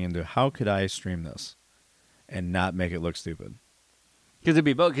also looking into how could I stream this and not make it look stupid. Because it'd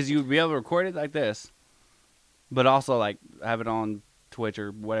be both. Because you'd be able to record it like this, but also like have it on Twitch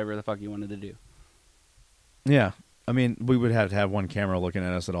or whatever the fuck you wanted to do. Yeah, I mean, we would have to have one camera looking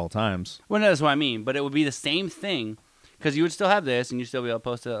at us at all times. Well, no, that's what I mean. But it would be the same thing because you would still have this, and you'd still be able to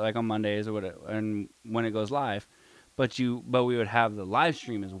post it like on Mondays or whatever, and when it goes live. But we would have the live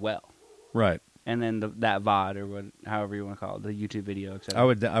stream as well. Right. and then that VOD or however you want to call it, the YouTube video, etc.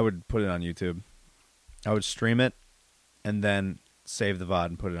 I would put it on YouTube. I would stream it, and then save the VOD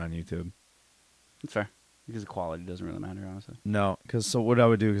and put it on YouTube. That's fair. Because the quality doesn't really matter, honestly. No, because what I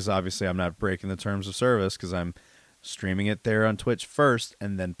would do, because obviously I'm not breaking the terms of service, because I'm streaming it there on Twitch first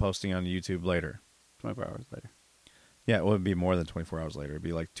and then posting on YouTube later. 24 hours later. Yeah, it would be more than 24 hours later. It'd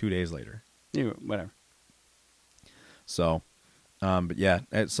be like 2 days later. Yeah, whatever. So, but yeah.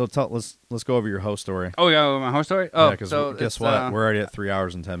 So let's go over your host story. Oh, yeah, my horse story? Oh, yeah, because guess what? We're already at 3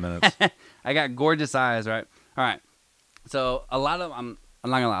 hours and 10 minutes. I got gorgeous eyes, right? All right. So I'm not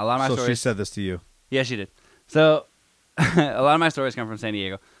gonna lie. A lot of my stories. So she said this to you. Yeah, she did. So a lot of my stories come from San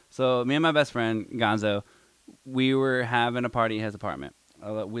Diego. So me and my best friend Gonzo, we were having a party at his apartment.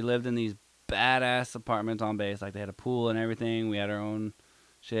 We lived in these badass apartments on base. Like they had a pool and everything. We had our own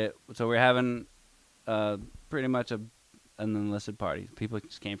shit. So we were having pretty much an enlisted party. People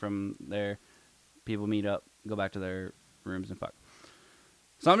just came from there. People meet up, go back to their rooms and fuck.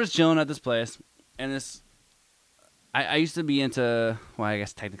 So I'm just chilling at this place, and this. I used to be into. Well, I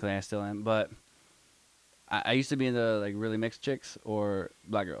guess technically I still am, but I used to be into like really mixed chicks or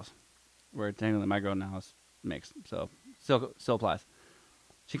black girls. Where technically my girl now is mixed, so still applies.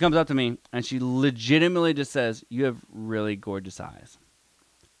 She comes up to me and she legitimately just says, "You have really gorgeous eyes."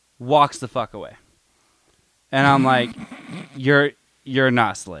 Walks the fuck away, and I'm like, "You're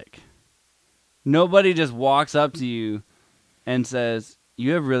not slick." Nobody just walks up to you and says,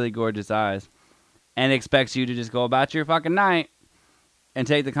 "You have really gorgeous eyes," and expects you to just go about your fucking night and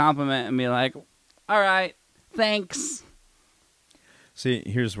take the compliment and be like, "All right, thanks." See,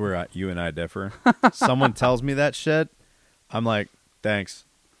 here's where you and I differ. Someone tells me that shit, I'm like, thanks.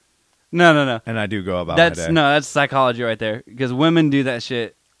 No. And I do go about my day. No, that's psychology right there. Because women do that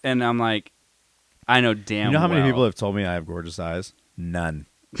shit, and I'm like, I know damn well. You know how many people have told me I have gorgeous eyes? None.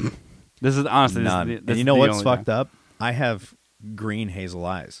 This is honestly none. This and you know what's fucked up? I have green hazel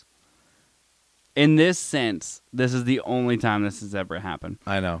eyes. In this sense, this is the only time this has ever happened.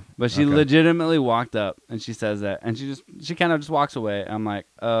 I know. But she legitimately walked up and she says that, and she kind of just walks away. I'm like,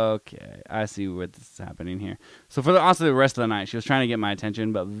 okay, I see what this is happening here. So for honestly the rest of the night, she was trying to get my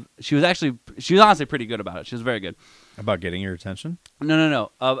attention, but she was honestly pretty good about it. She was very good. About getting your attention?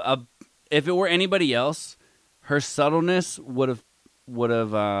 No. If it were anybody else, her subtleness would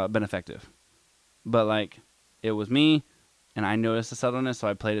have been effective. But like, it was me, and I noticed the subtleness, so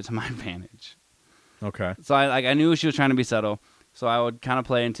I played it to my advantage. Okay. So I knew she was trying to be subtle, so I would kind of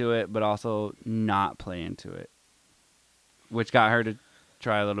play into it, but also not play into it, which got her to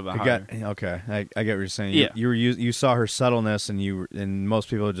try a little bit harder. Okay, I get what you're saying. Yeah. You saw her subtleness, and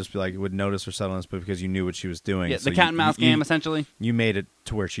most people would just be like would notice her subtleness, but because you knew what she was doing. Yeah, so the cat and mouse game essentially. You made it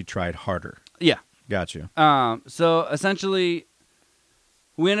to where she tried harder. Yeah. Got you. So essentially,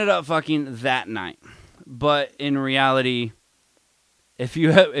 we ended up fucking that night, but in reality. If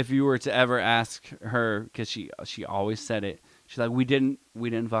you were to ever ask her, because she always said it, she's like, we didn't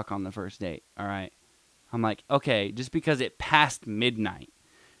fuck on the first date, all right? I'm like, okay, just because it passed midnight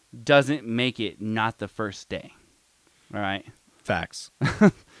doesn't make it not the first day, all right? Facts.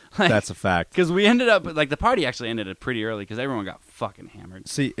 That's a fact. Because we ended up, like, the party actually ended up pretty early because everyone got fucking hammered.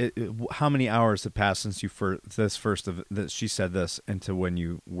 See, how many hours had passed since she said this into when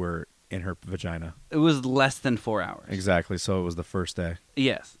you were in her vagina? It was less than 4 hours. Exactly. So it was the first day.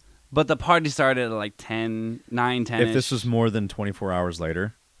 Yes. But the party started at like 10. If this was more than 24 hours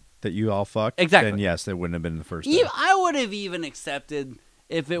later that you all fucked, exactly. Then yes, it wouldn't have been the first day. I would have even accepted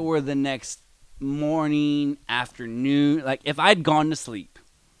if it were the next morning, afternoon. Like if I'd gone to sleep,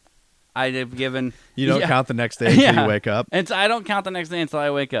 I'd have given... You don't count the next day until you wake up? I don't count the next day until I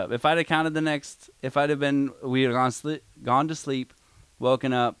wake up. If I'd have counted we'd have gone to sleep,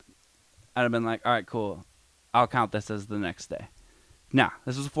 woken up, I'd have been like, all right, cool. I'll count this as the next day. Now,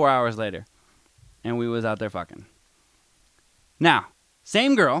 this was 4 hours later, and we was out there fucking. Now,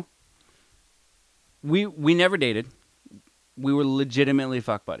 same girl. We never dated. We were legitimately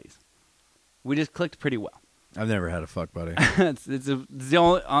fuck buddies. We just clicked pretty well. I've never had a fuck buddy. it's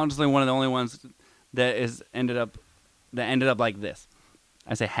honestly one of the only ones that ended up like this.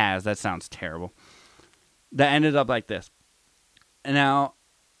 I say has. That sounds terrible. That ended up like this. And now,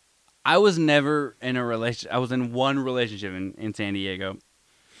 I was never in a relationship. I was in one relationship in San Diego,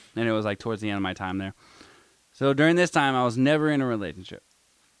 and it was like towards the end of my time there. So during this time, I was never in a relationship.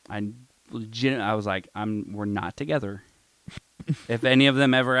 I was like, we're not together. If any of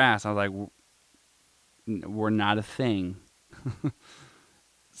them ever asked, I was like, we're not a thing.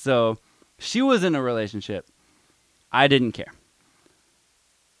 So she was in a relationship. I didn't care.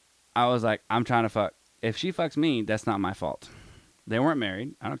 I was like, I'm trying to fuck. If she fucks me, that's not my fault. They weren't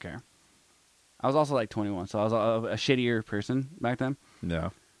married. I don't care. I was also like 21, so I was a shittier person back then. Yeah.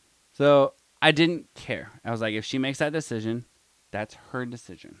 So I didn't care. I was like, if she makes that decision, that's her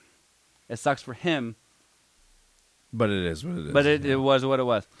decision. It sucks for him. But it is what it is. But it was what it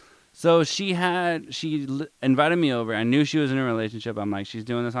was. So she invited me over. I knew she was in a relationship. I'm like, she's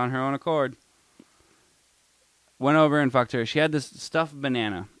doing this on her own accord. Went over and fucked her. She had this stuffed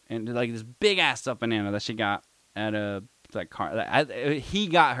banana, and like this big ass stuffed banana that she got at a he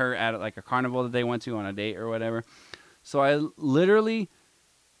got her at like a carnival that they went to on a date or whatever. So I literally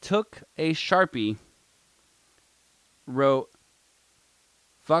took a Sharpie, wrote,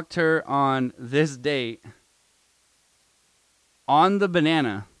 "Fucked her on this date," on the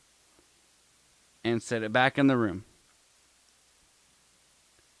banana, and set it back in the room.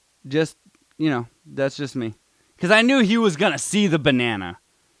 Just, that's just me. Because I knew he was going to see the banana.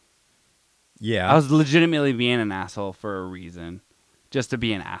 Yeah. I was legitimately being an asshole for a reason. Just to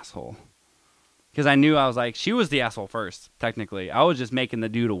be an asshole. Because I knew I was like, she was the asshole first, technically. I was just making the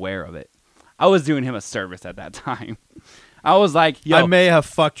dude aware of it. I was doing him a service at that time. I was like, yo. I may have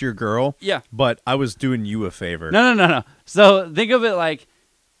fucked your girl. Yeah. But I was doing you a favor. No. So think of it like,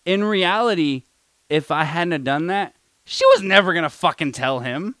 in reality, if I hadn't have done that, she was never going to fucking tell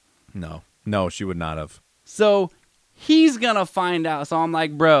him. No, she would not have. So he's going to find out. So I'm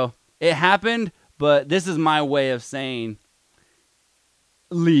like, bro, it happened, but this is my way of saying,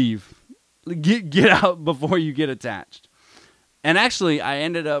 leave. Get out before you get attached. And actually, I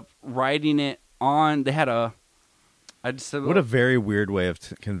ended up writing it on, they had what a very weird way of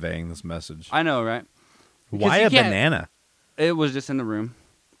conveying this message. I know, right? Why a banana? It was just in the room.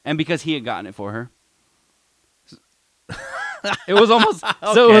 And because he had gotten it for her. It was almost,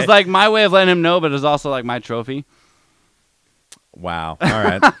 okay. So it was like my way of letting him know, but it was also like my trophy. Wow. All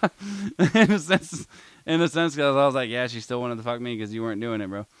right. in a sense, because I was like, yeah, she still wanted to fuck me because you weren't doing it,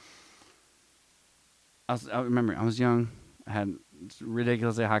 bro. I remember, I was young. I had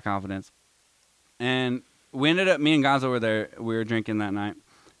ridiculously high confidence. And we ended up, me and Gonzo were there. We were drinking that night.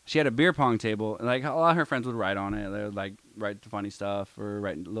 She had a beer pong table. Like, a lot of her friends would write on it. They would, like, write funny stuff or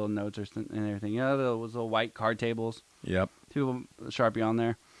write little notes and everything. Those little white card tables. Yep. People Sharpie on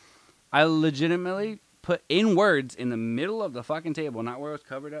there. I legitimately put in words in the middle of the fucking table, not where it was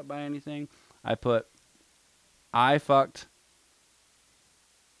covered up by anything. I put, I fucked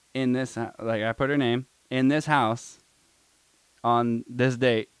in this, like, I put her name in this house on this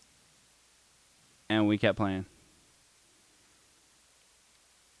date, and we kept playing.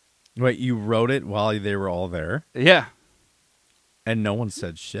 Wait, you wrote it while they were all there? Yeah. And no one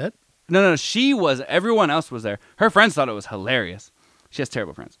said shit? No, everyone else was there. Her friends thought it was hilarious. She has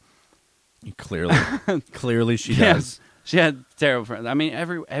terrible friends. Clearly she does. She had terrible friends. I mean,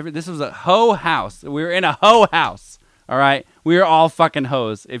 this was a hoe house. We were in a hoe house. All right? We were all fucking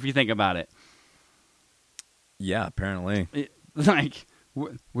hoes, if you think about it. Yeah, apparently. Like,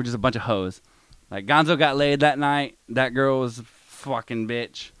 we're just a bunch of hoes. Like, Gonzo got laid that night. That girl was a fucking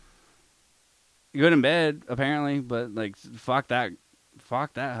bitch. Good in bed, apparently, but, like, fuck that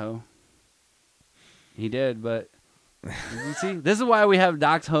hoe. He did, but you see, this is why we have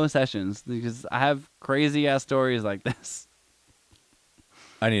Doc's hoe sessions, because I have crazy ass stories like this.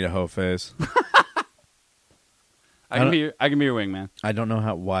 I need a hoe face. I can be your wingman. I don't know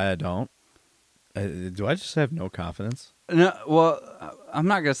why I don't. Do I just have no confidence? No, well, I'm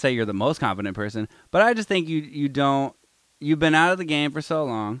not gonna say you're the most confident person, but I just think you don't. You've been out of the game for so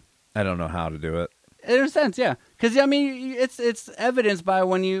long. I don't know how to do it. In a sense, yeah, because I mean, it's evidenced by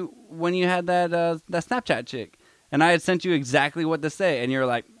when you had that Snapchat chick, and I had sent you exactly what to say, and you're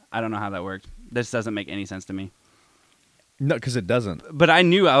like, I don't know how that worked. This doesn't make any sense to me. No, because it doesn't. But I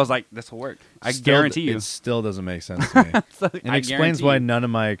knew, I was like, this will work. I guarantee you. It still doesn't make sense to me. It explains why none of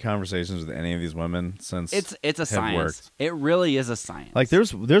my conversations with any of these women since it's a science. Worked. It really is a science. Like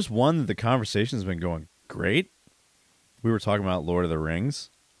there's one that the conversation's been going great. We were talking about Lord of the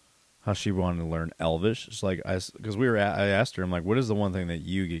Rings, how she wanted to learn Elvish. It's like I asked her, I'm like, what is the one thing that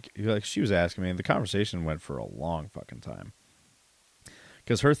you get? Like she was asking me, and the conversation went for a long fucking time.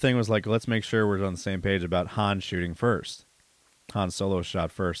 Because her thing was like, let's make sure we're on the same page about Han shooting first. Han Solo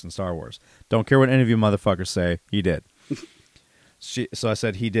shot first in Star Wars. Don't care what any of you motherfuckers say. He did. So I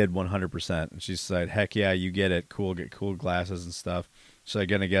said he did 100%. And she said, heck yeah, you get it. Cool, get cool glasses and stuff. So I'm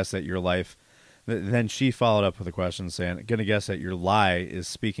going to guess that your life... Then she followed up with a question saying, going to guess that your lie is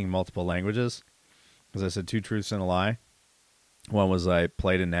speaking multiple languages. Because I said 2 truths and a lie. One was I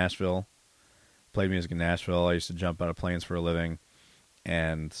played in Nashville. Played music in Nashville. I used to jump out of planes for a living.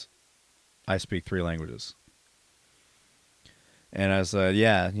 And I speak 3 languages. And I said,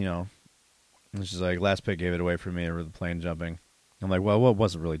 yeah, you know. And she's like, last pick gave it away for me over the plane jumping. I'm like, well, it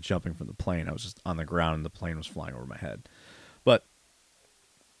wasn't really jumping from the plane. I was just on the ground and the plane was flying over my head.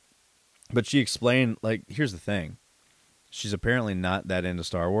 But she explained, like, here's the thing. She's apparently not that into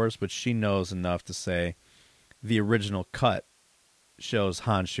Star Wars, but she knows enough to say the original cut shows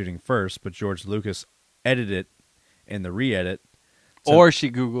Han shooting first, but George Lucas edited it in the re-edit. Or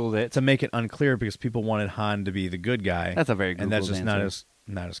she Googled it. To make it unclear because people wanted Han to be the good guy. That's a very Googled and that's just answer.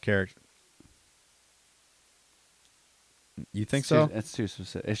 not his character. You think so? It's too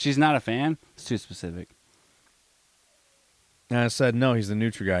specific. If she's not a fan, it's too specific. And I said, no, he's the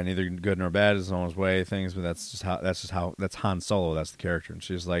neutral guy, neither good nor bad, is on his way, things, but that's Han Solo, that's the character. And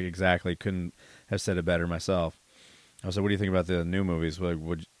she's like, exactly, couldn't have said it better myself. I was like, what do you think about the new movies? Like,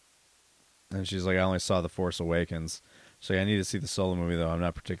 and she's like, I only saw The Force Awakens. So I need to see the Solo movie, though. I'm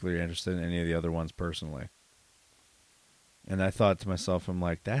not particularly interested in any of the other ones personally. And I thought to myself, I'm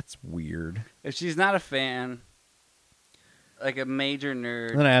like, that's weird. If she's not a fan, like a major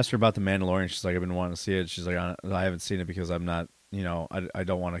nerd. And then I asked her about The Mandalorian. She's like, I've been wanting to see it. She's like, I haven't seen it because I'm not, I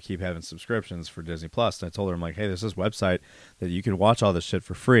don't want to keep having subscriptions for Disney Plus. And I told her, I'm like, hey, there's this website that you can watch all this shit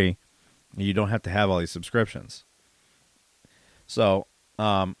for free. And you don't have to have all these subscriptions. So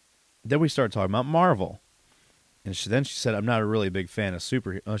then we started talking about Marvel. And then she said, I'm not a really big fan of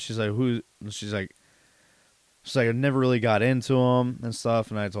superheroes. She's like, who? She's like, I never really got into them and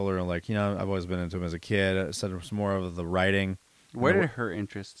stuff. And I told her, like, I've always been into them as a kid. I said it was more of the writing. Where did her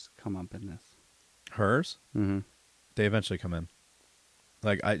interests come up in this? Hers? Mm-hmm. They eventually come in.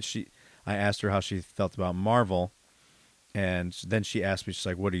 Like, I asked her how she felt about Marvel. And then she asked me, she's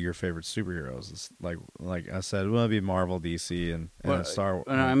like, what are your favorite superheroes? It's like I said, well, it'd be Marvel, DC, and Star Wars.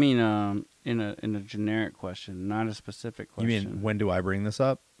 I mean, in a generic question, not a specific question. You mean, when do I bring this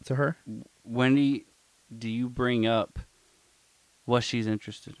up to her? When do you bring up what she's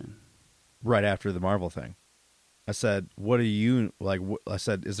interested in? Right after the Marvel thing. I said, what do you, like, I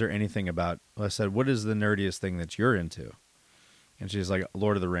said, is there anything about, I said, what is the nerdiest thing that you're into? And she's like,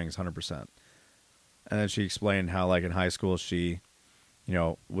 Lord of the Rings, 100%. And then she explained how, like, in high school, she,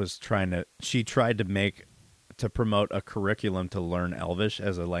 tried to promote a curriculum to learn Elvish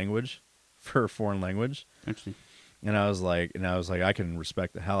as a language for a foreign language. Actually. And I was like, I can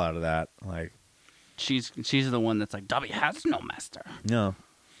respect the hell out of that. Like, she's the one that's like, Dobby has no master. No.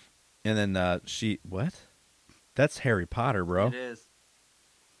 And then what? That's Harry Potter, bro. It is.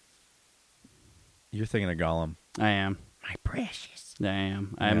 You're thinking of Gollum. I am. My precious. I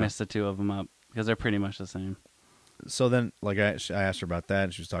am. Yeah. I messed the two of them up because they're pretty much the same. So then, like, I asked her about that,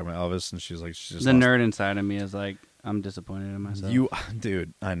 and she was talking about Elvis, and she's like, the nerd inside of me is like, I'm disappointed in myself.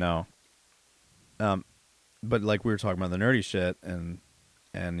 Dude, I know. But like we were talking about the nerdy shit, and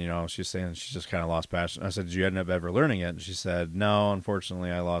she's saying she just kind of lost passion. I said, did you end up ever learning it? And she said, no,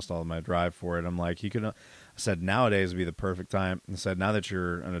 unfortunately, I lost all of my drive for it. I'm like, I said, nowadays would be the perfect time. And I said, now that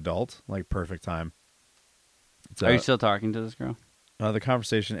you're an adult, like, perfect time. Are you still talking to this girl? The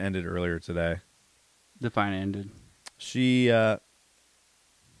conversation ended earlier today. Define ended. She asked,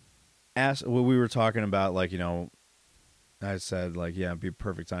 well, we were talking about, like, I said, like, yeah, it'd be a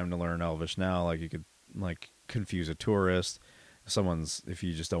perfect time to learn Elvish now. Like, you could, like, confuse a tourist. If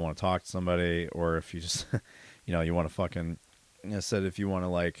you just don't want to talk to somebody, or if you just, you want to fucking, I said, if you want to,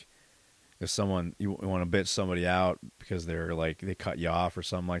 like, if you want to bitch somebody out because they're, like, they cut you off or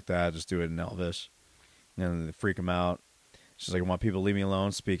something like that, just do it in Elvish. And they freak them out. She's like, I want people to leave me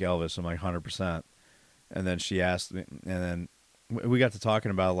alone, speak Elvish. I'm like, 100%. And then she asked me, and then we got to talking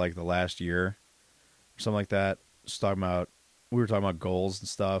about, like, the last year or something like that. We were talking about goals and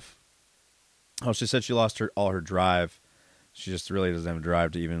stuff. Oh, she said she lost all her drive. She just really doesn't have a drive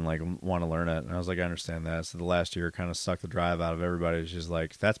to even, like, want to learn it. And I was like, I understand that. So the last year kind of sucked the drive out of everybody. She's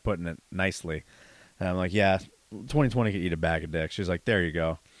like, that's putting it nicely. And I'm like, yeah, 2020 could eat a bag of dicks. She's like, there you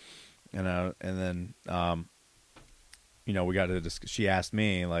go. And then we got to she asked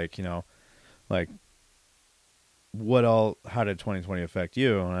me, like, like, how did 2020 affect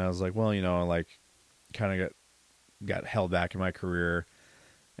you? And I was like, well, like, kind of got held back in my career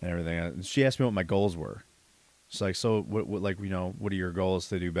and everything. And she asked me what my goals were. She's like, so what like, what are your goals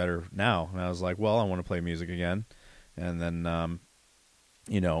to do better now? And I was like, well, I want to play music again. And then,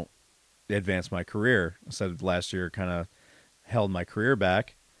 advance my career. I said last year kind of held my career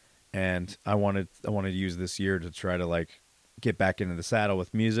back. And I wanted to use this year to try to, like, get back into the saddle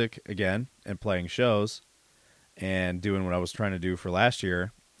with music again and playing shows and doing what I was trying to do for last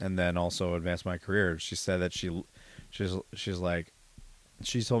year, and then also advance my career. She said that she told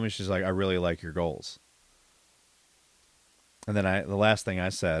me, she's like, I really like your goals. And then the last thing I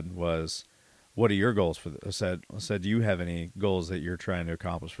said was, what are your goals for this? I said, do you have any goals that you're trying to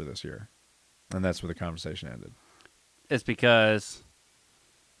accomplish for this year? And that's where the conversation ended. It's because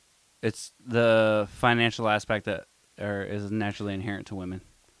it's the financial aspect that is naturally inherent to women.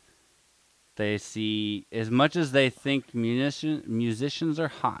 They see, as much as they think musicians are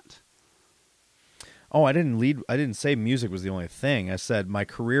hot. Oh, I didn't say music was the only thing. I said my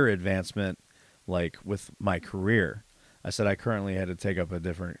career advancement, like with my career. I said I currently had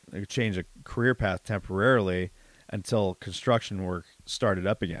to change a career path temporarily until construction work started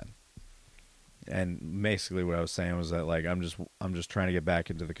up again. And basically what I was saying was that like I'm just trying to get back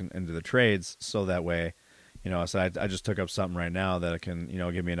into the trades so that way, I said I just took up something right now that can,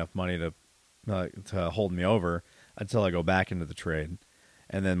 give me enough money to hold me over until I go back into the trade.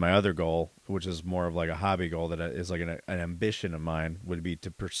 And then my other goal, which is more of like a hobby goal that is like an ambition of mine, would be to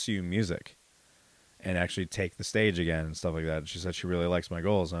pursue music and actually take the stage again and stuff like that. And she said she really likes my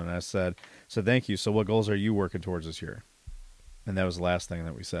goals. And I said, so thank you. So what goals are you working towards this year? And that was the last thing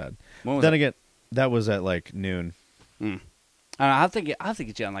that we said. Then again, that was at like noon. I'll have to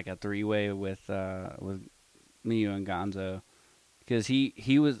get you on like a 3-way with me, you, and Gonzo. Because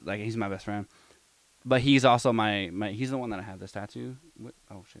he was like, he's my best friend. But he's also my he's the one that I have this tattoo with.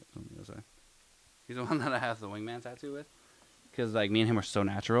 Oh shit! Let me go say. He's the one that I have the wingman tattoo with. Because like me and him are so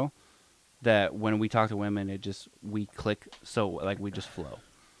natural that when we talk to women, we click so like we just flow.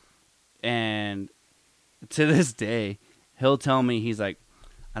 And to this day, he'll tell me, he's like,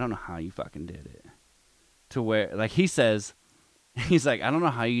 I don't know how you fucking did it. To where like he's like, I don't know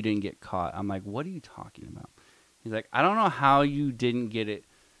how you didn't get caught. I'm like, what are you talking about? He's like, I don't know how you didn't get it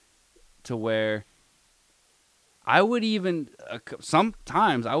to where. I would even,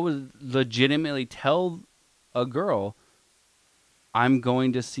 sometimes I would legitimately tell a girl, I'm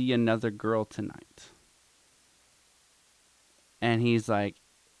going to see another girl tonight. And he's like,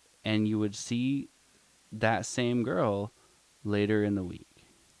 and you would see that same girl later in the week.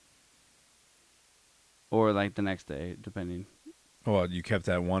 Or like the next day, depending. Well, you kept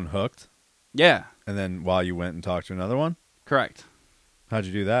that one hooked? Yeah. And then while you went and talked to another one? Correct. How'd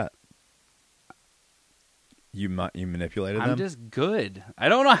you do that? You manipulated them? I'm just good. I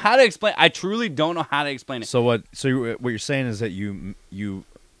don't know how to explain. I truly don't know how to explain it. So what you're saying is that you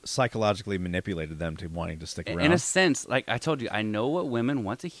psychologically manipulated them to wanting to stick around? In a sense, like I told you, I know what women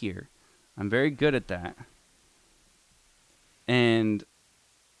want to hear. I'm very good at that. And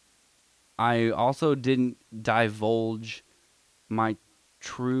I also didn't divulge my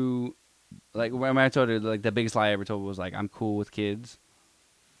true, like when I told her, like the biggest lie I ever told was like, I'm cool with kids.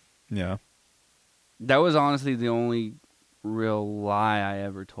 Yeah. That was honestly the only real lie I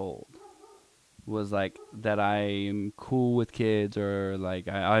ever told. Was like that I am cool with kids or like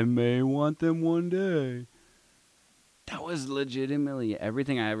I may want them one day. That was legitimately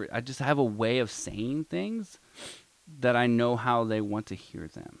everything I just have a way of saying things that I know how they want to hear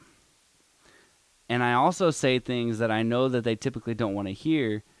them. And I also say things that I know that they typically don't want to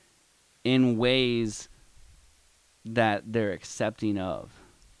hear in ways that they're accepting of.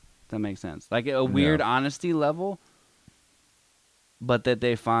 That makes sense. Like a weird honesty level, but that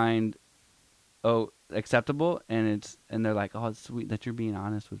they find acceptable, and they're like, oh, it's sweet that you're being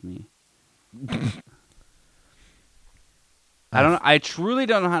honest with me. I don't know. I truly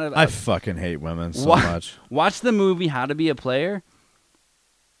don't know how to. I fucking hate women so much. Watch the movie How to Be a Player,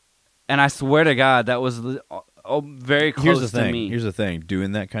 and I swear to God, that was very close to me. Here's the thing: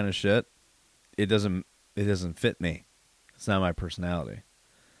 doing that kind of shit, it doesn't fit me. It's not my personality.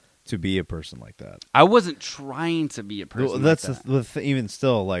 To be a person like that. I wasn't trying to be a person like that. Even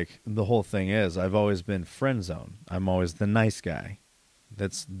still, like, the whole thing is, I've always been friend zone. I'm always the nice guy.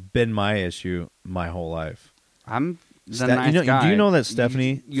 That's been my issue my whole life. I'm the nice guy. Do you know that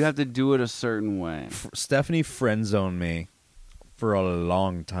Stephanie... You have to do it a certain way. Stephanie friend zoned me for a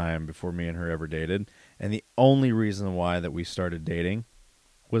long time before me and her ever dated. And the only reason why that we started dating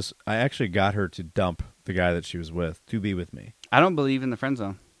was I actually got her to dump the guy that she was with to be with me. I don't believe in the friend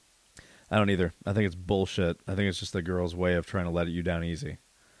zone. I don't either. I think it's bullshit. I think it's just the girl's way of trying to let you down easy.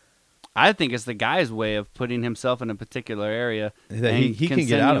 I think it's the guy's way of putting himself in a particular area. That he can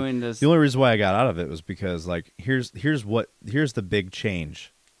get out of it. The only reason why I got out of it was because, like, here's the big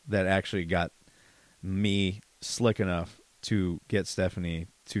change that actually got me slick enough to get Stephanie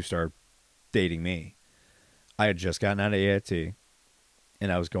to start dating me. I had just gotten out of AIT,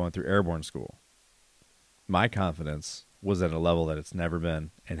 and I was going through airborne school. My confidence was at a level that it's never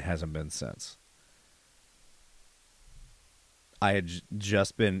been and hasn't been since. I had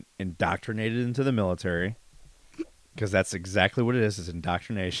just been indoctrinated into the military, because that's exactly what it is. It's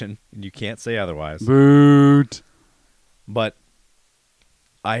indoctrination, and you can't say otherwise. Boot. But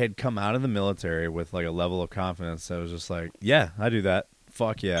I had come out of the military with like a level of confidence that was just like, yeah, I do that.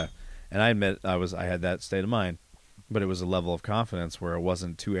 Fuck yeah. And I admit I had that state of mind. But it was a level of confidence where it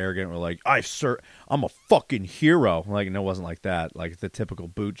wasn't too arrogant. Or like, I'm a fucking hero. Like, no, it wasn't like that. Like the typical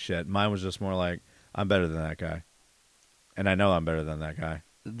boot shit. Mine was just more like, I'm better than that guy, and I know I'm better than that guy.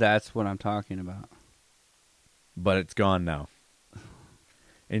 That's what I'm talking about. But it's gone now. And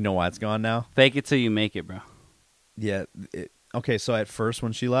you know why it's gone now? Fake it till you make it, bro. Yeah. Okay, so at first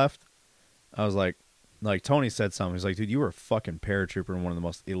when she left, I was like Tony said something. He's like, dude, you were a fucking paratrooper in one of the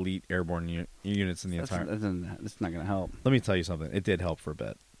most elite airborne units in the entire... That's not going to help. Let me tell you something. It did help for a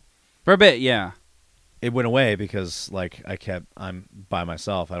bit. For a bit, yeah. It went away because, like, I'm by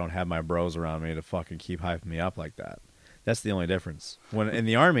myself. I don't have my bros around me to fucking keep hyping me up like that. That's the only difference. When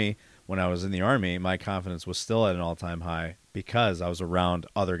I was in the Army, my confidence was still at an all-time high because I was around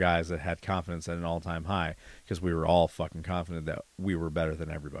other guys that had confidence at an all-time high because we were all fucking confident that we were better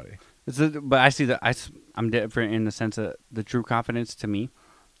than everybody. But I see that I'm different in the sense that the true confidence to me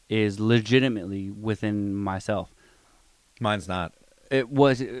is legitimately within myself. Mine's not.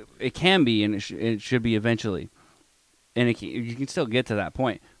 It can be, and it should be eventually, and you can still get to that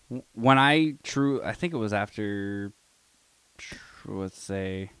point. When I think it was after, let's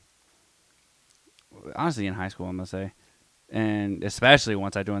say, honestly in high school, I'm gonna say, and especially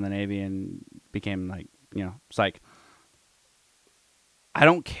once I joined the Navy and became like, psych. I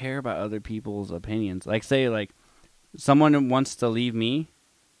don't care about other people's opinions. Like, say, like, someone wants to leave me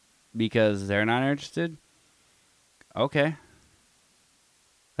because they're not interested. Okay.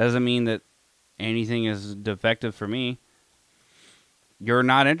 That doesn't mean that anything is defective for me. You're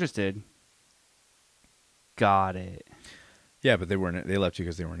not interested. Got it. Yeah, but they left you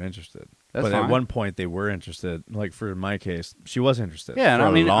because they weren't interested. That's but fine. At one point they were interested. Like for my case, she was interested. Yeah, and for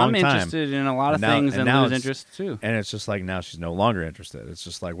I mean, a long I'm time. interested in a lot of things and lose interest too. And it's just like now she's no longer interested. It's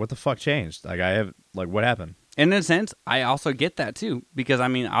just like, what the fuck changed? Like what happened? In a sense, I also get that too, because I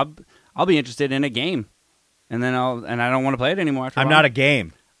mean, I'll be interested in a game, and then I don't want to play it anymore. After I'm not a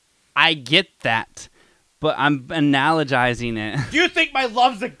game. I get that, but I'm analogizing it. Do you think my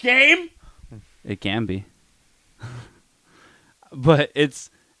love's a game? It can be, but it's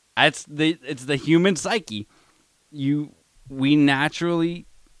the human psyche. We naturally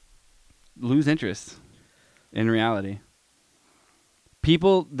lose interest in reality.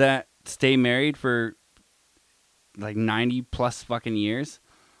 People that stay married for like 90 plus fucking years,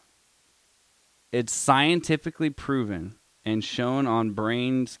 it's scientifically proven and shown on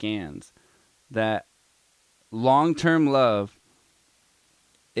brain scans that long-term love,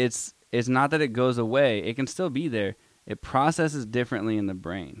 it's not that it goes away. It can still be there. It processes differently in the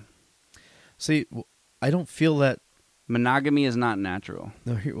brain. See, I don't feel that. Monogamy is not natural.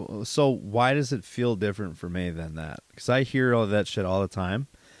 So why does it feel different for me than that? Because I hear all that shit all the time.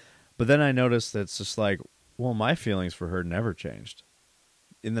 But then I notice that it's just like, well, my feelings for her never changed.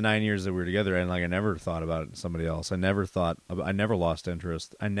 In the 9 years that we were together, and like I never thought about it in somebody else. I never lost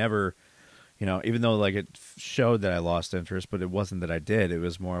interest. I never, even though like it showed that I lost interest, but it wasn't that I did. It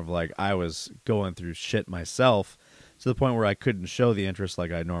was more of like I was going through shit myself to the point where I couldn't show the interest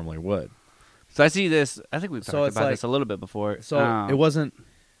like I normally would. So I see this. I think we've talked about this a little bit before. So it wasn't.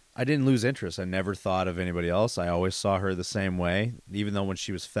 I didn't lose interest. I never thought of anybody else. I always saw her the same way, even though when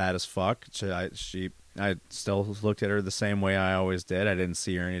she was fat as fuck, I still looked at her the same way I always did. I didn't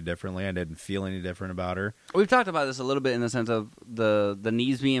see her any differently. I didn't feel any different about her. We've talked about this a little bit in the sense of the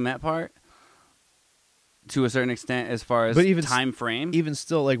needs being met part, to a certain extent, as far as time frame. Even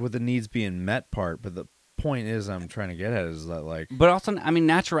still, like with the needs being met part, but the point is I'm trying to get at is that like... But also, I mean,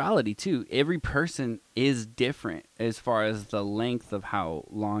 naturality, too. Every person is different as far as the length of how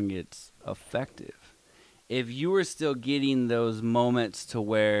long it's effective. If you were still getting those moments to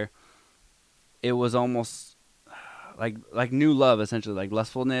where it was almost like new love, essentially, like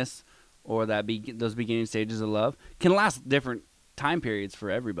lustfulness or those beginning stages of love, can last different time periods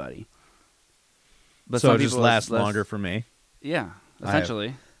for everybody. But so it just lasts longer for me? Yeah,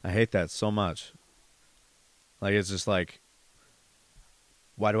 essentially. I hate that so much. Like, it's just like,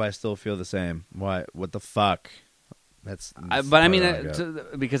 why do I still feel the same? What the fuck? Because of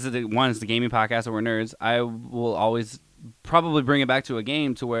one is the gaming podcast and we're nerds, I will always probably bring it back to a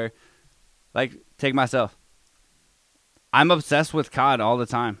game to where, like, take myself. I'm obsessed with COD all the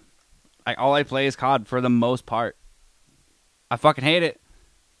time. All I play is COD for the most part. I fucking hate it,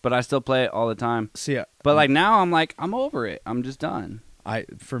 but I still play it all the time. But like now, I'm over it. I'm just done.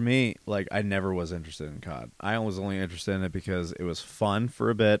 For me, like, I never was interested in COD. I was only interested in it because it was fun for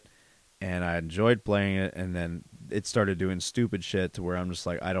a bit, and I enjoyed playing it, and then it started doing stupid shit to where I'm just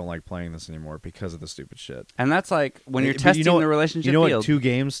like, I don't like playing this anymore because of the stupid shit. And that's like when you're testing the relationship field. You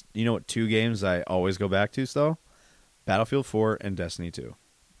know what two games I always go back to, though? Battlefield 4 and Destiny 2.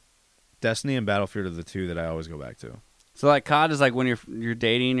 Destiny and Battlefield are the two that I always go back to. So like COD is like when you're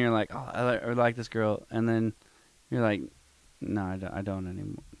dating, you're like, oh, I like this girl, and then you're like, no, I don't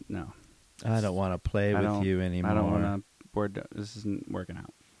anymore. No, I don't want to play with you anymore. I don't want to. This isn't working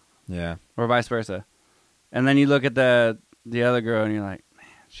out. Yeah. Or vice versa. And then you look at the other girl and you're like, man,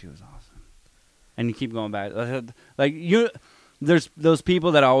 she was awesome. And you keep going back. Like there's those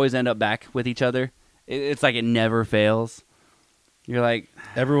people that always end up back with each other. It's like it never fails. You're like,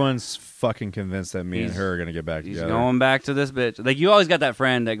 everyone's fucking convinced that me and her are gonna get back together. He's going back to this bitch. Like you always got that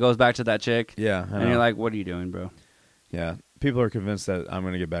friend that goes back to that chick. Yeah. And you're like, what are you doing, bro? Yeah. People are convinced that I'm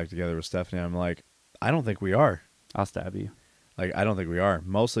gonna get back together with Stephanie. I'm like, I don't think we are. I'll stab you. Like, I don't think we are.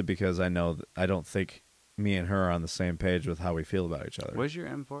 Mostly because I know that I don't think me and her are on the same page with how we feel about each other. Where's your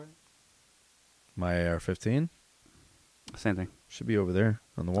M4? My AR-15? Same thing. Should be over there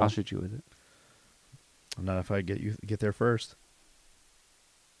on the wall. I'll shoot you with it. Not if I get there first.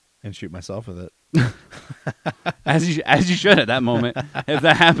 And shoot myself with it. as you should at that moment. If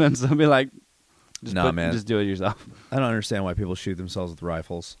that happens, I'll be like, man. Just do it yourself. I don't understand why people shoot themselves with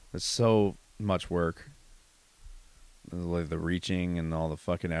rifles. It's so much work. Like the reaching and all the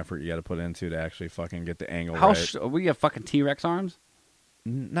fucking effort you got to put into to actually fucking get the angle right. We have fucking T-Rex arms?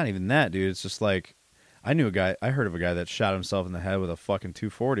 Not even that, dude. It's just like, I heard of a guy that shot himself in the head with a fucking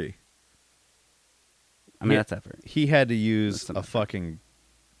 240. I mean, that's effort. He had to use a fucking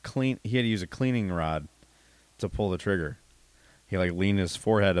he had to use a cleaning rod to pull the trigger. He like leaned his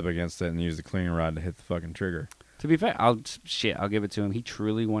forehead up against it and used the cleaning rod to hit the fucking trigger. To be fair, I'll give it to him. He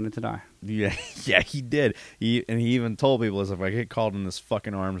truly wanted to die. Yeah, yeah, he did. He even told people, if I get called in this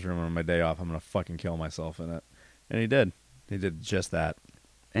fucking arms room on my day off, I'm gonna fucking kill myself in it. And he did. He did just that.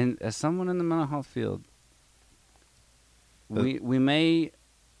 And as someone in the mental health field, we may.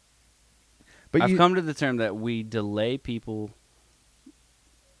 But I've come to the term that we delay people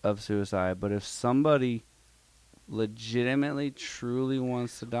of suicide, but if somebody legitimately, truly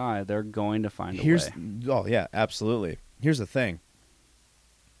wants to die, they're going to find a way. Oh, yeah, absolutely. Here's the thing.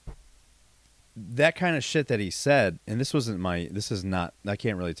 That kind of shit that he said, and this is not, I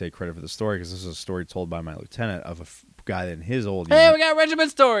can't really take credit for the story because this is a story told by my lieutenant of a guy in his old Hey, unit. we got regiment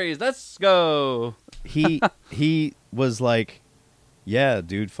stories. Let's go. He was like, yeah,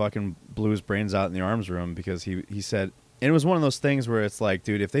 dude fucking blew his brains out in the arms room because he said, and it was one of those things where it's like,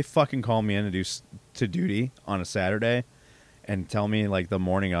 dude, if they fucking call me in to duty on a Saturday and tell me like the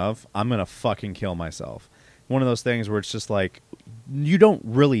morning of, I'm going to fucking kill myself. One of those things where it's just like, you don't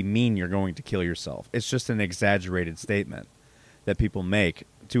really mean you're going to kill yourself. It's just an exaggerated statement that people make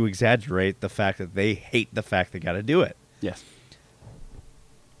to exaggerate the fact that they hate the fact they got to do it. Yes.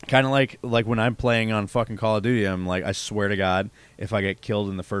 Kind of like when I'm playing on fucking Call of Duty, I'm like, I swear to God, if I get killed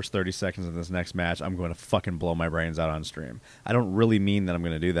in the first 30 seconds of this next match, I'm going to fucking blow my brains out on stream. I don't really mean that I'm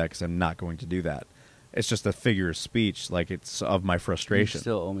going to do that because I'm not going to do that. It's just a figure of speech, like it's of my frustration. You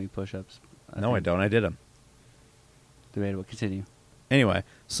still owe me push-ups. No, I don't. I did them. Debatable. Continue. Anyway,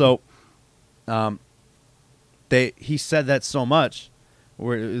 so he said that so much,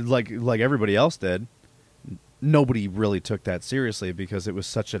 where like everybody else did. Nobody really took that seriously because it was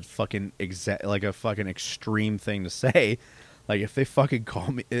such a fucking extreme thing to say. Like if they fucking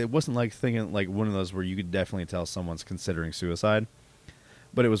call me, it wasn't like thinking like one of those where you could definitely tell someone's considering suicide,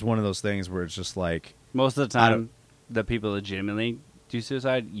 but it was one of those things where it's just like most of the time, the people legitimately do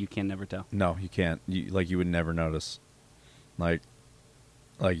suicide, you can never tell. No, you can't. You would never notice. Like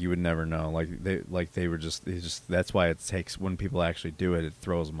you would never know. They were just that's why it takes when people actually do it. It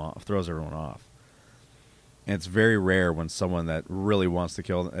throws them off, throws everyone off. And it's very rare when someone that really wants to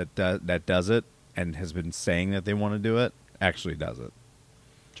kill that does it and has been saying that they want to do it actually does it.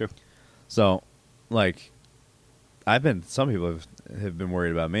 True. So, like, some people have been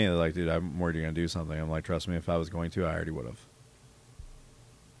worried about me. They're like, dude, I'm worried you're going to do something. I'm like, trust me, if I was going to, I already would have.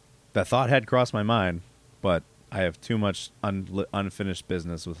 That thought had crossed my mind, but I have too much unfinished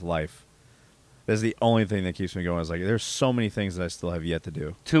business with life. That's the only thing that keeps me going. Is like, there's so many things that I still have yet to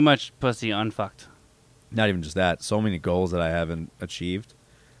do. Too much pussy unfucked. Not even just that. So many goals that I haven't achieved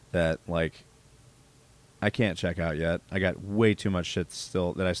that, like, I can't check out yet. I got way too much shit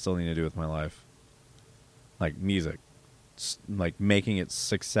that I still need to do with my life. Like music. Like making it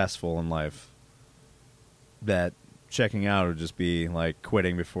successful in life. That checking out would just be like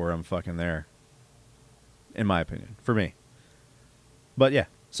quitting before I'm fucking there. In my opinion. For me. But yeah.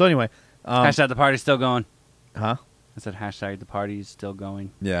 So anyway. Hashtag the party's still going. Huh? I said hashtag the party's still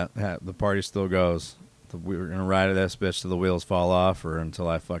going. Yeah. The party still goes. We're going to ride this bitch till the wheels fall off or until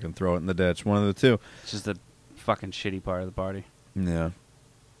I fucking throw it in the ditch. One of the two. It's just the fucking shitty part of the party. Yeah.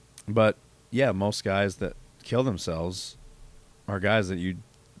 But, yeah, most guys that kill themselves are guys that you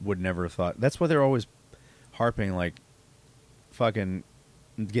would never have thought. That's why they're always harping like, fucking,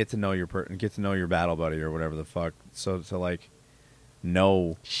 get to know your battle buddy or whatever the fuck. So to like,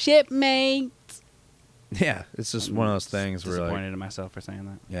 know shipmate. Yeah, it's just one of those things where disappointed like, in myself for saying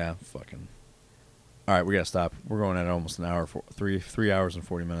that. Yeah, fucking. All right, we gotta stop. We're going at almost an hour, 3 hours and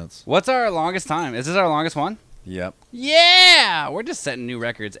 40 minutes. What's our longest time? Is this our longest one? Yep. Yeah, we're just setting new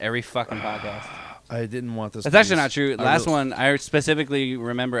records every fucking podcast. I didn't want this. That's actually not true. Last one, I specifically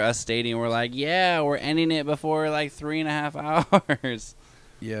remember us stating, we're like, yeah, we're ending it before like 3.5 hours.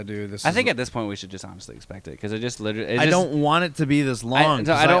 Yeah, dude. I think at this point we should just honestly expect it because it just literally. I don't want it to be this long.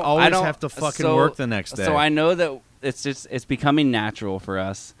 I always have to fucking work the next day. So I know that it's becoming natural for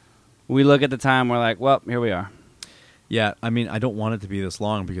us. We look at the time, we're like, well, here we are. Yeah, I mean, I don't want it to be this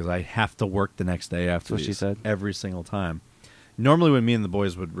long because I have to work the next day after. That's what she said. Every single time. Normally, when me and the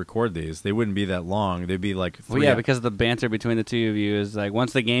boys would record these, they wouldn't be that long. They'd be like 3 Well, yeah, because the banter between the two of you is like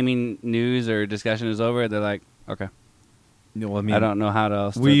once the gaming news or discussion is over, they're like, okay. Well, I mean, I don't know how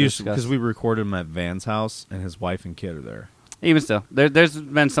to. We used because we recorded him at Van's house, and his wife and kid are there. Even still, there's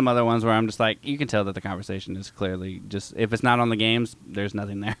been some other ones where I'm just like, you can tell that the conversation is clearly just if it's not on the games, there's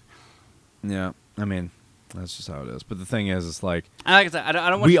nothing there. Yeah, I mean, that's just how it is. But the thing is, it's like I said, I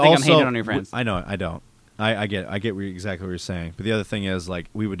don't want you to think I'm hating on your friends. I know, I don't. I get exactly what you're saying. But the other thing is, like,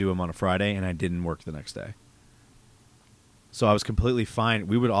 we would do them on a Friday, and I didn't work the next day. So I was completely fine.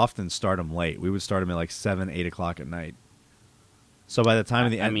 We would often start them late. We would start them at like 7, 8 o'clock at night. So by the time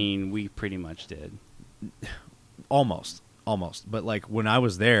of the end, I mean, we pretty much did. Almost. But like when I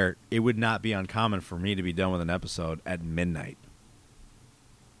was there, it would not be uncommon for me to be done with an episode at midnight.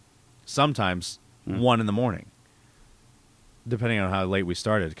 Sometimes 1 in the morning. Depending on how late we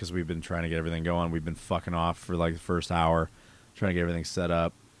started, because we've been trying to get everything going. We've been fucking off for like the first hour, trying to get everything set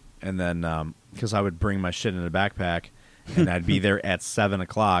up. And then, because I would bring my shit in a backpack, and I'd be there at 7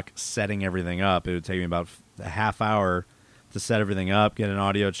 o'clock setting everything up. It would take me about a half hour to set everything up, get an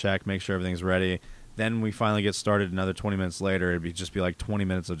audio check, make sure everything's ready. Then we finally get started another 20 minutes later. It'd just be like 20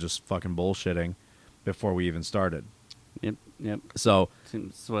 minutes of just fucking bullshitting before we even started. Yep. So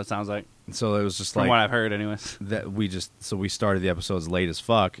that's what it sounds like. So it was just from like, what I've heard, anyways. That we started the episodes late as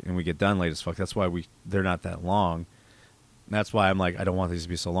fuck, and we get done late as fuck. That's why they're not that long. That's why I'm like, I don't want these to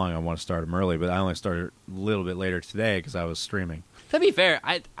be so long. I want to start them early, but I only started a little bit later today because I was streaming. To be fair,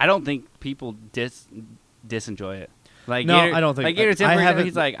 I don't think people disenjoy it. Like no, Gator, I don't think. Like Gator Tim,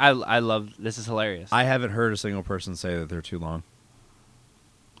 he's like, I love this. Is hilarious. I haven't heard a single person say that they're too long.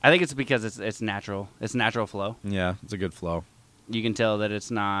 I think it's because it's natural. It's natural flow. Yeah, it's a good flow. You can tell that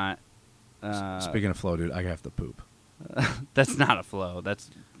it's not. Speaking of flow, dude, I have to poop. That's not a flow. That's.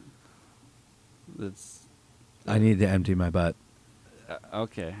 I need to empty my butt.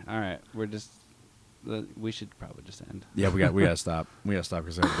 Okay, all right. We should probably just end. Yeah, we got to stop. We got to stop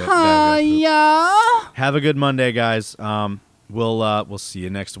because yeah. Have a good Monday, guys. We'll see you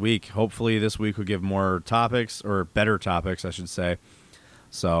next week. Hopefully, this week will give more topics or better topics, I should say.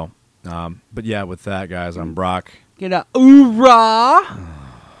 So, but yeah, with that, guys, I'm Brock. Get a hoorah!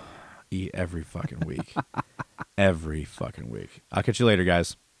 Eat every fucking week. Every fucking week. I'll catch you later,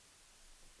 guys.